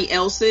somebody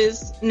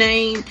else's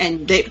name,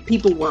 and that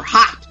people were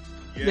hot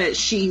that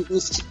she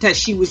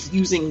was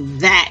using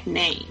that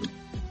name.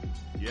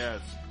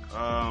 Yes.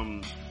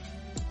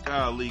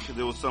 Golly, because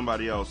it was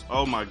somebody else.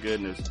 Oh my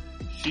goodness,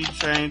 she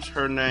changed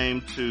her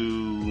name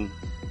to.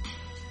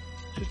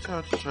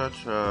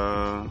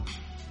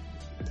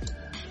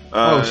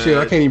 Oh shit,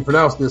 I can't even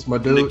pronounce this, my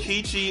dude.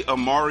 Nkechi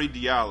Amari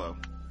Diallo.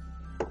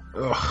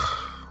 Ugh.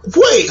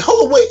 Wait,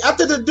 hold on, wait.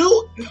 After the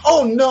dude?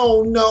 Oh,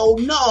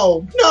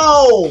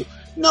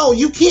 no.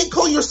 You can't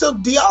call yourself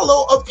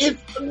Diallo of it.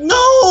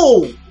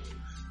 No.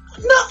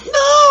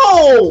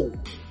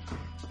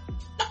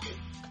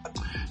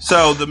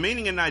 So the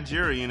meaning in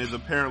Nigerian is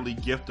apparently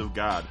gift of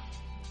God.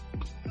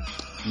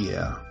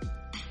 Yeah.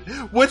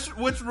 Which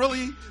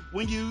really,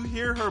 when you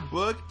hear her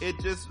book, it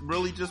just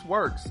really just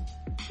works.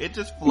 It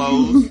just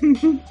flows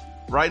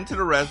right into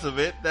the rest of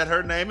it that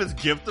her name is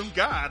Gift of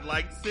God.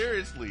 Like,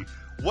 seriously,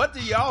 what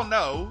do y'all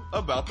know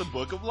about the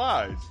Book of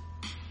Lies?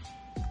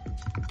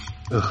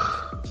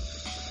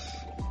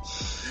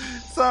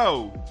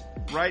 So,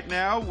 right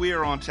now, we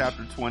are on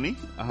chapter 20.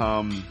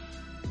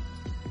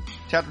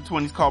 Chapter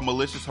 20 is called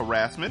Malicious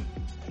Harassment.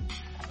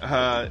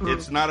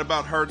 It's not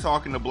about her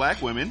talking to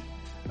black women.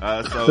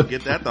 So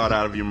get that thought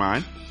out of your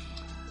mind.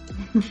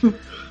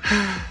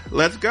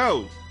 Let's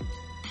go.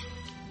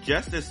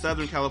 Just as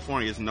Southern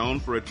California is known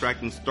for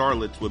attracting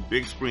starlets with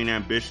big screen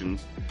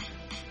ambitions,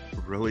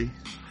 really?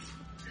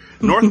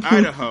 North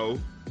Idaho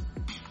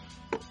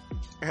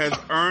has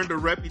earned a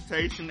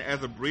reputation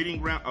as a breeding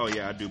ground. Oh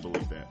yeah, I do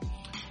believe that.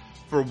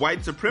 For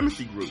white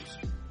supremacy groups.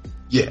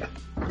 Yeah,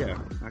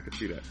 I could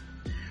see that.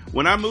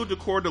 When I moved to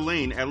Coeur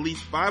d'Alene, at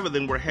least 5 of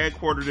them were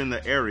headquartered in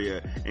the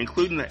area,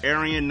 including the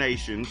Aryan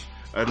Nations,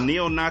 a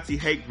neo-Nazi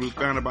hate group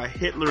founded by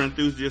Hitler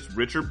enthusiast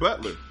Richard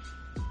Butler.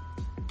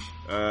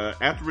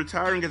 After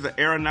retiring as an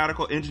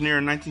aeronautical engineer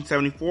in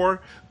 1974,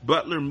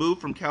 Butler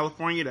moved from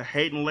California to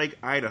Hayden Lake,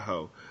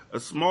 Idaho, a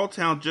small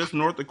town just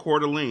north of Coeur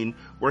d'Alene,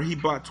 where he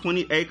bought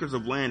 20 acres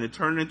of land and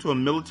turned it into a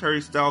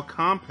military-style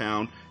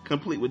compound,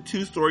 complete with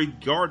 2-story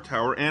guard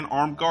tower and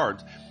armed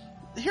guards.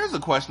 here's a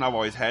question I've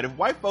always had. If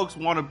white folks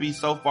want to be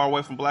so far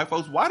away from black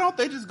folks, why don't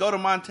they just go to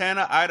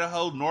Montana,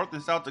 Idaho, North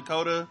and South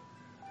Dakota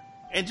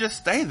and just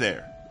stay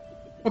there?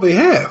 Well, they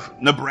have.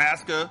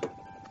 Nebraska.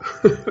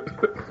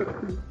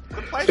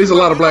 There's a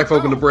lot of black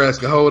folk in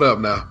Nebraska. Hold up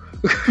now.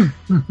 Oh,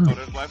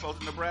 there's black folks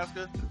in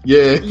Nebraska?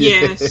 Yeah.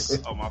 Yes.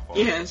 Oh, my fault.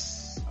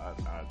 Yes.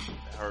 I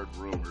heard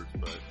rumors,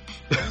 but...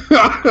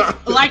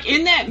 Like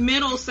in that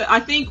middle, I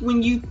think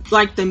when you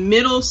like the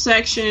middle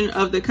section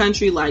of the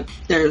country, like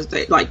there's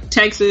like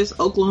Texas,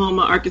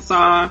 Oklahoma,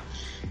 Arkansas,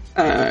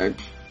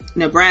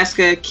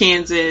 Nebraska,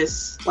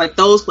 Kansas, like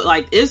those,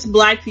 like it's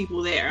black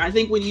people there. I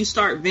think when you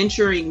start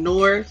venturing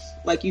north,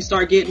 like you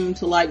start getting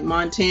to like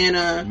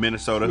Montana,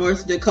 Minnesota,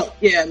 North Dakota,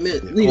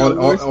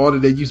 all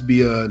that used to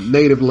be a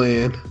native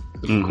land,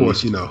 of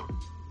course,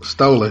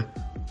 stolen.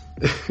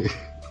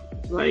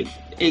 Like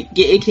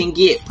it can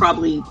get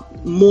probably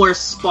more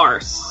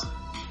sparse.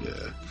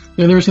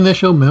 You never seen that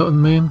show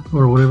Mountain Man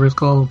or whatever it's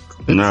called?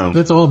 No,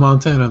 that's all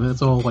Montana.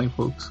 That's all white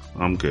folks.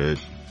 I'm good.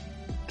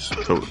 Just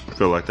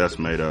feel like that's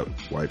made up.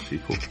 White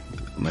people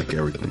make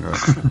everything up.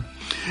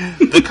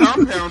 The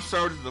compound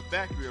served as a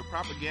factory of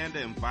propaganda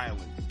and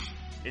violence.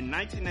 In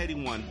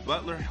 1981,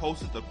 Butler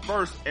hosted the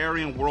first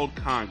Aryan World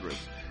Congress,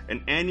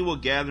 an annual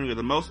gathering of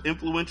the most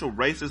influential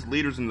racist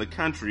leaders in the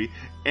country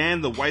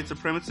and the white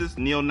supremacists,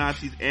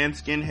 neo-Nazis, and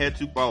skinheads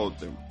who followed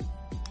them.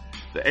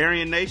 The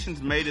Aryan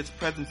Nations made its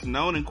presence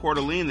known in Coeur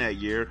d'Alene that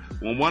year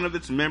when one of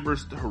its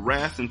members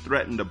harassed and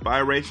threatened a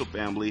biracial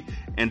family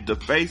and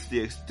defaced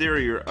the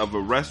exterior of a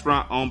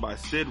restaurant owned by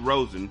Sid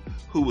Rosen,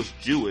 who was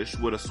Jewish,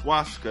 with a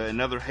swastika and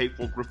other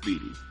hateful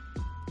graffiti.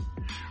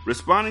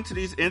 Responding to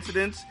these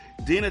incidents,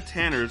 Dina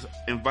Tanners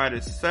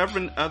invited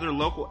 7 other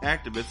local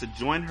activists to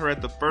join her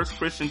at the First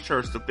Christian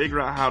Church to figure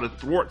out how to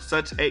thwart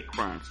such hate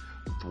crimes.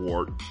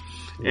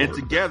 And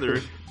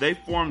together, they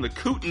formed the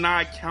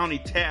Kootenai County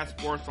Task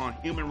Force on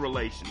Human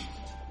Relations.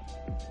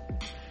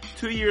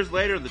 2 years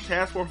later, the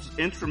task force was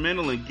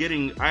instrumental in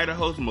getting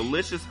Idaho's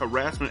Malicious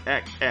Harassment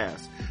Act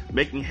passed,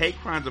 making hate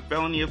crimes a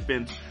felony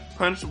offense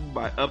punishable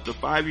by up to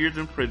 5 years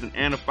in prison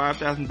and a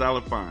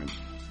 $5,000 fine.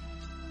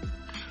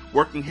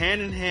 Working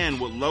hand in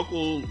hand with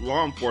local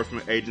law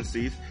enforcement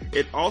agencies,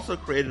 it also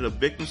created a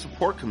victim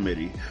support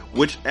committee,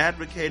 which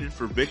advocated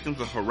for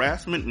victims of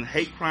harassment and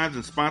hate crimes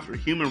and sponsored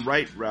human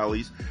rights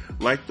rallies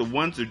like the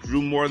ones that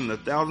drew more than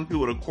 1,000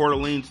 people to Coeur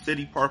d'Alene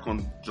City Park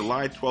on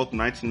July 12,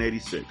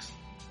 1986.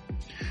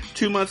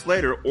 2 months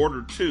later,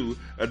 Order 2,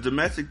 a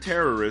domestic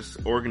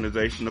terrorist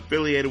organization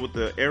affiliated with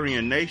the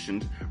Aryan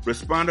Nations,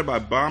 responded by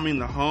bombing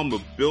the home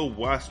of Bill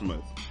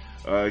Wasmuth,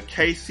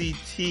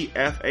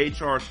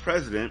 KCTFHR's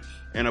president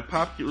and a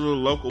popular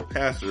local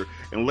pastor,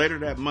 and later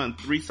that month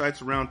 3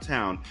 sites around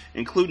town,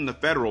 including the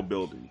Federal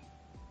Building.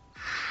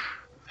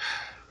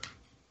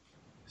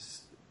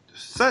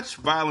 Such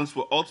violence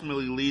will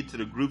ultimately lead to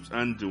the group's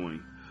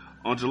undoing.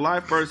 On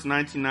July 1st,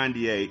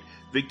 1998,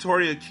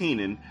 Victoria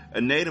Keenan,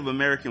 a Native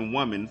American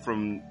woman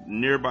from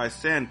nearby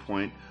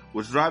Sandpoint,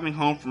 was driving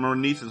home from her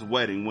niece's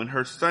wedding when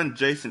her son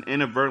Jason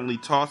inadvertently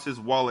tossed his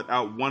wallet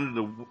out one of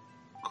the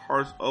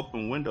car's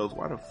open windows.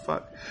 Why the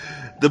fuck?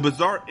 The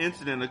bizarre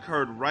incident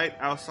occurred right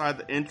outside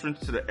the entrance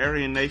to the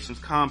Aryan Nations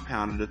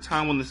compound at a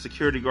time when the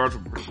security guards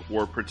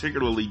were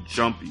particularly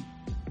jumpy.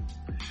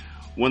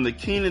 When the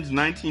Keenan's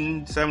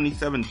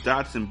 1977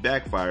 Datsun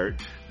backfired,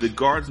 the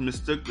guards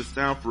mistook the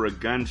sound for a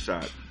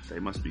gunshot. They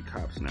must be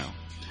cops now.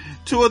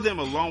 2 of them,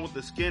 along with the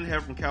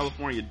skinhead from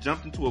California,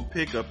 jumped into a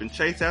pickup and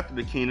chased after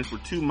the Keenans for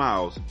 2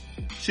 miles,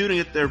 shooting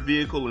at their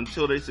vehicle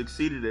until they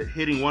succeeded at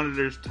hitting one of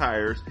their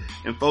tires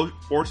and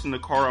forcing the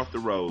car off the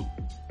road.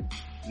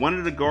 One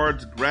of the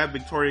guards grabbed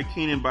Victoria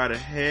Keenan by the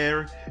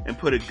hair and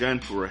put a gun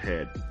to her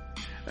head.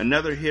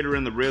 Another hit her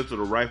in the ribs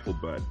with a rifle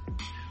butt.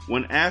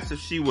 When asked if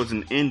she was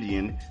an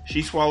Indian,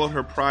 she swallowed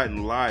her pride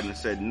and lied and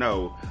said,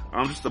 "No,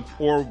 I'm just a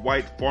poor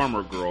white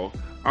farmer girl.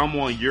 I'm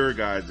on your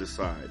guys'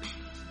 side."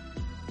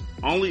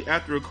 Only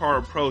after a car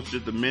approached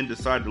did the men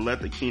decide to let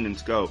the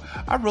Keenans go.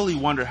 I really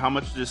wonder how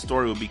much of this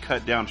story would be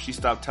cut down if she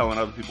stopped telling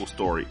other people's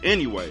story.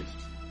 Anyways.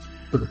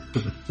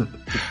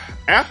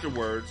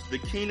 Afterwards, the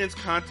Keenans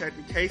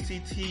contacted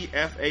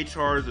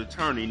KCTFHR's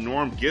attorney,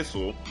 Norm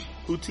Gissel,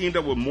 who teamed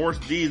up with Morse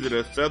Dees at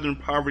a Southern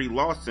Poverty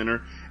Law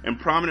Center and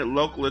prominent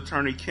local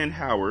attorney Ken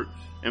Howard,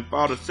 and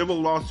filed a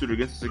civil lawsuit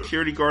against the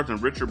security guards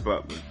and Richard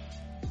Butler.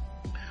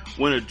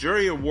 When a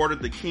jury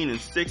awarded the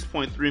Keenans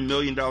 $6.3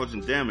 million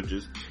in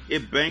damages,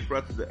 it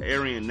bankrupted the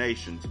Aryan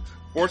Nations,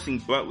 forcing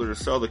Butler to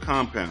sell the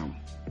compound.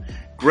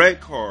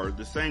 Greg Carr,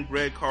 the same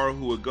Greg Carr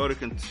who would go to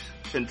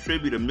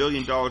contribute $1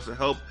 million to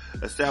help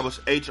establish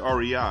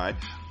HREI,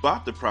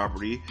 bought the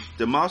property,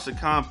 demolished the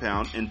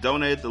compound, and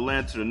donated the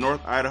land to the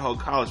North Idaho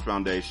College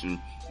Foundation,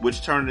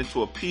 which turned it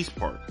into a peace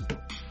park.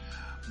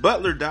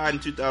 Butler died in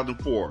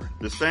 2004,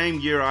 the same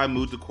year I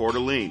moved to Coeur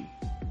d'Alene.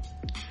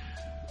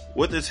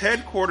 With its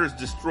headquarters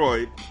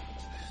destroyed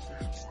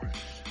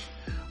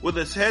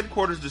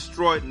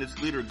and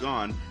its leader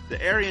gone, the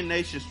Aryan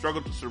Nation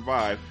struggled to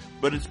survive,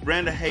 but its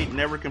brand of hate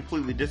never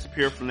completely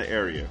disappeared from the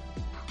area.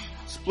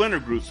 Splinter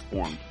groups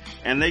formed,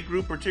 and they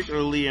grew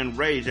particularly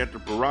enraged after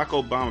Barack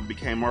Obama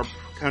became our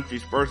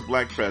country's first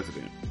black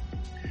president.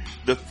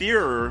 The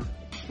furor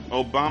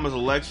Obama's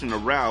election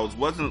aroused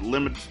wasn't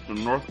limited to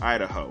North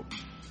Idaho.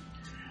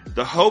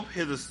 The hope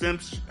his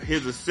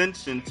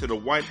ascension to the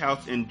White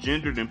House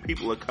engendered in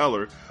people of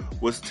color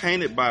was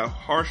tainted by a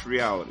harsh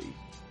reality.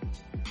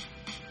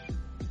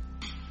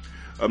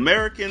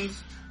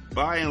 Americans,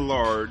 by and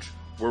large,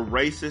 were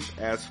racist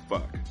as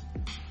fuck.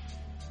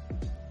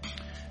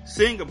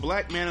 Seeing a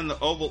black man in the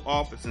Oval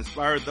Office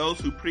inspired those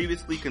who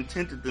previously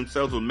contented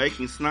themselves with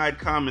making snide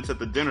comments at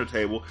the dinner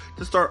table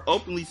to start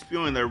openly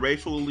spewing their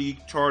racially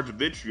charged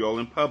vitriol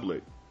in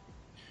public.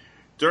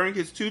 During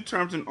his 2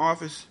 terms in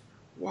office,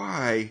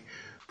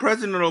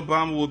 President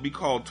Obama would be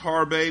called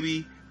Tar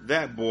Baby,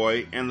 That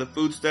Boy, and the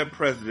Food Stamp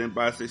President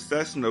by a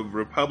succession of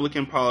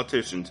Republican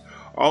politicians,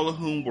 all of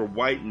whom were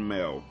white and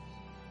male.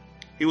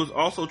 He was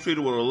also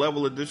treated with a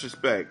level of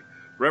disrespect.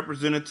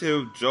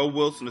 Representative Joe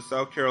Wilson of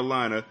South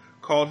Carolina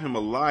called him a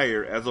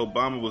liar as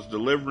Obama was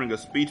delivering a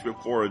speech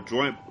before a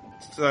joint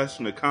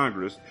session of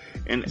Congress,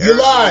 and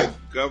Arizona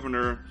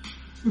Governor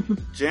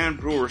Jan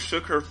Brewer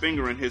shook her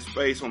finger in his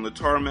face on the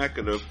tarmac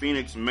of the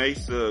Phoenix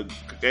Mesa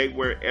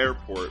Gateway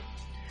Airport.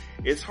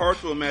 It's hard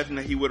to imagine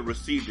that he would have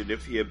received it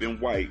if he had been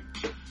white.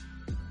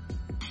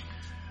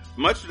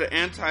 Much of the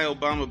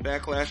anti-Obama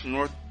backlash in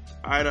North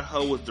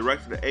Idaho was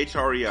directed at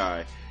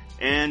HREI,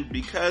 and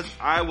because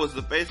I was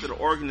the face of the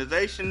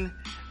organization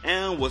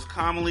and was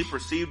commonly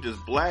perceived as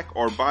black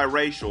or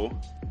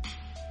biracial,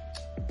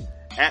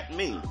 at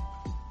me.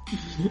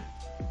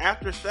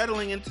 After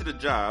settling into the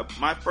job,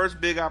 my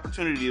first big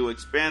opportunity to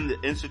expand the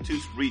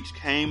Institute's reach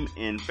came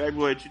in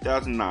February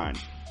 2009.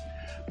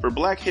 For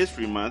Black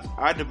History Month,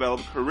 I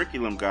developed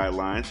curriculum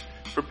guidelines,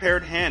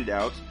 prepared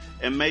handouts,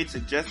 and made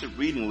suggested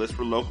reading lists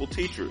for local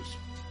teachers.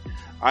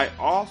 I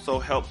also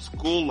helped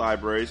school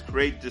libraries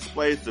create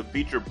displays to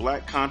feature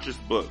black conscious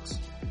books.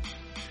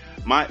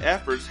 My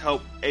efforts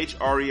helped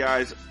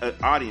HREI's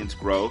audience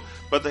grow,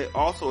 but they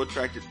also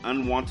attracted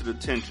unwanted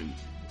attention.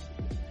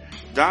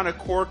 Donna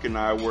Cork and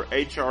I were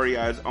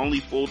HREI's only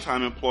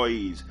full-time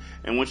employees,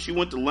 and when she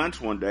went to lunch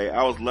one day,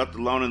 I was left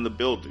alone in the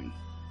building.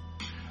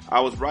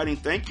 I was writing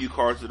thank you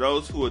cards to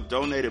those who had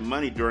donated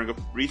money during a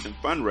recent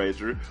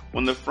fundraiser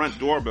when the front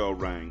doorbell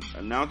rang,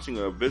 announcing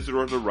a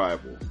visitor's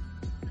arrival.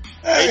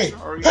 Hey,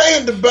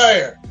 paying the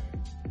bear!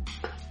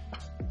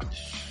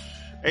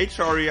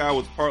 HREI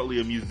was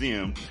partly a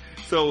museum,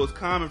 so it was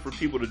common for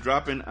people to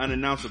drop in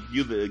unannounced to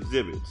view the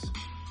exhibits.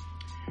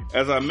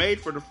 As I made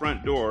for the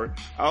front door,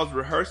 I was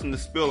rehearsing the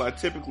spiel I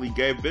typically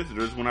gave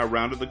visitors when I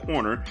rounded the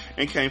corner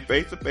and came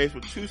face to face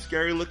with 2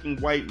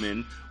 scary-looking white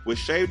men with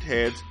shaved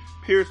heads,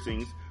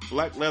 piercings,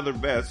 black leather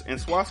vests,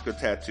 and swastika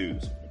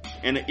tattoos,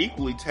 and an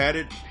equally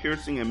tatted,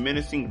 piercing, and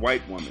menacing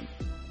white woman.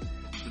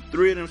 The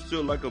 3 of them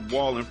stood like a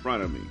wall in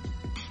front of me.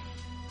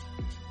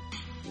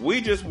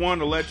 "We just wanted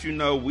to let you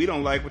know we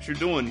don't like what you're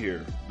doing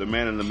here," the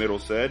man in the middle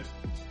said.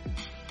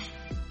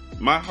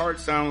 My heart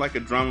sounded like a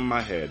drum in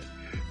my head.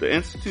 The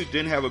Institute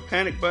didn't have a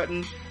panic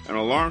button, an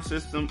alarm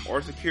system,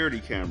 or security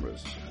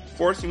cameras,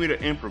 forcing me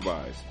to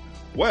improvise.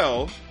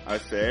 "Well," I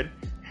said,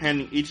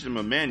 handing each of them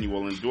a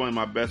manual and doing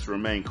my best to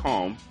remain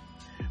calm,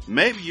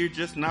 "maybe you're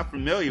just not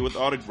familiar with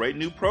all the great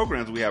new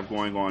programs we have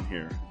going on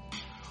here.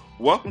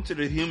 Welcome to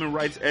the Human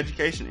Rights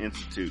Education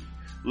Institute.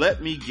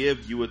 Let me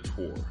give you a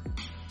tour."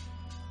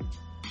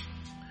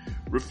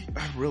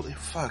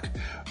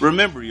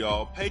 Remember,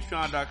 y'all,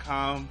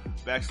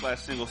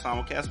 patreon.com/single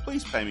simulcast.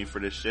 Please pay me for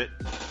this shit.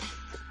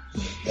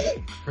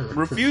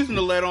 Refusing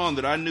to let on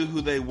that I knew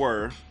who they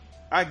were,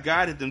 I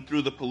guided them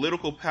through the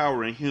political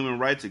power and human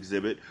rights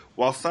exhibit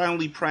while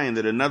silently praying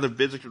that another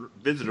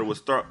visitor would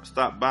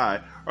stop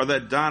by or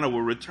that Donna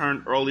would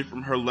return early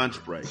from her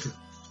lunch break.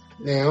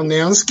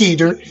 Now,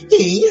 Skeeter,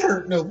 he ain't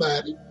hurt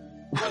nobody.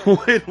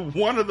 When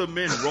one of the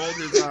men rolled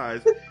his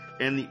eyes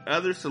and the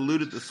other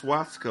saluted the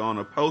swastika on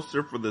a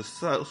poster for the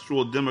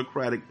Social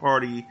Democratic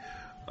Party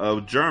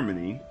of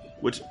Germany,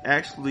 which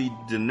actually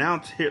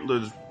denounced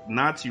Hitler's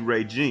Nazi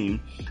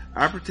regime,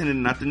 I pretended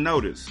not to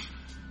notice.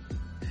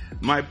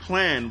 My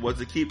plan was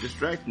to keep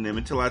distracting them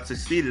until I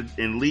succeeded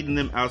in leading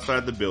them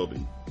outside the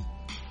building.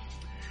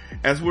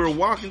 As we were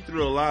walking through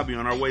the lobby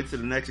on our way to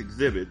the next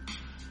exhibit,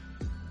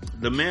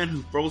 the man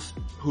who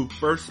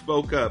first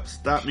spoke up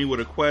stopped me with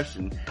a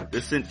question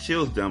that sent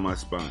chills down my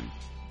spine.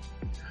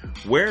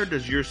 "Where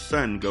does your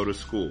son go to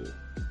school?"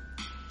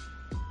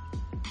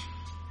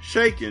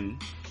 Shaken,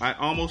 I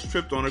almost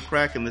tripped on a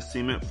crack in the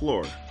cement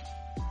floor.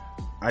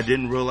 "I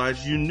didn't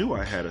realize you knew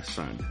I had a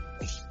son."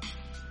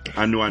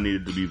 I knew I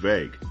needed to be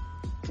vague.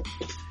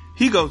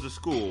 "He goes to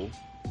school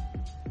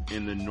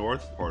in the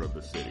north part of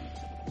the city."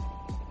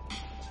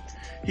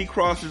 He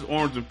crossed his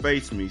arms and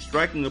faced me,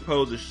 striking a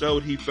pose that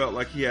showed he felt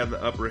like he had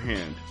the upper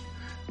hand.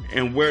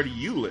 "And where do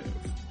you live?"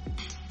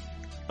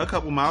 "A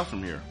couple miles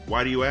from here.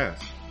 Why do you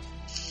ask?"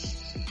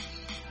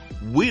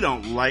 "We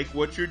don't like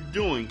what you're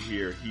doing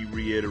here," he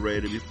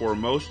reiterated before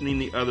motioning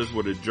the others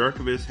with a jerk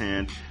of his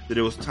hand that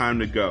it was time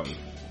to go.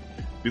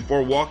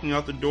 Before walking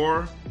out the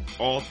door,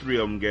 all 3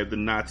 of them gave the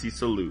Nazi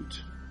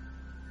salute.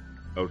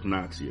 of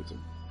Nazism.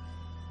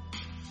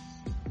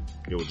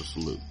 It was a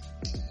salute.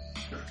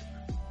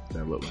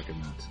 That looked like a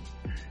Nazi.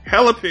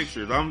 Hella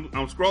pictures. I'm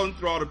scrolling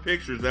through all the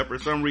pictures that for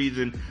some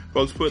reason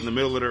folks put in the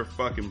middle of their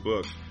fucking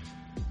book.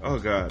 Oh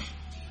God.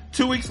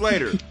 2 weeks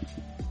later,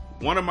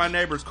 one of my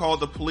neighbors called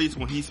the police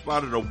when he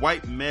spotted a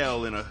white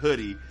male in a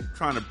hoodie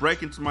trying to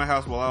break into my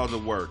house while I was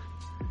at work.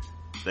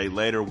 They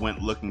later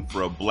went looking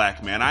for a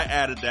black man. I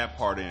added that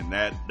part in.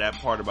 That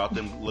part about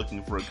them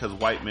looking for it because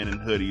white men in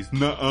hoodies.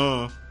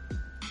 Nuh-uh.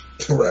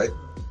 Right.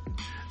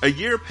 A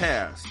year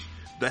passed.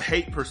 The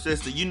hate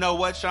persisted. You know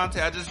what,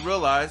 Shantae? I just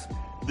realized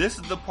this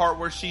is the part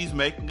where she's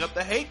making up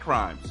the hate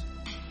crimes.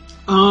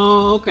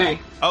 Oh, okay.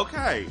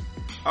 Okay.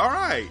 All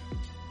right.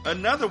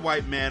 Another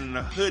white man in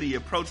a hoodie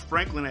approached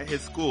Franklin at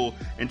his school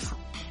and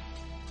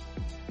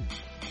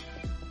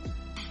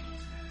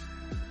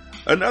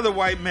Another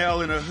white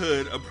male in a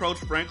hood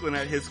approached Franklin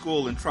at his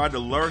school and tried to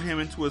lure him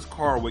into his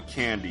car with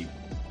candy.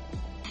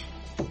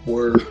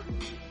 Word.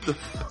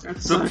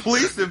 The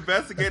police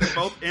investigated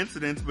both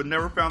incidents but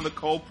never found the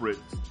culprits.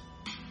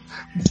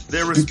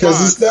 Because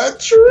it's not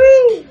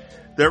true.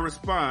 Their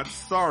response,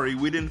 sorry,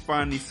 we didn't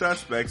find any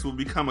suspects, will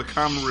become a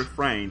common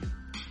refrain.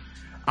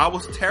 I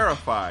was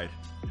terrified.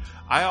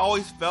 I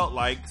always felt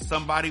like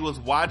somebody was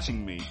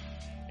watching me,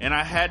 and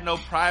I had no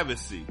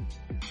privacy.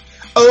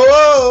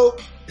 Oh!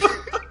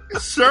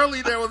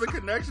 Surely there was a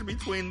connection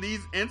between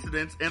these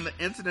incidents and the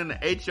incident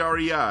at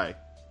HREI.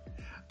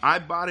 I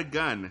bought a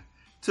gun,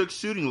 took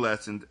shooting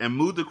lessons, and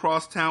moved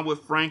across town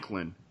with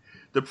Franklin.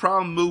 The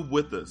problem moved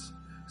with us.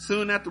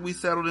 Soon after we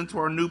settled into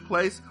our new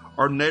place,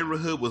 our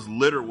neighborhood was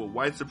littered with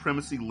white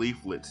supremacy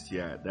leaflets.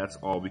 Yeah, that's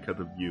all because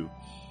of you.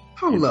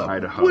 Hold up.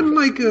 Wasn't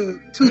like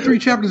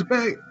 2-3 chapters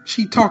back,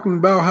 she talking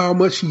about how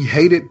much she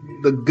hated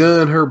the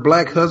gun her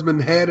black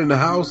husband had in the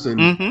house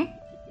and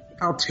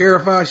how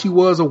terrified she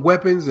was of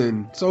weapons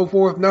and so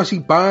forth. Now she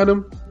buying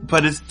them.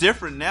 But it's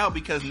different now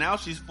because now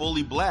she's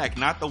fully black,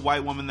 not the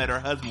white woman that her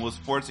husband was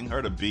forcing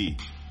her to be.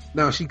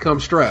 Now she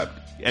comes strapped.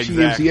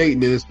 Exactly. She MC8 in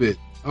this bit.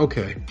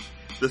 Okay.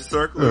 The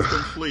circle is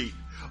complete.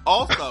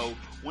 Also,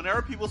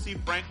 whenever people see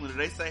Franklin,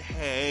 they say,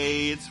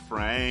 hey, it's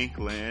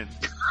Franklin.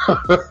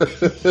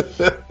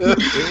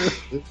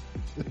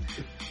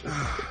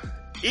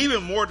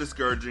 Even more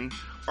discouraging,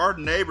 our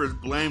neighbors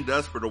blamed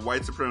us for the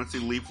white supremacy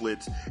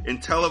leaflets in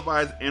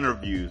televised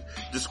interviews,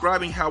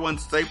 describing how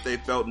unsafe they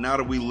felt now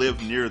that we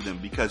live near them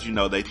because, you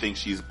know, they think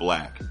she's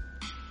black.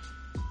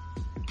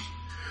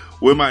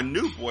 When my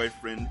new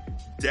boyfriend,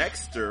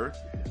 Dexter,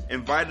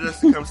 invited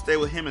us to come stay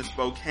with him in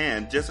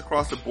Spokane, just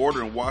across the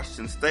border in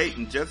Washington State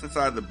and just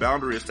inside the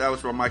boundary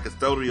established by my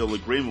custodial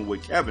agreement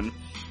with Kevin,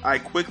 I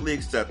quickly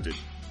accepted.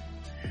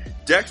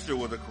 Dexter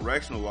was a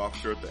correctional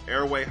officer at the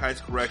Airway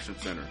Heights Correction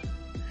Center.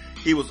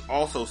 He was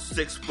also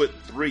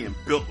 6'3" and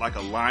built like a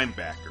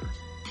linebacker.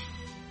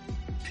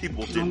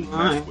 People didn't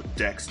mess with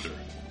Dexter.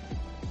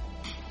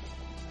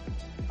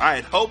 I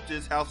had hoped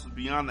his house was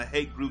beyond the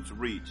hate group's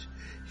reach.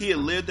 He had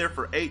lived there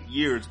for 8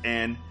 years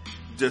and,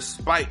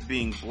 despite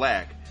being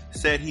black,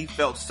 said he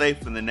felt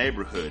safe in the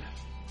neighborhood.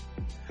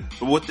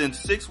 But within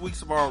 6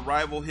 weeks of our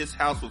arrival, his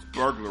house was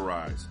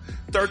burglarized.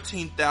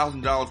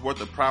 $13,000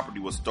 worth of property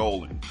was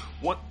stolen.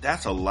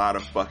 That's a lot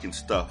of fucking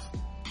stuff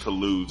to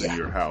lose in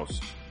your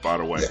house, by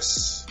the way.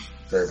 Yes,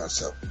 very much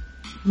so.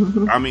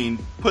 I mean,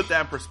 put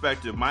that in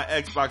perspective. My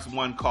Xbox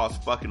One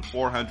cost fucking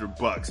 $400.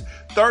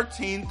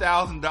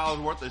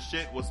 $13,000 worth of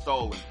shit was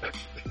stolen.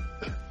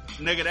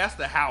 Nigga, that's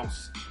the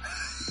house.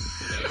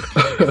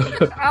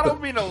 I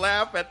don't mean to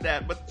laugh at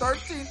that, but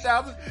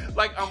 $13,000,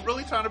 like, I'm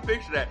really trying to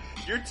picture that.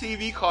 Your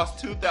TV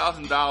costs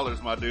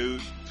 $2,000, my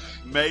dude.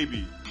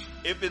 Maybe.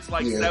 If it's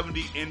like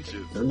 70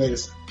 inches. The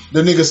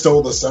niggas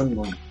stole the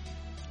sunroom.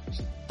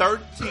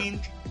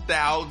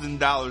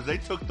 $13,000. They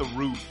took the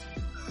roof.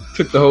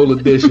 Took the whole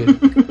edition.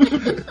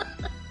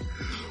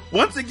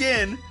 Once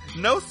again,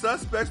 no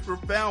suspects were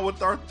found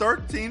with our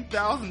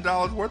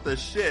 $13,000 worth of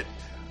shit,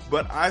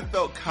 but I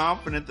felt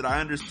confident that I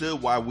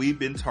understood why we'd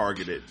been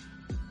targeted.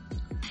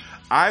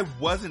 I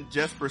wasn't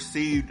just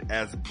perceived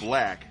as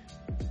black,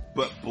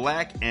 but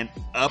black and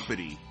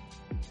uppity.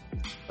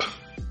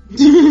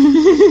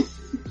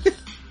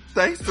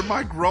 Thanks to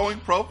my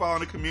growing profile in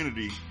the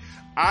community,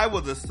 I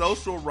was a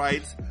social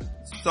rights,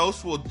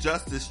 social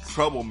justice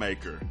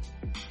troublemaker.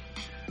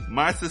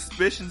 My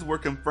suspicions were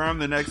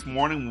confirmed the next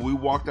morning when we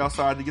walked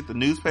outside to get the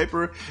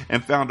newspaper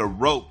and found a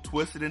rope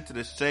twisted into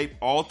the shape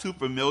all too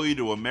familiar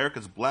to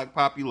America's black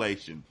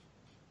population.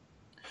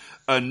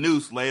 A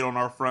noose laid on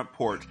our front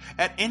porch.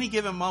 At any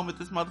given moment,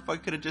 this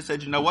motherfucker could have just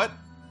said, you know what?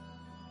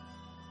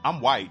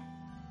 I'm white.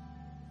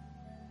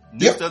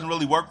 This doesn't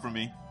really work for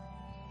me.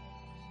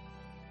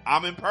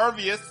 I'm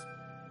impervious.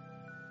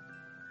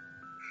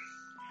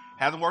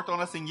 Hasn't worked on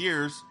us in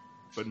years,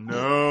 but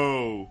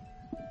no.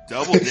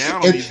 Double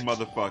down on these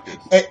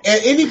motherfuckers. At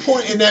any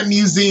point in that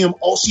museum,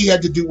 all she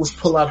had to do was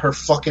pull out her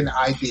fucking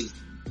ID.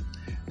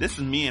 This is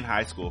me in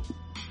high school.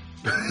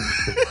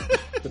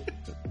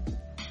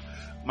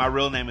 My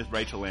real name is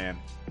Rachel Ann.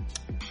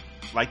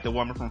 Like the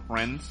woman from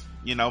Friends,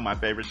 you know, my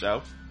favorite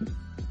show.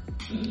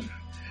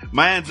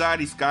 My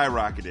anxiety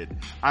skyrocketed.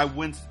 I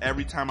winced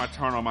every time I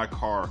turned on my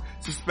car,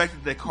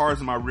 suspected that cars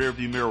in my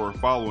rearview mirror were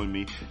following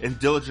me, and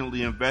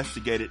diligently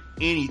investigated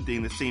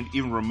anything that seemed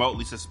even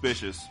remotely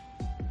suspicious.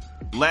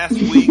 Last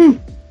week,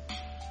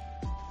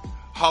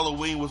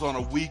 Halloween was on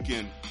a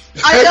weekend.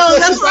 I know,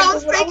 that's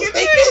what I was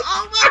thinking.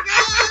 Oh my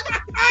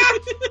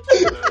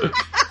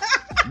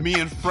god! Me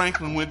and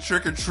Franklin went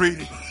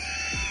trick-or-treating.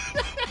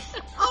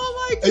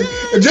 Oh my god!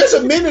 And just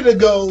a minute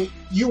ago,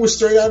 you were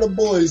straight out of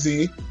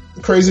Boise.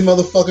 Crazy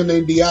motherfucker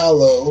named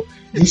Diallo.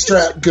 You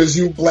strapped because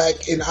you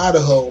black in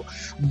Idaho.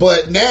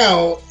 But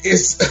now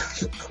it's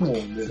come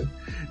on, man.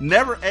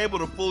 Never able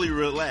to fully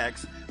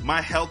relax,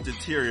 my health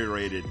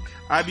deteriorated.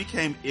 I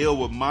became ill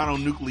with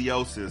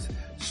mononucleosis,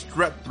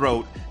 strep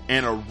throat,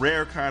 and a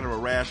rare kind of a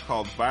rash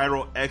called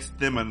viral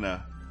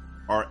eczema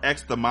or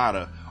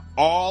eczemata,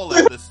 all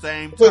at the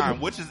same time,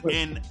 which is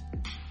in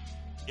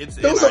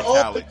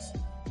italics.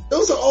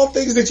 Those are all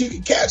things that you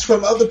can catch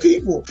from other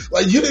people.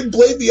 Like, you didn't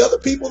blame the other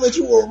people that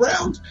you were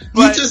around.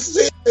 You just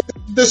said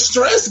the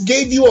stress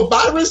gave you a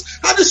virus.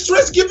 How does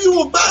stress give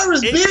you a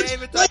virus, it bitch?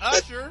 Gave it to like,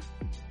 Usher.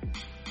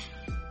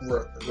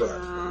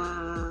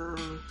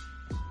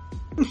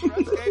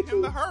 Stress gave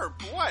him the herb.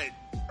 What?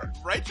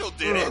 Rachel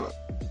did it.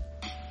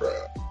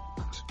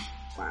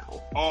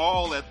 Wow.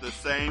 All at the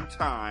same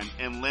time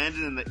and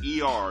landed in the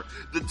ER.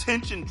 The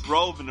tension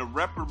drove an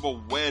irreparable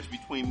wedge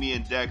between me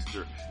and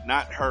Dexter.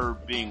 Not her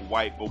being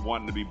white but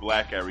wanting to be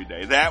black every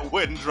day. That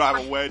wouldn't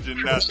drive a wedge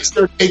in nothing.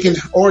 Dexter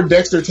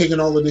taking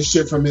all of this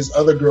shit from his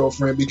other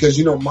girlfriend because,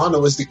 you know,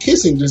 mono is the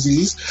kissing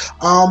disease.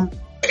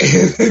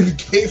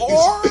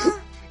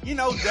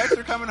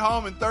 Dexter coming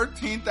home and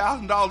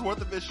 $13,000 worth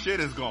of his shit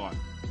is gone.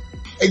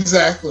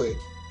 Exactly.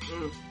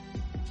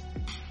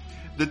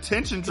 The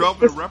tension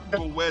drove an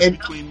irreparable wedge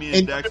between me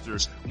and Dexter.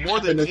 More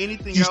than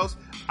anything else,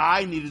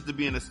 I needed to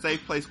be in a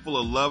safe place full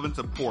of love and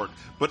support,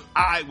 but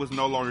I was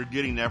no longer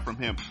getting that from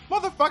him.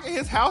 Motherfucker,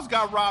 his house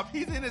got robbed.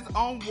 He's in his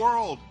own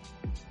world.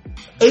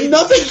 And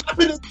nothing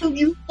happened until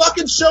you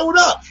fucking showed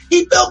up.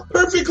 He felt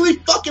perfectly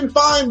fucking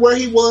fine where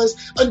he was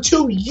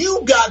until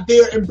you got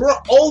there and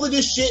brought all of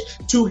this shit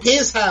to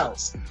his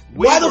house.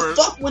 Why the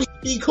fuck would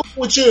he be cool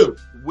with you?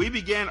 We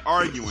began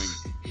arguing.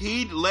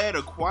 He'd led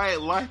a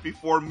quiet life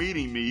before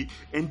meeting me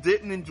and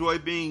didn't enjoy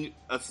being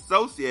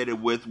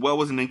associated with what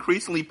was an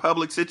increasingly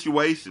public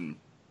situation.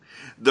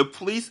 The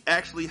police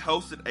actually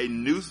hosted a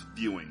noose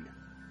viewing,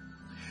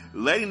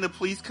 letting the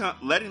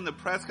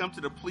press come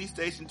to the police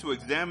station to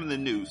examine the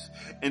noose,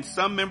 and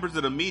some members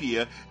of the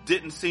media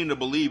didn't seem to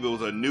believe it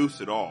was a noose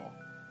at all,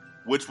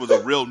 which was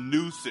a real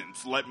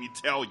nuisance, let me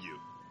tell you.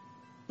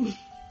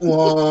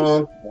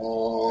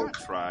 I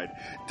tried.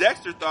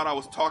 Dexter thought I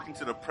was talking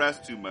to the press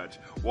too much,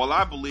 while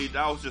I believed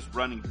I was just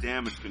running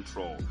damage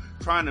control,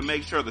 trying to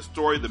make sure the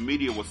story the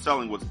media was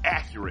selling was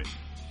accurate.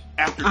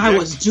 I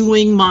was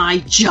doing my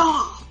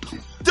job.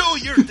 Do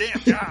your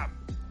damn job!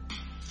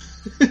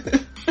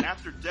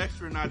 After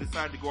Dexter and I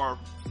decided to go our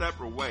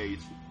separate ways,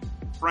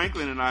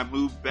 Franklin and I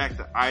moved back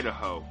to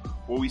Idaho,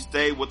 where we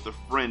stayed with a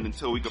friend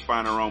until we could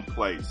find our own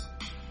place.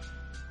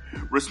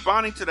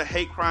 Responding to the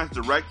hate crimes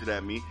directed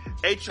at me,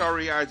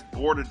 HREI's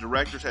board of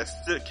directors has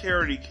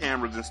security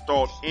cameras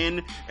installed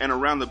in and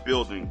around the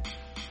building.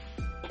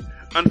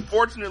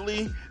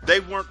 Unfortunately, they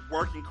weren't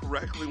working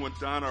correctly when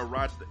Donna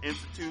arrived at the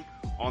Institute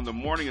on the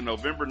morning of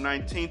November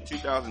 19,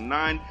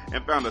 2009,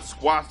 and found a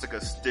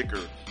swastika sticker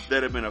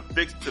that had been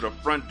affixed to the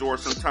front door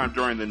sometime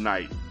during the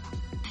night.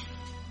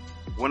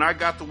 When I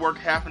got to work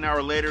half an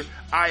hour later,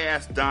 I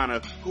asked Donna,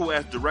 who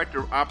as director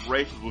of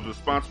operations was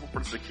responsible for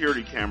the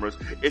security cameras,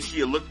 if she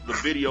had looked at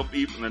the video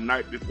feed from the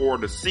night before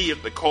to see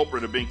if the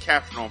culprit had been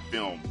captured on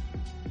film.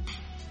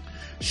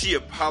 She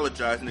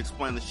apologized and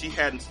explained that she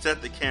hadn't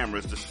set the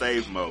cameras to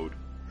save mode.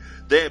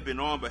 They had been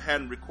on but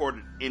hadn't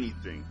recorded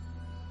anything.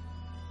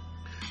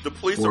 The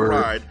police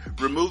arrived,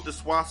 removed the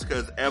swastika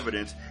as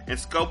evidence, and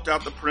scoped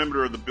out the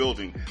perimeter of the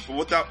building, but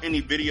without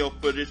any video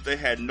footage, they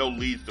had no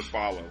leads to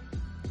follow.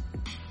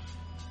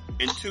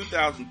 In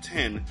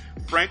 2010,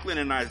 Franklin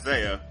and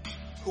Isaiah,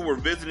 who were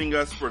visiting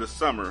us for the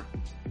summer,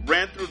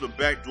 ran through the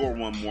back door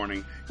one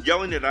morning,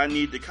 yelling that I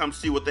needed to come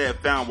see what they had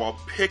found while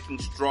picking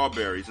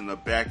strawberries in the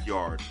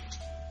backyard.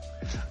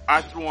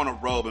 I threw on a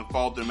robe and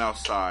followed them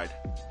outside.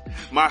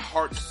 My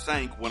heart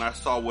sank when I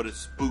saw what had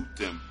spooked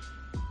them.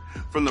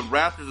 From the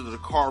rafters of the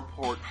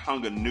carport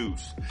hung a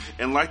noose,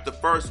 and like the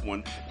first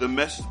one, the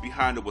message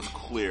behind it was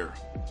clear.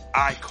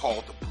 I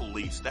called the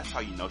police. That's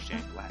how you know she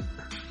ain't black.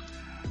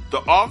 The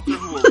officer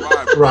who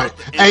arrived... Right.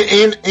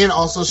 And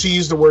also she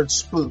used the word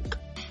spook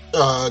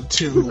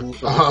to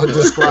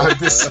describe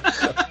this.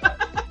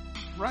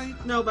 Right?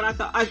 No, but I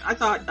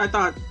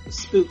thought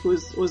spook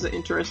was an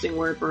interesting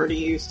word for her to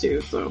use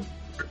too, so...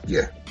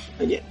 Yeah.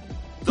 The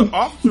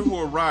officer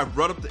who arrived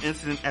wrote up the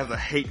incident as a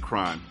hate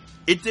crime.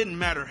 It didn't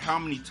matter how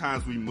many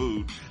times we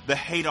moved, the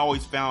hate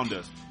always found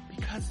us.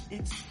 Because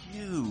it's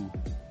you.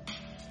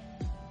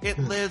 It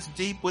lives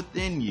deep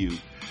within you.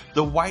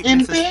 The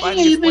whiteness is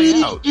fighting its way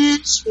out.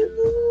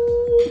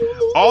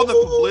 All the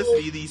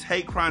publicity these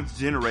hate crimes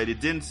generated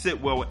didn't sit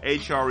well with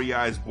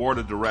HREI's board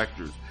of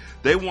directors.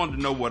 They wanted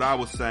to know what I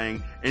was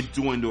saying and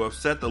doing to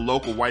upset the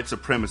local white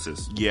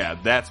supremacists. Yeah,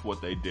 that's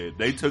what they did.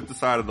 They took the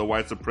side of the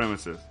white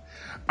supremacists.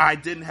 I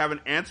didn't have an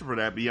answer for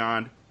that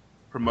beyond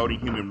promoting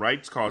human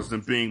rights causes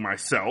and being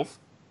myself.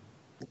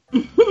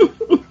 And,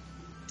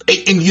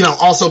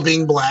 also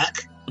being black.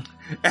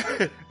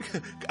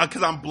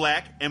 Because I'm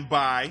black and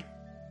bi.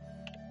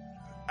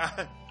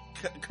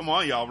 Come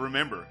on, y'all,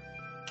 remember.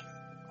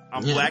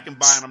 I'm black and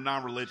bi and I'm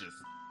non-religious.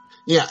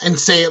 Yeah, and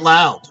say it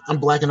loud. I'm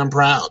black and I'm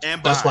proud.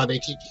 And that's bi. why they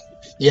keep...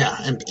 Yeah,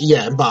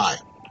 and bi.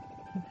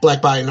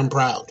 Black, bi, and I'm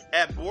proud.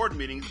 At board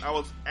meetings, I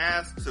was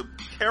asked to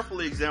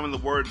carefully examine the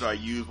words I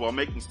used while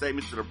making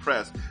statements to the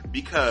press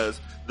because,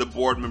 the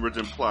board members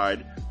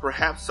implied,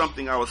 perhaps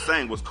something I was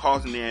saying was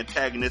causing the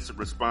antagonistic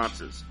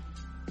responses.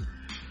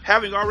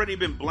 Having already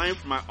been blamed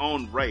for my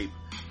own rape,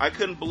 I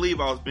couldn't believe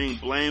I was being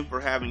blamed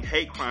for having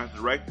hate crimes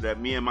directed at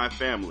me and my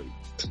family.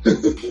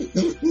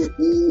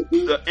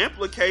 The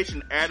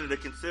implication added a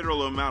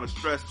considerable amount of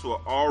stress to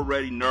an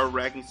already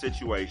nerve-wracking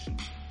situation.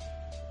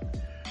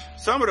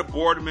 Some of the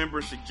board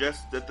members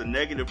suggested that the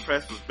negative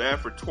press was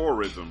bad for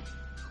tourism,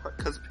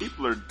 because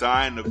people are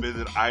dying to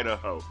visit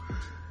Idaho.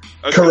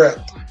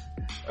 Correct.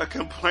 A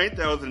complaint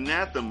that was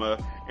anathema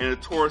in a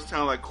tourist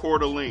town like Coeur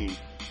d'Alene.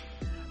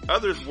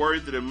 Others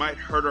worried that it might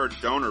hurt our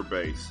donor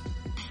base.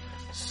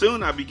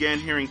 Soon I began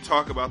hearing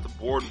talk about the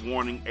board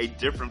wanting a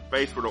different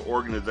face for the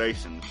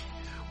organization,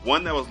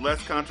 one that was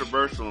less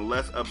controversial and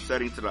less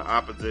upsetting to the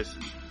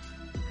opposition.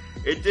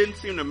 It didn't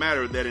seem to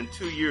matter that in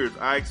 2 years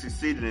I had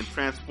succeeded in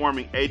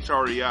transforming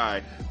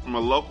HREI from a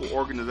local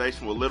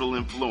organization with little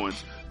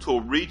influence to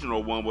a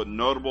regional one with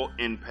notable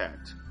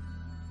impact.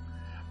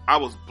 I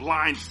was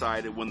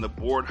blindsided when the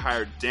board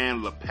hired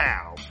Dan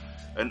LaPow,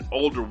 an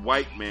older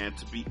white man,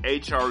 to be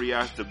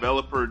HREI's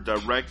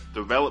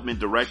development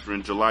director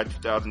in July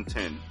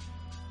 2010.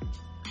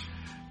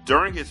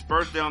 During his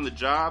first day on the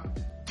job,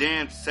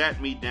 Dan sat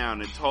me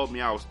down and told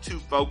me I was too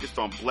focused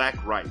on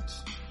black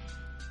rights.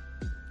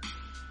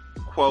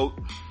 Quote,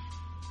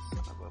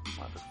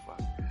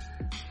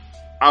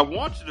 I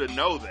want you to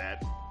know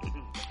that.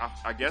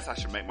 I guess I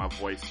should make my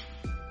voice.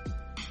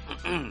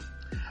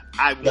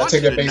 I want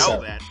you to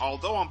know that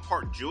although I'm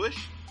part Jewish,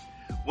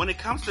 when it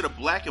comes to the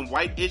black and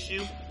white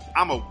issue,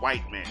 I'm a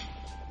white man.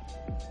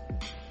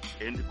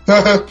 End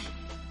quote.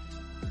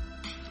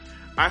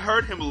 I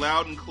heard him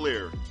loud and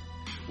clear.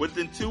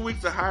 Within 2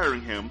 weeks of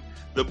hiring him,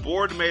 the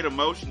board made a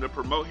motion to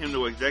promote him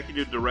to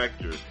executive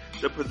director,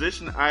 the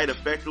position I had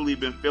effectively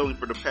been filling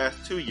for the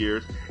past 2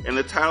 years and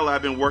the title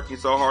I've been working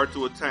so hard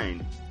to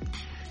attain.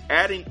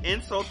 Adding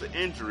insult to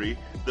injury,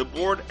 the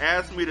board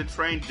asked me to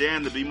train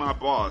Dan to be my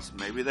boss.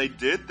 Maybe they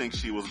did think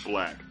she was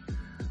black.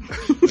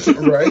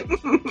 Right.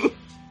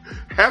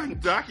 Having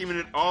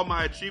documented all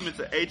my achievements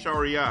at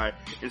HREI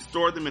and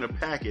stored them in a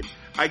packet,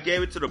 I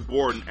gave it to the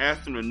board and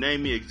asked them to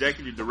name me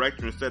executive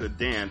director instead of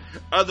Dan,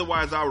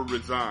 otherwise I would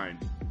resign.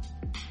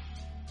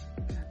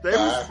 They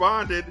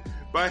responded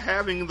by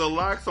having the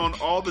locks on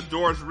all the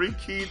doors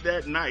rekeyed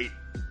that night.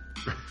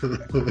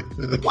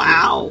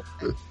 Wow.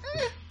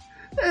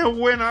 And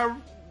when I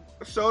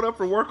showed up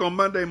for work on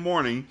Monday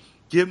morning,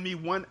 give me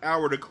 1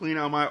 hour to clean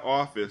out my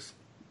office.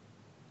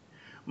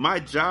 My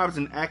jobs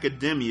in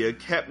academia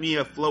kept me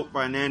afloat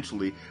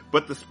financially,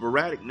 but the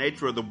sporadic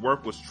nature of the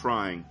work was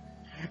trying.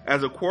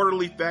 As a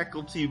quarterly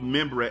faculty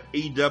member at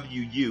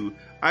EWU,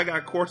 I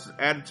got courses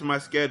added to my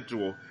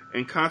schedule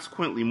and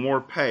consequently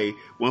more pay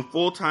when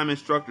full-time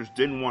instructors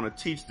didn't want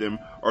to teach them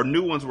or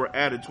new ones were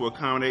added to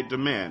accommodate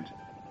demand.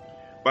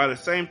 By the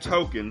same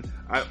token,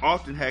 I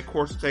often had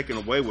courses taken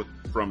away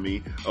from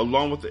me,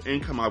 along with the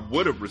income I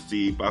would have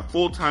received by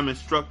full-time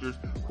instructors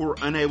who were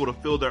unable to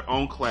fill their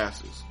own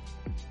classes.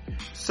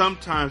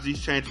 Sometimes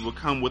these changes would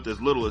come with as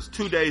little as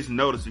 2 days'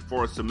 notice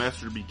before a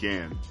semester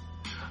began.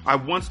 I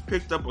once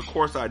picked up a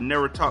course I'd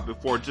never taught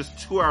before just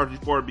 2 hours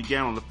before it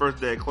began on the first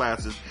day of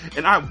classes,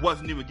 and I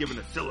wasn't even given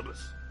a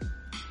syllabus.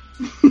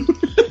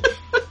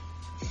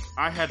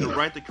 I had to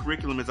write the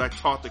curriculum as I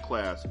taught the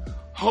class.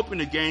 Hoping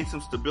to gain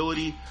some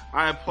stability,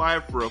 I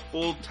applied for a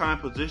full-time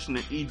position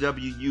at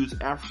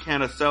EWU's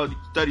Africana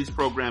Studies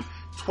program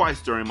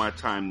twice during my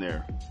time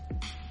there.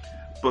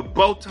 But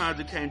both times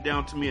it came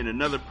down to me and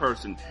another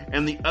person,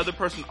 and the other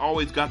person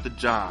always got the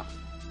job.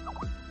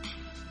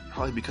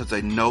 Probably because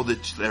they know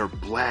that they're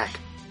black.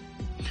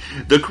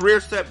 The career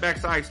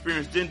setbacks I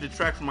experienced didn't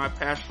detract from my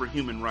passion for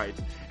human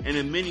rights, and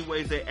in many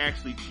ways they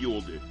actually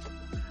fueled it.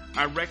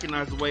 I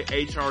recognize the way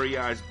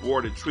HREI's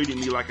board had treated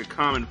me like a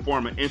common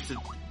form of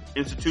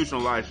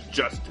institutionalized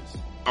justice,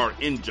 or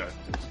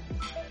injustice.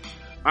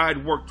 I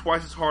had worked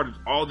twice as hard as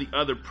all the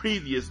other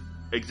previous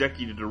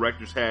executive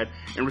directors had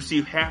and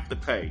received half the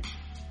pay.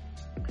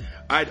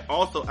 I'd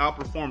also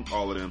outperformed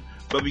all of them,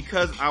 but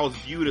because I was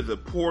viewed as a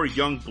poor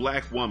young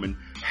black woman,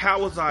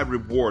 how was I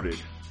rewarded?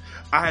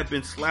 I had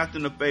been slapped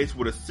in the face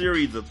with a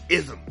series of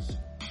isms: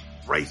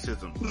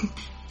 racism,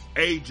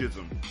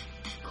 ageism,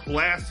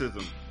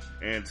 classism,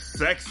 and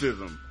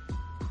sexism,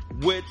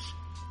 which,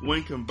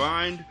 when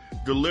combined,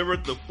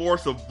 delivered the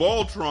force of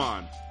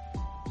Voltron.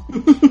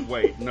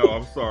 Wait, no,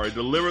 I'm sorry.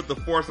 Delivered the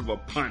force of a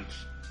punch.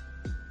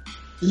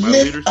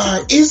 Let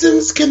our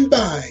isms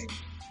combine.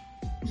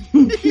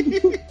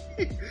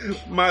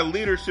 My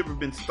leadership has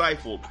been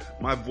stifled.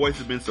 My voice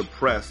has been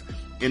suppressed.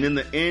 And in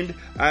the end,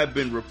 I have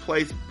been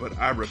replaced, but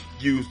I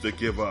refuse to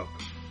give up.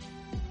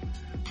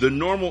 The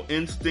normal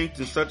instinct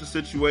in such a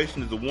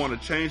situation is to want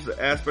to change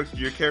the aspects of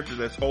your character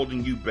that's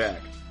holding you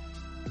back.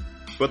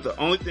 But the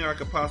only thing I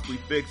could possibly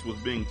fix was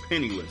being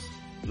penniless.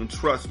 And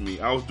trust me,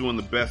 I was doing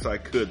the best I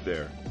could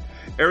there.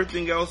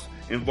 Everything else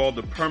involved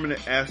a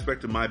permanent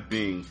aspect of my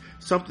being,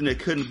 something that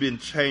couldn't have been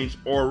changed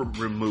or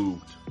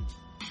removed.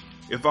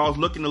 If I was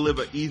looking to live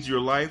an easier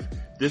life,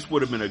 this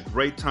would have been a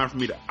great time for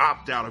me to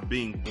opt out of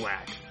being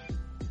black.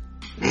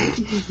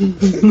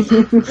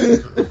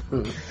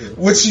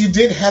 Which you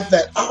did have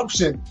that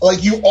option.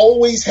 Like, you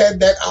always had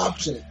that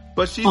option.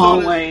 But she's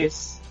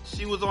always.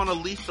 She was on a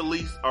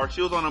lease-to-lease, or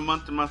she was on a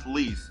month-to-month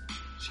lease.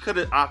 She could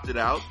have opted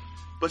out,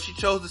 but she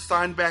chose to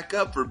sign back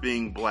up for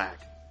being black.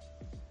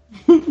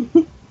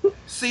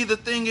 See, the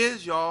thing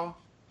is, y'all,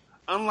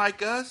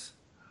 unlike us,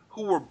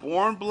 who were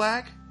born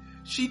black,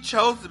 she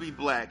chose to be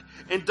black.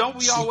 And don't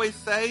we always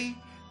say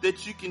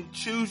that you can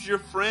choose your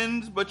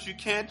friends, but you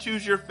can't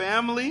choose your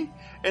family?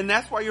 And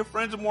that's why your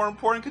friends are more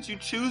important, because you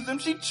choose them?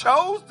 She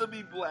chose to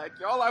be black,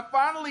 y'all. I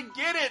finally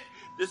get it.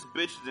 This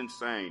bitch is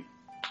insane.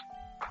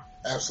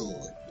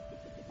 Absolutely.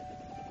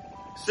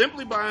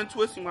 Simply by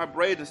untwisting my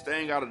braids and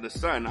staying out of the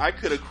sun, I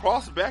could have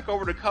crossed back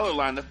over the color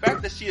line. The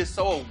fact that she is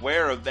so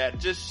aware of that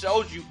just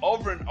shows you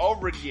over and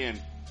over again.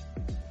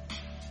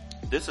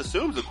 This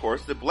assumes, of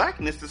course, that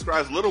blackness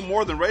describes little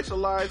more than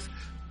racialized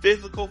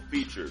physical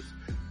features.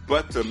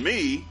 But to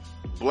me,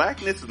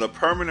 blackness is a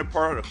permanent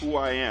part of who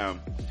I am,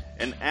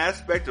 an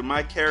aspect of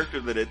my character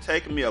that had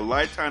taken me a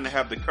lifetime to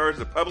have the courage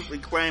to publicly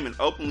claim and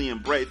openly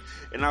embrace,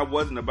 and I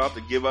wasn't about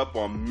to give up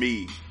on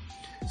me.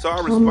 So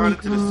I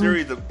responded to the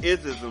series of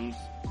isms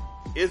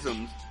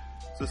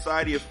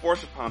society has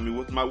forced upon me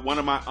with one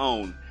of my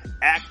own,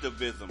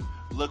 activism.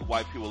 Look,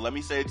 white people, let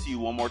me say it to you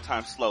one more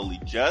time slowly.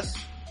 Just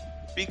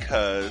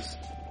because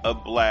a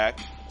black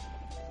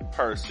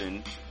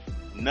person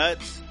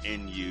nuts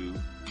in you,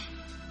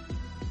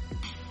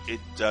 it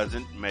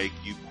doesn't make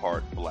you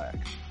part black.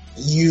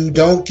 You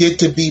don't get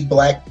to be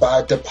black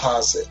by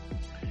deposit.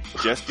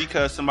 Just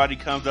because somebody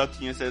comes up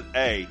to you and says,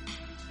 hey,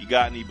 you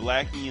got any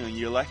black in you? And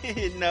you're like,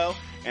 no.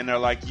 And they're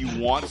like,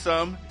 you want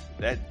some?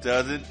 That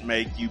doesn't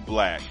make you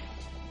black.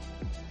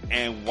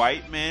 And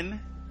white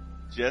men,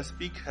 just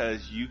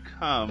because you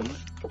come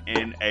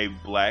in a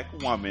black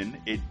woman,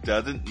 it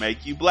doesn't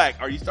make you black.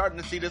 Are you starting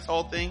to see this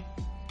whole thing?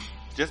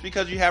 Just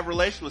because you have a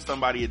relation with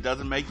somebody, it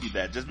doesn't make you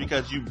that. Just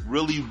because you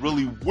really,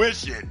 really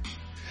wish it.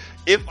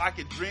 If I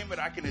can dream it,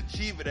 I can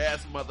achieve it,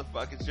 ass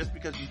motherfuckers. Just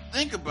because you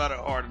think about it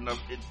hard enough,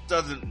 it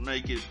doesn't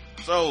make it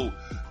so.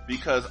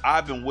 Because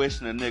I've been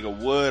wishing a nigga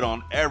would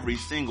on every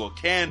single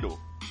candle.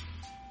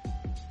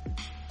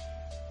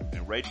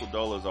 And Rachel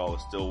Dolezal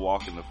is still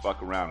walking the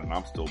fuck around and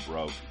I'm still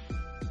broke.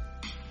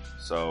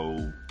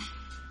 So,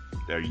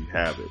 there you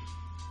have it.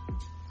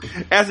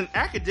 As an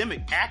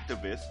academic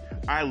activist,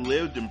 I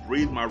lived and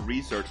breathed my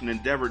research and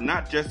endeavored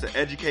not just to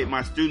educate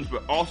my students,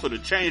 but also to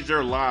change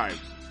their lives.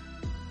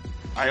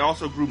 I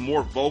also grew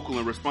more vocal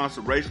in response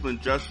to racial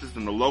injustice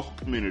in the local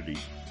community.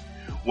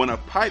 When a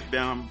pipe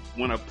bomb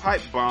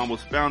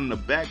was found in a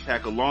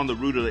backpack along the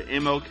route of the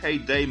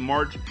MLK Day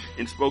March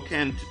in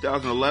Spokane in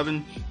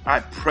 2011, I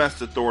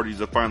pressed authorities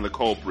to find the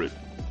culprit.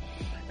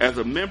 As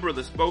a member of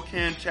the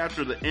Spokane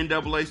chapter of the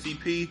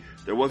NAACP,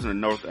 there wasn't a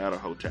North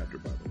Idaho chapter,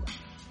 by the way.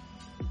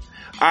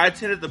 I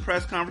attended the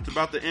press conference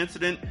about the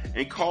incident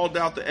and called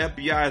out the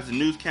FBI as the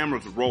news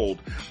cameras rolled.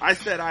 I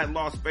said I had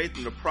lost faith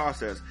in the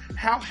process.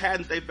 How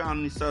hadn't they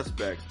found any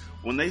suspects?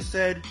 When they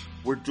said,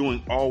 we're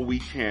doing all we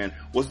can,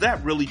 was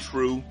that really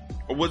true?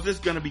 Or was this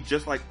going to be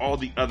just like all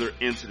the other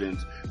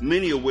incidents,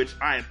 many of which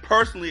I had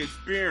personally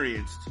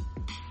experienced,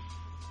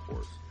 of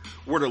course,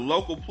 where the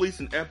local police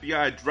and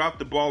FBI dropped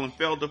the ball and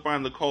failed to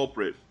find the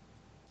culprit?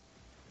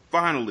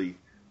 Finally,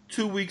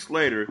 2 weeks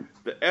later,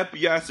 the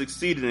FBI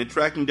succeeded in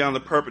tracking down the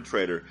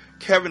perpetrator,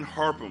 Kevin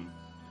Harpham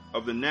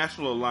of the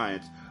National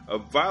Alliance, a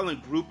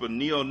violent group of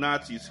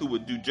neo-Nazis who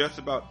would do just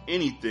about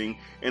anything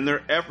in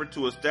their effort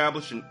to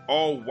establish an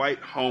all-white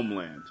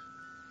homeland.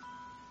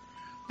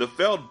 The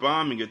failed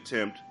bombing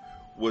attempt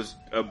was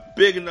a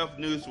big enough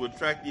news to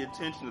attract the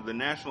attention of the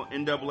national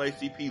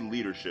NAACP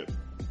leadership.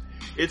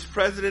 Its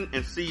president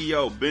and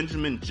CEO,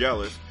 Benjamin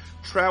Jealous,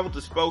 traveled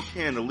to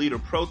Spokane to lead a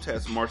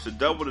protest march that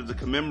doubled as a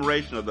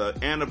commemoration of the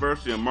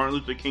anniversary of Martin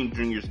Luther King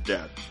Jr.'s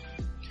death.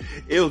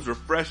 It was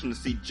refreshing to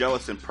see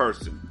Jealous in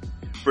person,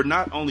 for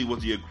not only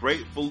was he a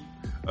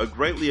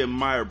greatly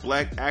admired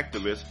black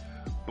activist,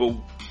 but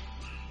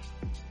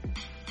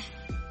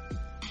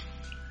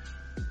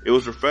it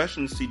was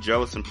refreshing to see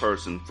Jealous in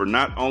person, for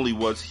not only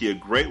was he a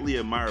greatly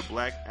admired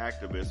black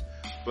activist,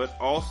 but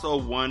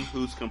also one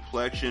whose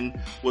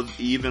complexion was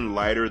even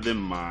lighter than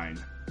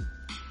mine.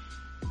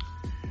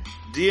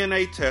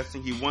 DNA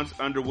testing he once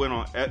underwent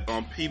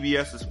on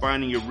PBS's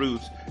Finding Your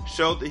Roots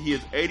showed that he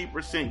is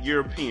 80%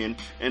 European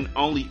and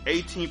only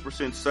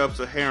 18%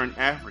 sub-Saharan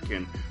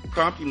African,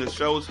 prompting the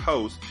show's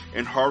host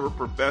and Harvard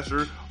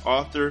professor,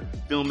 author,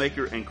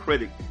 filmmaker, and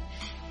critic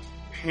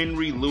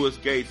Henry Louis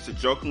Gates to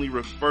jokingly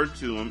refer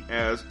to him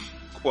as,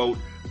 quote,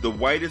 the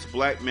whitest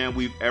black man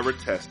we've ever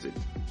tested.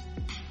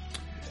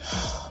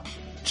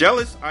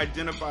 Jealous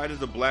identified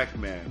as a black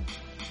man,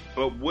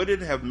 but would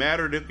it have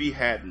mattered if he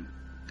hadn't?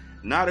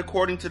 Not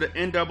according to the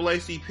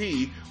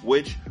NAACP,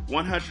 which,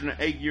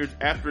 108 years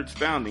after its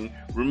founding,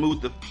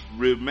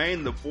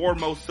 remained the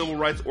foremost civil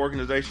rights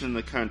organization in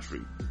the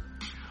country.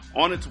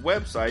 On its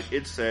website,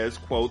 it says,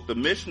 quote, the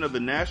mission of the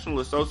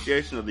National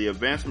Association of the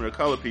Advancement of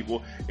Colored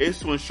People is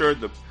to ensure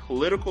the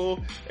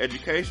political,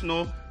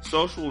 educational,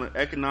 social, and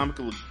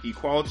economical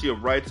equality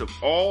of rights of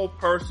all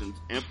persons,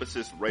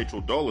 emphasis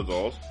Rachel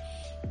Dolezal's,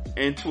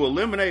 and to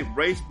eliminate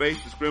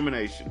race-based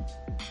discrimination.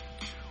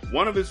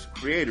 One of its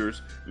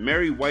creators,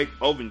 Mary White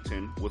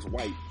Ovington, was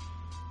white.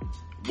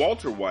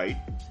 Walter White,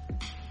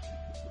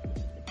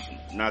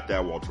 not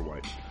that Walter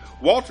White.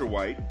 Walter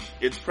White,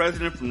 its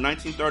president from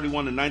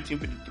 1931 to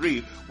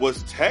 1953,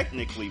 was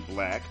technically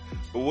black,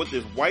 but with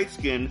his white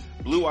skin,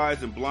 blue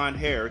eyes, and blonde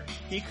hair,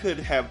 he could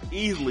have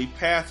easily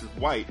passed as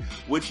white,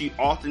 which he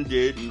often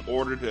did in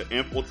order to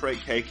infiltrate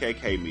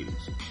KKK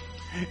meetings.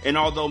 And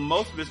although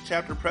most of its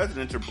chapter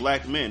presidents are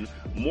black men,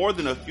 more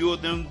than a few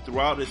of them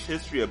throughout its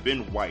history have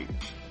been white.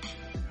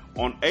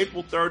 On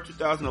April 3rd,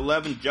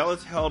 2011,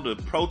 Jealous held a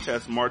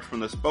protest march from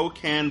the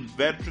Spokane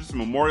Veterans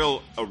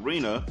Memorial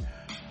Arena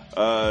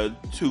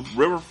to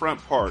Riverfront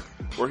Park,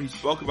 where he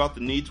spoke about the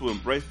need to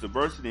embrace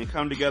diversity and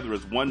come together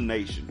as one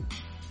nation.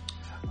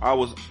 I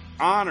was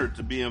honored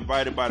to be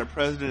invited by the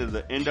president of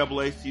the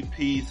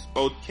NAACP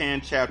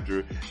Spokane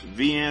chapter,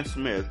 V. Ann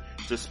Smith,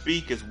 to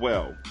speak as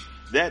well.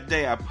 That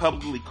day, I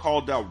publicly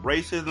called out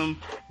racism,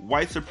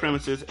 white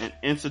supremacists, and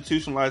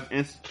institutionalized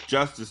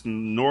injustice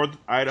in North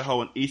Idaho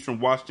and Eastern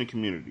Washington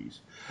communities.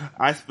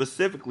 I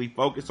specifically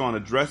focused on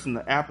addressing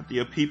the apathy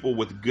of people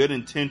with good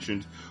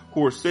intentions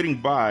who are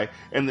sitting by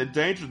and the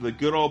danger of the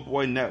good old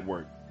boy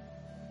network,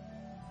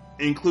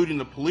 including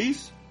the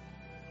police,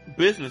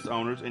 business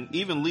owners, and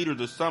even leaders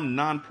of some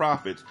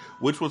nonprofits,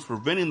 which was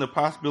preventing the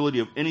possibility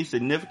of any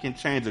significant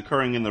change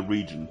occurring in the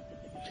region.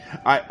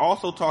 I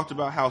also talked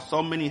about how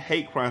so many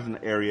hate crimes in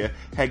the area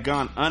had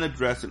gone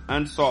unaddressed and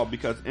unsolved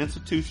because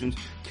institutions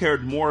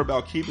cared more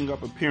about keeping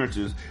up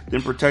appearances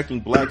than protecting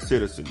black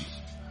citizens.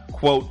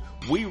 Quote,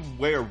 we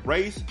wear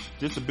race,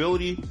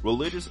 disability,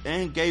 religious,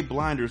 and gay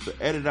blinders to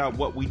edit out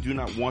what we do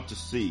not want to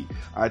see,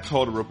 I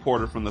told a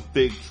reporter from the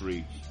Fig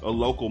Tree, a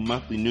local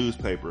monthly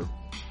newspaper.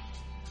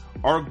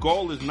 Our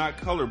goal is not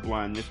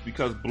colorblindness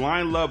because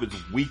blind love is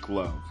weak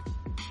love.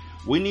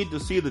 We need to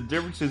see the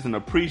differences and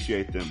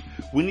appreciate them.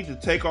 We need to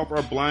take off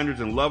our blinders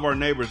and love our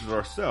neighbors as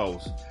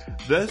ourselves.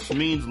 This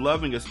means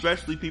loving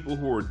especially people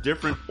who are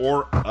different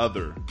or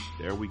other.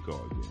 There we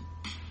go again.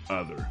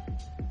 Other.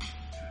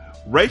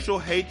 Racial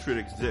hatred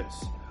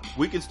exists.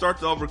 We can start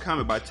to overcome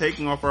it by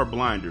taking off our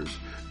blinders.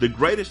 The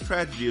greatest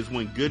tragedy is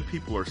when good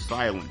people are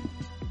silent.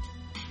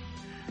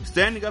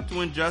 Standing up to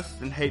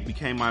injustice and hate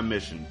became my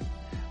mission.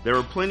 There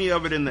were plenty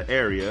of it in the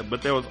area,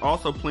 but there was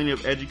also plenty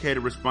of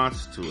educated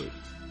responses to it.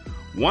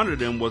 One of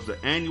them was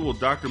the annual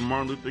Dr.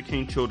 Martin Luther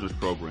King Children's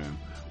Program,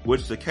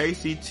 which the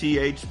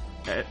KCTFHR,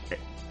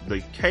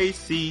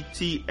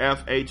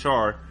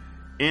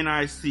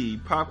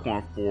 NIC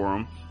Popcorn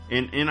Forum,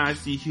 and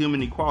NIC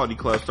Human Equality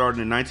Club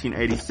started in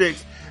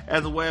 1986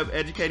 as a way of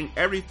educating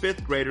every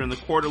fifth grader in the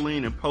Coeur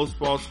d'Alene and Post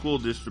Falls school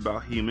district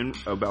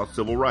about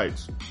civil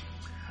rights.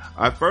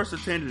 I first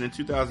attended in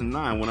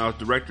 2009 when I was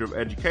Director of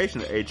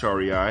Education at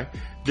HREI,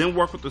 then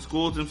worked with the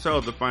schools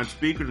themselves to find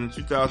speakers in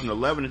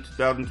 2011 and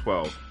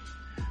 2012.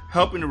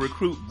 Helping to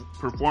recruit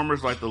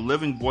performers like the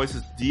Living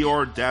Voices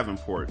Dior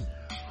Davenport,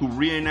 who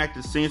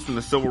reenacted scenes from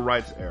the Civil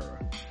Rights era.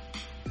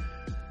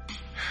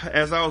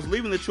 As I was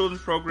leaving the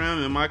children's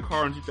program in my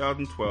car in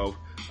 2012,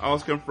 I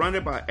was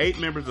confronted by 8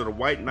 members of the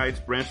White Knights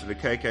branch of the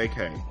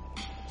KKK.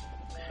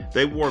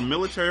 They wore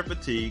military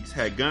fatigues,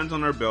 had guns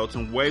on their belts,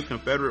 and waved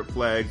Confederate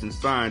flags and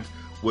signs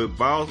with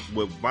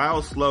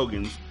vile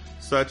slogans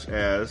such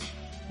as,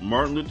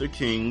 Martin Luther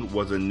King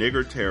was a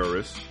nigger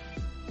terrorist,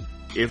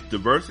 if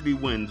diversity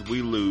wins,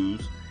 we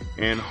lose,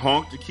 and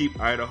honk to keep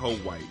Idaho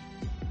white.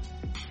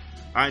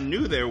 I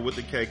knew they were with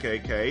the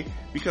KKK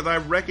because I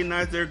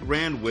recognized their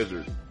grand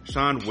wizard,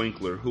 Sean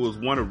Winkler, who was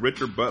one of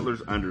Richard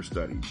Butler's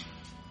understudies.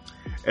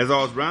 As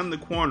I was rounding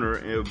the corner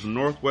of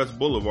Northwest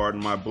Boulevard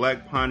in my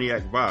black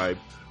Pontiac vibe,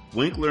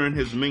 Winkler and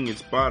his minions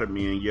spotted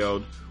me and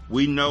yelled,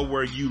 "We know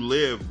where you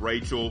live,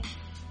 Rachel."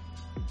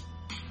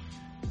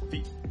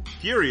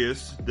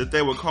 Furious that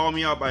they would call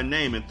me out by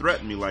name and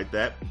threaten me like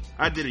that,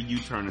 I did a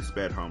U-turn and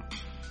sped home.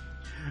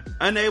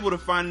 Unable to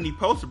find any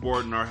poster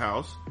board in our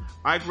house,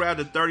 I grabbed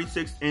a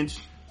 36-inch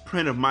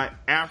print of my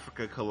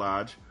Africa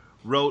collage,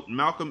 wrote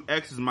Malcolm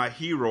X is my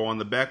hero on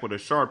the back with a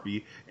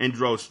Sharpie, and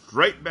drove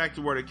straight back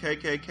to where the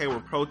KKK were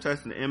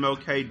protesting the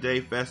MLK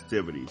Day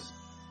festivities.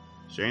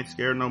 She ain't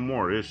scared no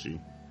more, is she?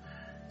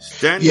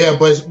 Yeah,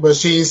 but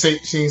she ain't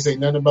say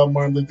nothing about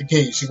Martin Luther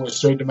King. She went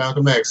straight to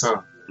Malcolm X,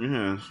 huh?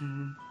 Yeah.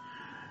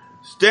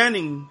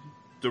 Standing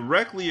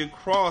directly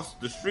across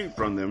the street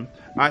from them,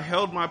 I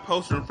held my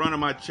poster in front of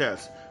my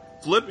chest,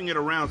 flipping it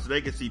around so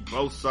they could see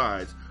both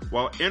sides,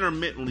 while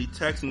intermittently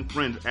texting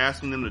friends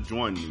asking them to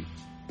join me.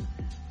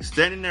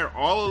 Standing there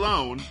all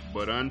alone,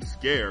 but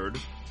unscared,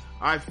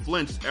 I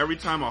flinched every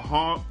time a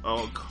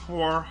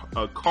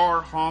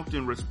car honked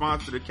in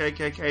response to the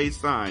KKK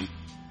sign,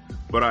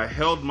 but I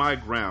held my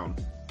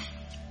ground.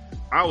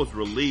 I was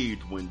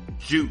relieved when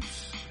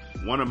Juice,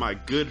 one of my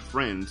good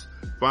friends,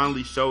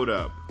 finally showed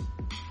up.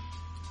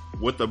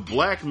 With a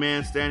black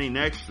man standing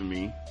next to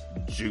me,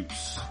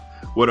 Juice.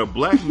 With a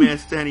black man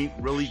standing,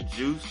 really,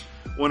 Juice?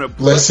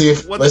 Let's see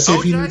if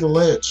he knew the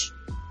ledge.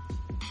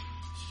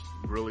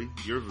 Really?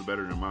 Yours was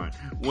better than mine.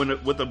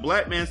 With a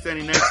black man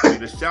standing next to me,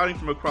 the shouting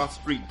from across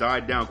the street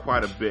died down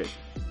quite a bit.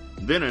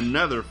 Then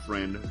another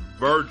friend,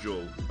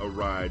 Virgil,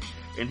 arrived,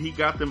 and he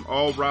got them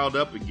all riled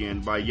up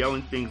again by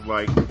yelling things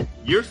like,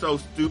 "You're so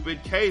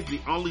stupid, K is the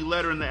only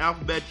letter in the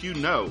alphabet you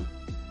know."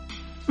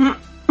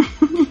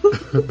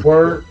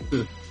 Word.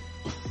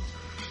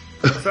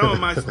 Some of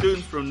my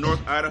students from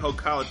North Idaho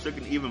College took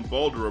an even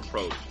bolder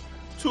approach.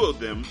 Two of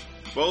them,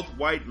 both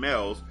white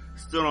males,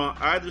 stood on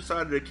either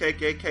side of the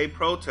KKK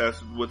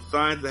protesters with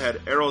signs that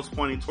had arrows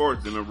pointing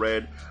towards them and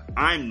read,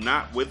 "I'm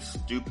not with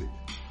stupid."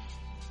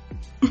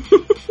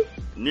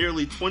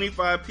 Nearly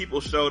 25 people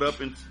showed up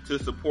to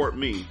support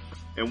me,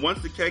 and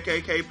once the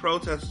KKK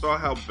protesters saw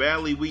how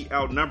badly we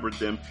outnumbered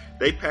them,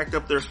 they packed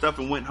up their stuff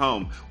and went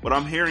home. What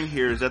I'm hearing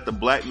here is that the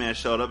black man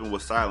showed up and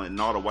was silent, and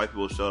all the white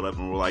people showed up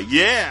and were like,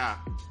 "Yeah,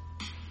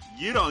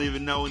 you don't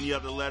even know any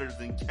other letters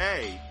than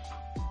K,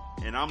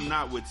 and I'm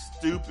not with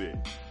stupid."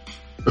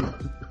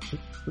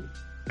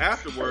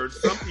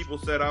 Afterwards, some people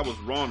said I was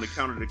wrong to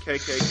counter the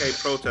KKK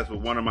protest with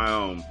one of my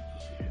own.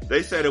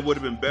 They said it would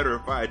have been better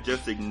if I had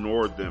just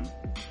ignored them.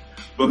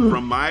 But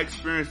from my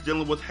experience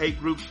dealing with hate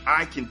groups,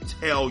 I can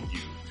tell you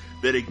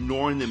that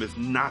ignoring them is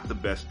not the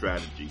best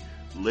strategy.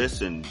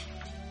 Listen,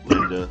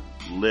 Linda,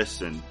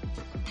 listen.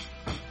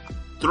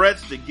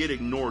 Threats that get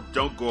ignored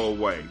don't go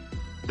away.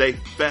 They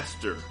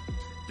fester.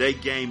 They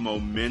gain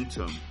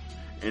momentum.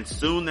 And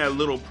soon that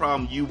little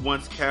problem you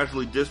once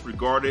casually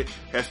disregarded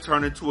has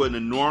turned into an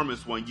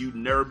enormous one you'd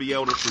never be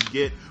able to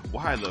forget.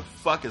 Why the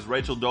fuck is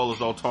Rachel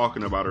Dolezal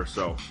talking about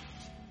herself?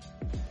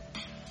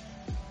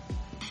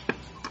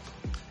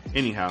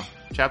 Anyhow,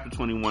 chapter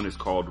 21 is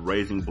called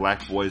Raising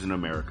Black Boys in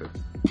America.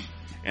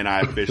 And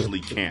I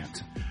officially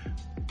can't.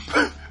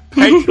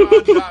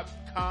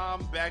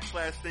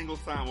 Patreon.com/single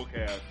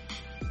simulcast.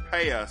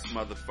 Pay us,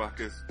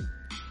 motherfuckers.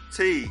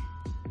 T.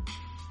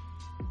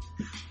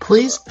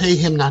 Please pay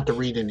him not to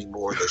read any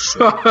more of this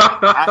shit.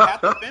 I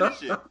have to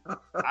finish it.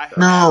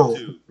 No,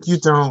 you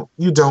don't.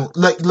 You don't.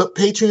 Look,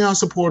 Patreon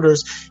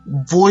supporters,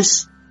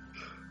 voice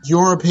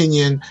your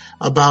opinion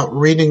about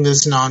reading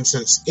this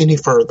nonsense any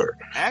further.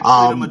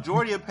 Actually, the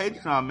majority of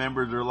Patreon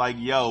members are like,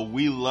 "Yo,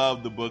 we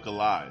love the Book of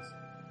Lies."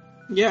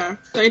 Yeah,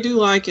 they do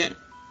like it.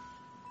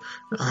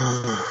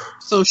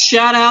 So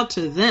shout out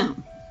to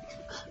them.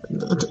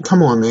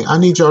 Come on, man. I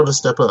need y'all to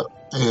step up.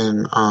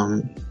 And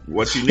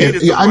what you need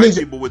is some white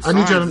people with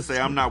signs to say,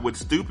 "I'm not with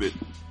stupid."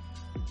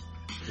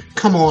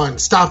 Come on,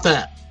 stop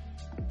that.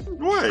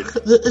 What?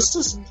 It's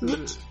just...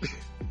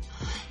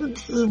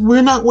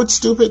 We're not with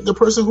stupid, the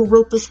person who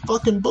wrote this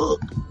fucking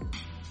book.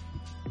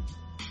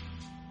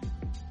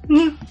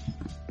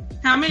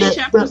 How many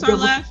chapters are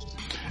left?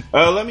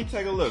 Let me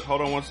take a look. Hold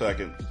on one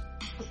second.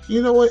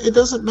 You know what? It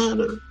doesn't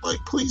matter.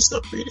 Please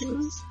stop reading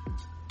this.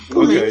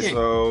 Okay,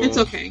 so... It's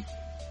okay.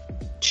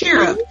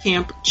 Cheer up,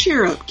 camper.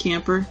 Cheer up,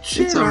 camper.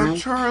 Cheer up,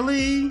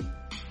 Charlie.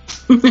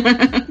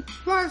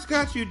 Life's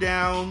got you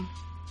down.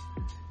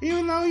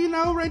 Even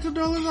though, Rachel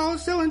Dolezal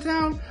is still in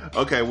town.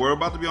 Okay, we're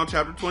about to be on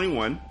chapter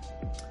 21.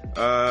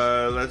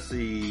 Let's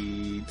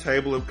see.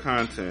 Table of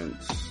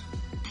contents.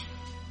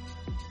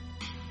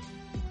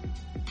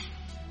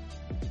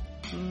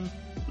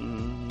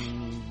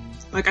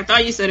 Like, I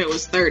thought you said it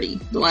was 30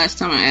 the last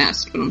time I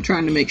asked, but I'm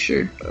trying to make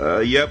sure.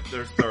 Yep,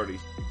 there's 30.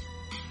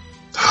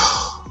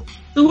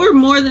 So we're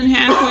more than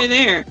halfway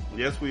there.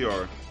 Yes, we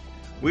are.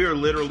 We are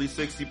literally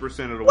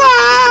 60% of the way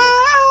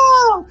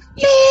Wow!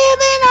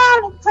 Living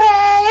on a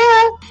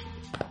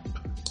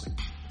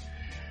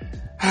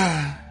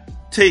prayer.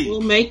 T.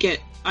 We'll make it.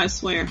 I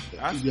swear.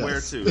 I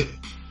swear too.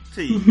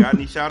 T, got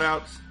any shout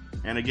outs?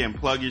 And again,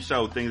 plug your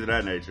show, things of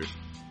that nature.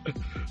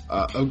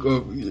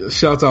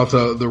 Shouts out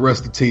to the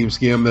rest of Team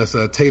Skim. That's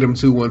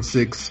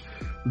Tatum216,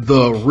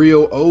 The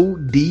Real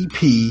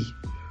ODP,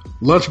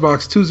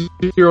 Lunchbox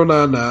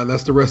 2099.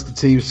 That's the rest of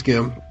Team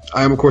Skim.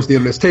 I am, of course, the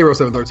internet's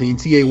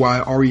Tayro713,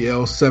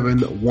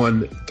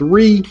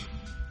 TAYREL713.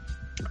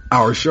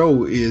 Our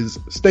show is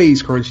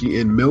Stays Crunchy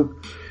in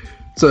Milk.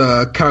 It's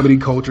a comedy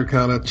culture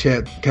kind of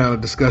chat, kind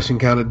of discussion,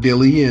 kind of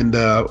dilly, and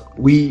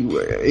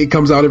it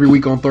comes out every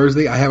week on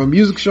Thursday. I have a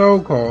music show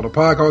called A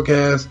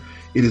Podcast.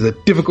 It is a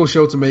difficult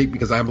show to make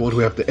because I'm the one who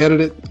have to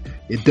edit it.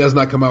 It does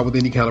not come out with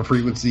any kind of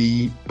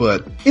frequency,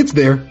 but it's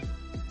there.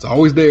 It's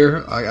always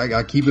there.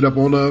 I keep it up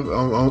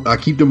on I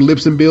keep them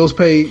lips and bills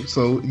paid,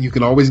 so you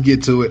can always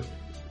get to it.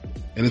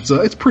 And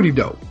it's pretty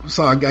dope.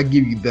 So I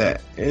give you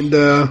that. And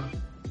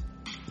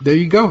there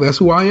you go. That's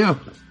who I am.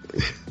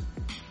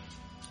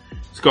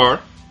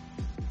 Scar.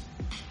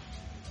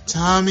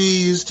 Tommy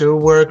used to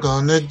work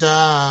on the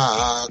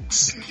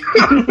docks.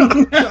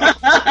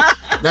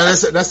 Now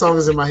that song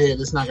is in my head.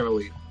 It's not gonna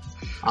leave.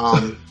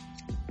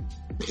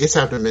 It's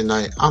after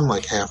midnight. I'm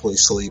like halfway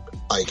asleep.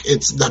 Like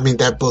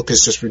that book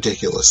is just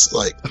ridiculous.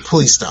 Like,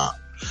 please stop.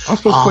 I'm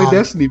supposed to play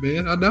Destiny,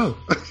 man. I know.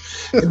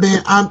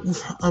 Man,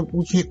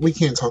 we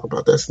can't talk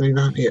about Destiny,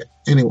 not yet.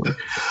 Anyway,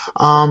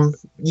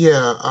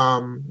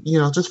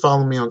 just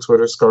follow me on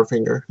Twitter,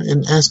 Scarfinger,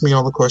 and ask me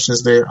all the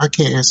questions there. I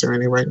can't answer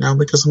any right now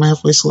because I'm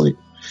halfway asleep.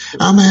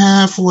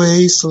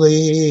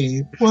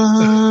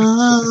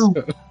 Wow.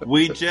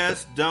 We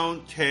just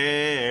don't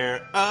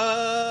care.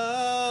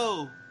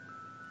 Oh.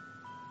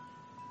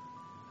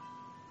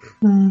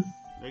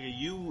 Nigga,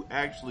 you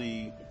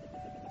actually,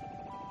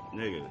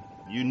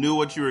 you knew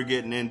what you were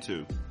getting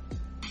into.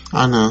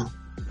 I know.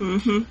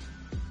 Mm-hmm.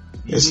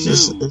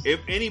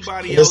 If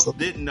anybody else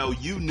didn't know,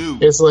 you knew.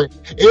 It's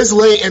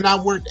late, and I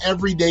worked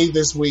every day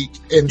this week,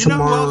 and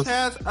tomorrow. Know who else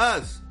has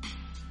us?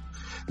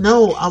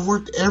 No, I've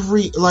worked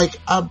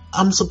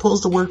I'm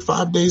supposed to work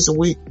 5 days a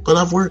week, but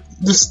I've worked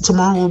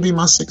tomorrow will be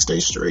my 6th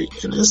day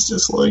straight, and it's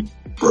just like,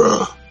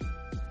 bruh.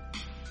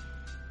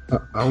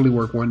 I only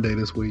work 1 day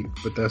this week,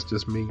 but that's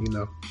just me,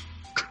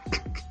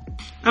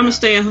 I'm a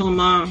stay-at-home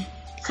mom,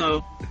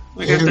 so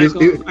I got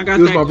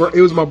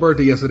It was my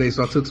birthday yesterday,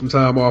 so I took some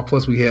time off.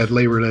 Plus, we had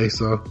Labor Day,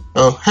 so.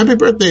 Oh, happy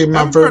birthday,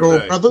 my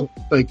Virgo brother!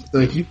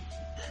 Thank you.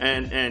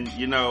 And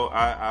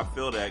I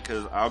feel that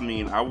because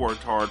I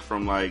worked hard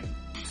from like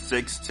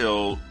 6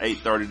 till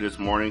 8:30 this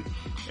morning,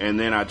 and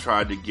then I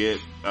tried to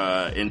get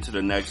into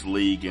the next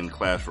league in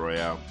Clash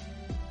Royale.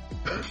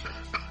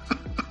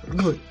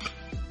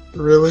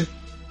 Really?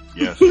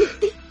 Yes.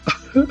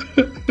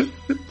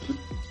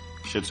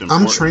 Shit's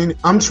important.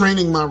 I'm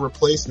training my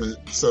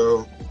replacement,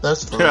 so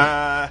that's fine.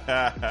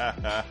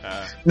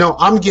 No,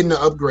 I'm getting an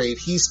upgrade.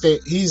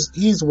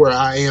 He's where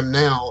I am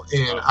now,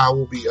 and I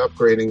will be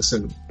upgrading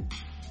soon.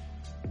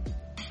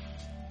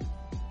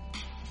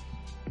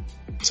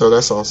 So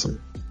that's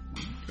awesome.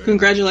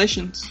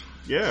 Congratulations.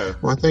 Yeah.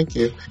 Well, thank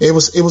you. It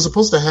was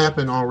supposed to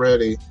happen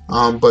already,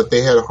 but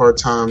they had a hard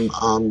time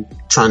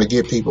trying to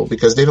get people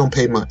because they don't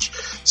pay much.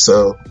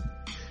 So,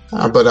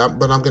 but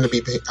I'm gonna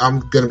be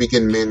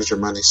getting manager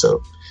money,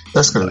 so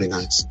that's gonna be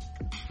nice.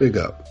 Big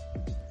up.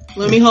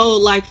 Let me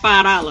hold like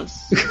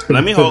 $5.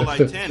 Let me hold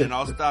like 10, and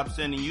I'll stop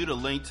sending you the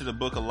link to the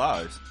Book of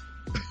Lies.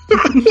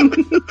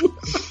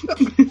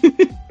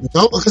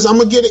 No, because I'm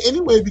gonna get it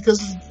anyway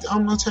because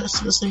I'm attached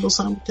to the single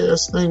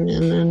simulcast thing,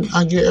 and then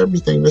I get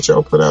everything that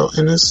y'all put out,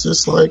 and it's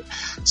just like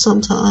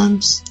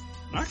sometimes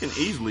I can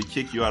easily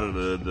kick you out of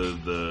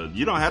the.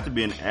 You don't have to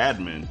be an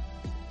admin.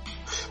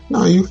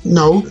 You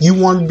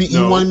wanted me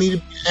to be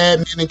an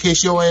admin in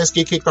case your ass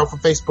get kicked off of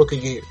Facebook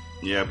again.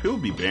 Yeah, people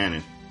be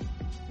banning.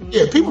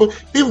 Yeah, people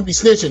be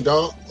snitching,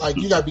 dog. Like,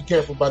 you gotta be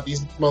careful about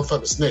these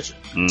motherfuckers snitching.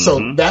 Mm-hmm.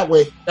 So that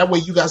way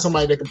you got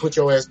somebody that can put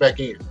your ass back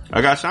in.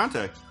 I got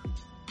Shantae.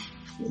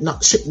 No,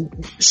 she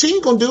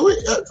ain't gonna do it.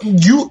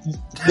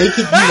 They kick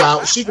you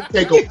out. She gonna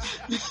take over.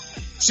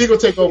 She gonna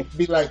take over.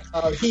 Be like,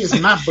 he is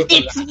my book.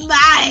 It's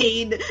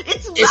mine.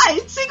 It's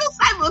mine. Single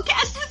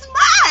simulcast is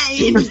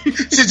mine.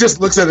 She just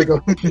looks at it and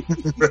goes. It's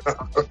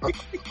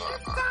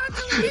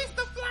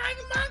the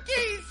flying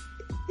monkeys.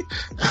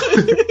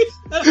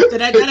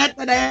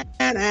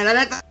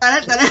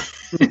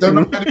 Don't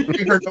nobody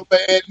bring her no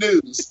bad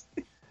news.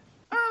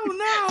 Oh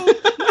no,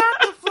 not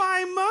the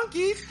flying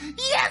monkeys.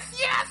 Yes,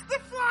 the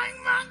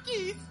flying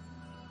monkeys.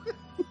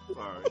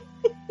 Sorry.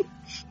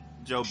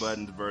 Joe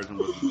Budden's version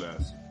was the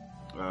best.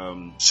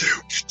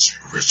 She'll get you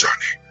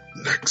returning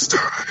next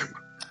time.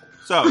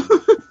 So,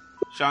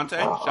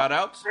 Shantae, shout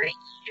outs?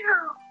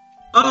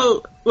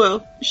 Oh,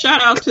 well,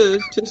 shout out to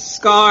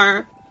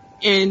Scar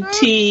and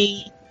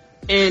T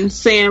and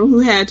Sam who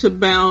had to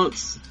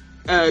bounce.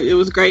 It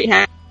was great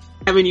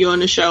having you on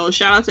the show.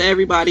 Shout out to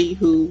everybody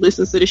who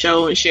listens to the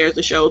show and shares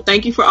the show.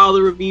 Thank you for all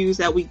the reviews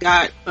that we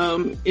got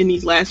in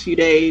these last few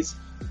days.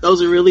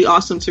 Those are really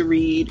awesome to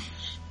read.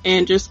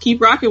 And just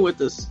keep rocking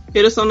with us.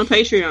 Hit us on the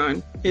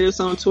Patreon. Hit us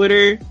on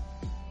Twitter.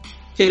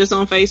 Hit us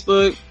on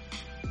Facebook.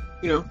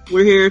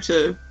 We're here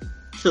to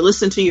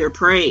listen to your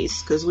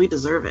praise because we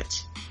deserve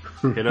it.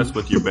 Hit us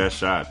with your best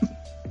shot.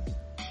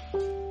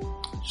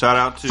 Shout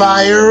out to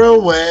Fire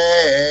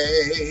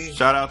Away.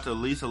 Shout out to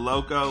Lisa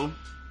Loco.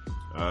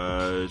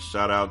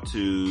 Shout out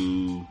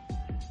to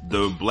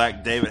the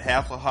Black David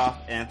Hasselhoff,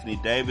 Anthony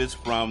Davis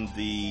from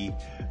the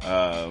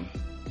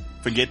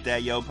Forget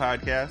That Yo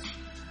podcast.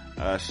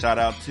 Shout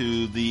out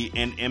to the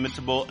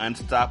inimitable,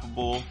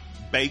 unstoppable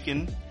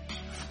Bacon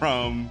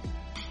from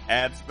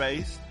Ad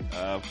Space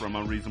from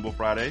Unreasonable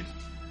Fridays.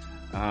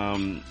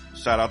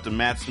 Shout out to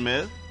Matt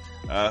Smith,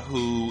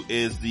 who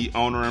is the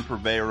owner and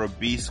purveyor of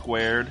B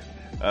Squared,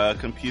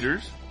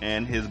 computers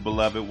and his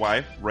beloved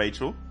wife,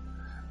 Rachel.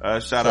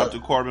 Shout out to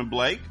Corbin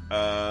Blake,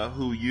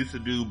 who used to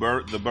do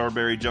the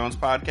Burberry Jones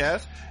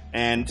podcast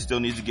and still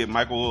needs to get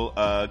Michael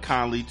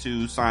Conley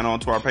to sign on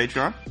to our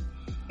Patreon.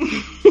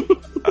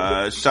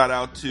 Shout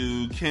out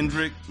to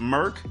Kendrick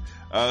Merck,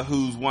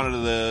 who's one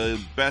of the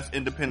best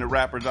independent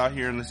rappers out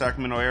here in the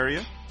Sacramento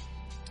area.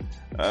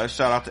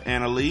 Shout out to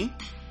Anna Lee,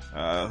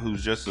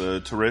 who's just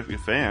a terrific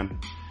fan.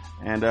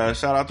 And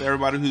shout out to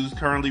everybody who's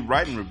currently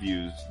writing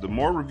reviews. The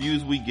more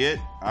reviews we get,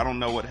 I don't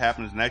know what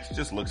happens next. It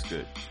just looks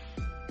good.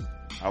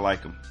 I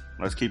like them.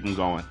 Let's keep them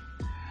going.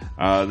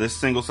 This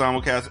single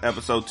simulcast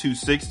episode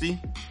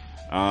 260.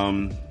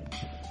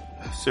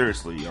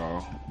 Seriously,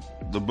 y'all.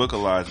 The Book of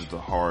Lies is a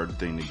hard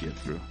thing to get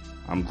through.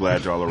 I'm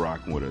glad y'all are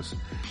rocking with us.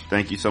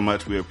 Thank you so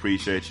much. We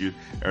appreciate you.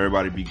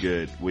 Everybody be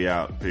good. We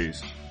out.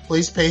 Peace.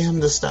 Please pay him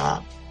to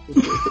stop.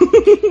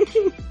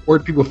 Or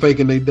people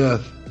faking their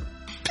death.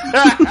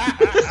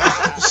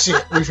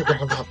 Shit, we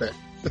forgot about that.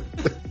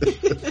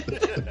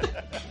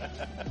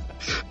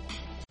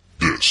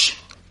 This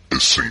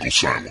is Single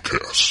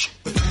Simulcast.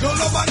 Don't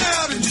know by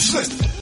now that you slip.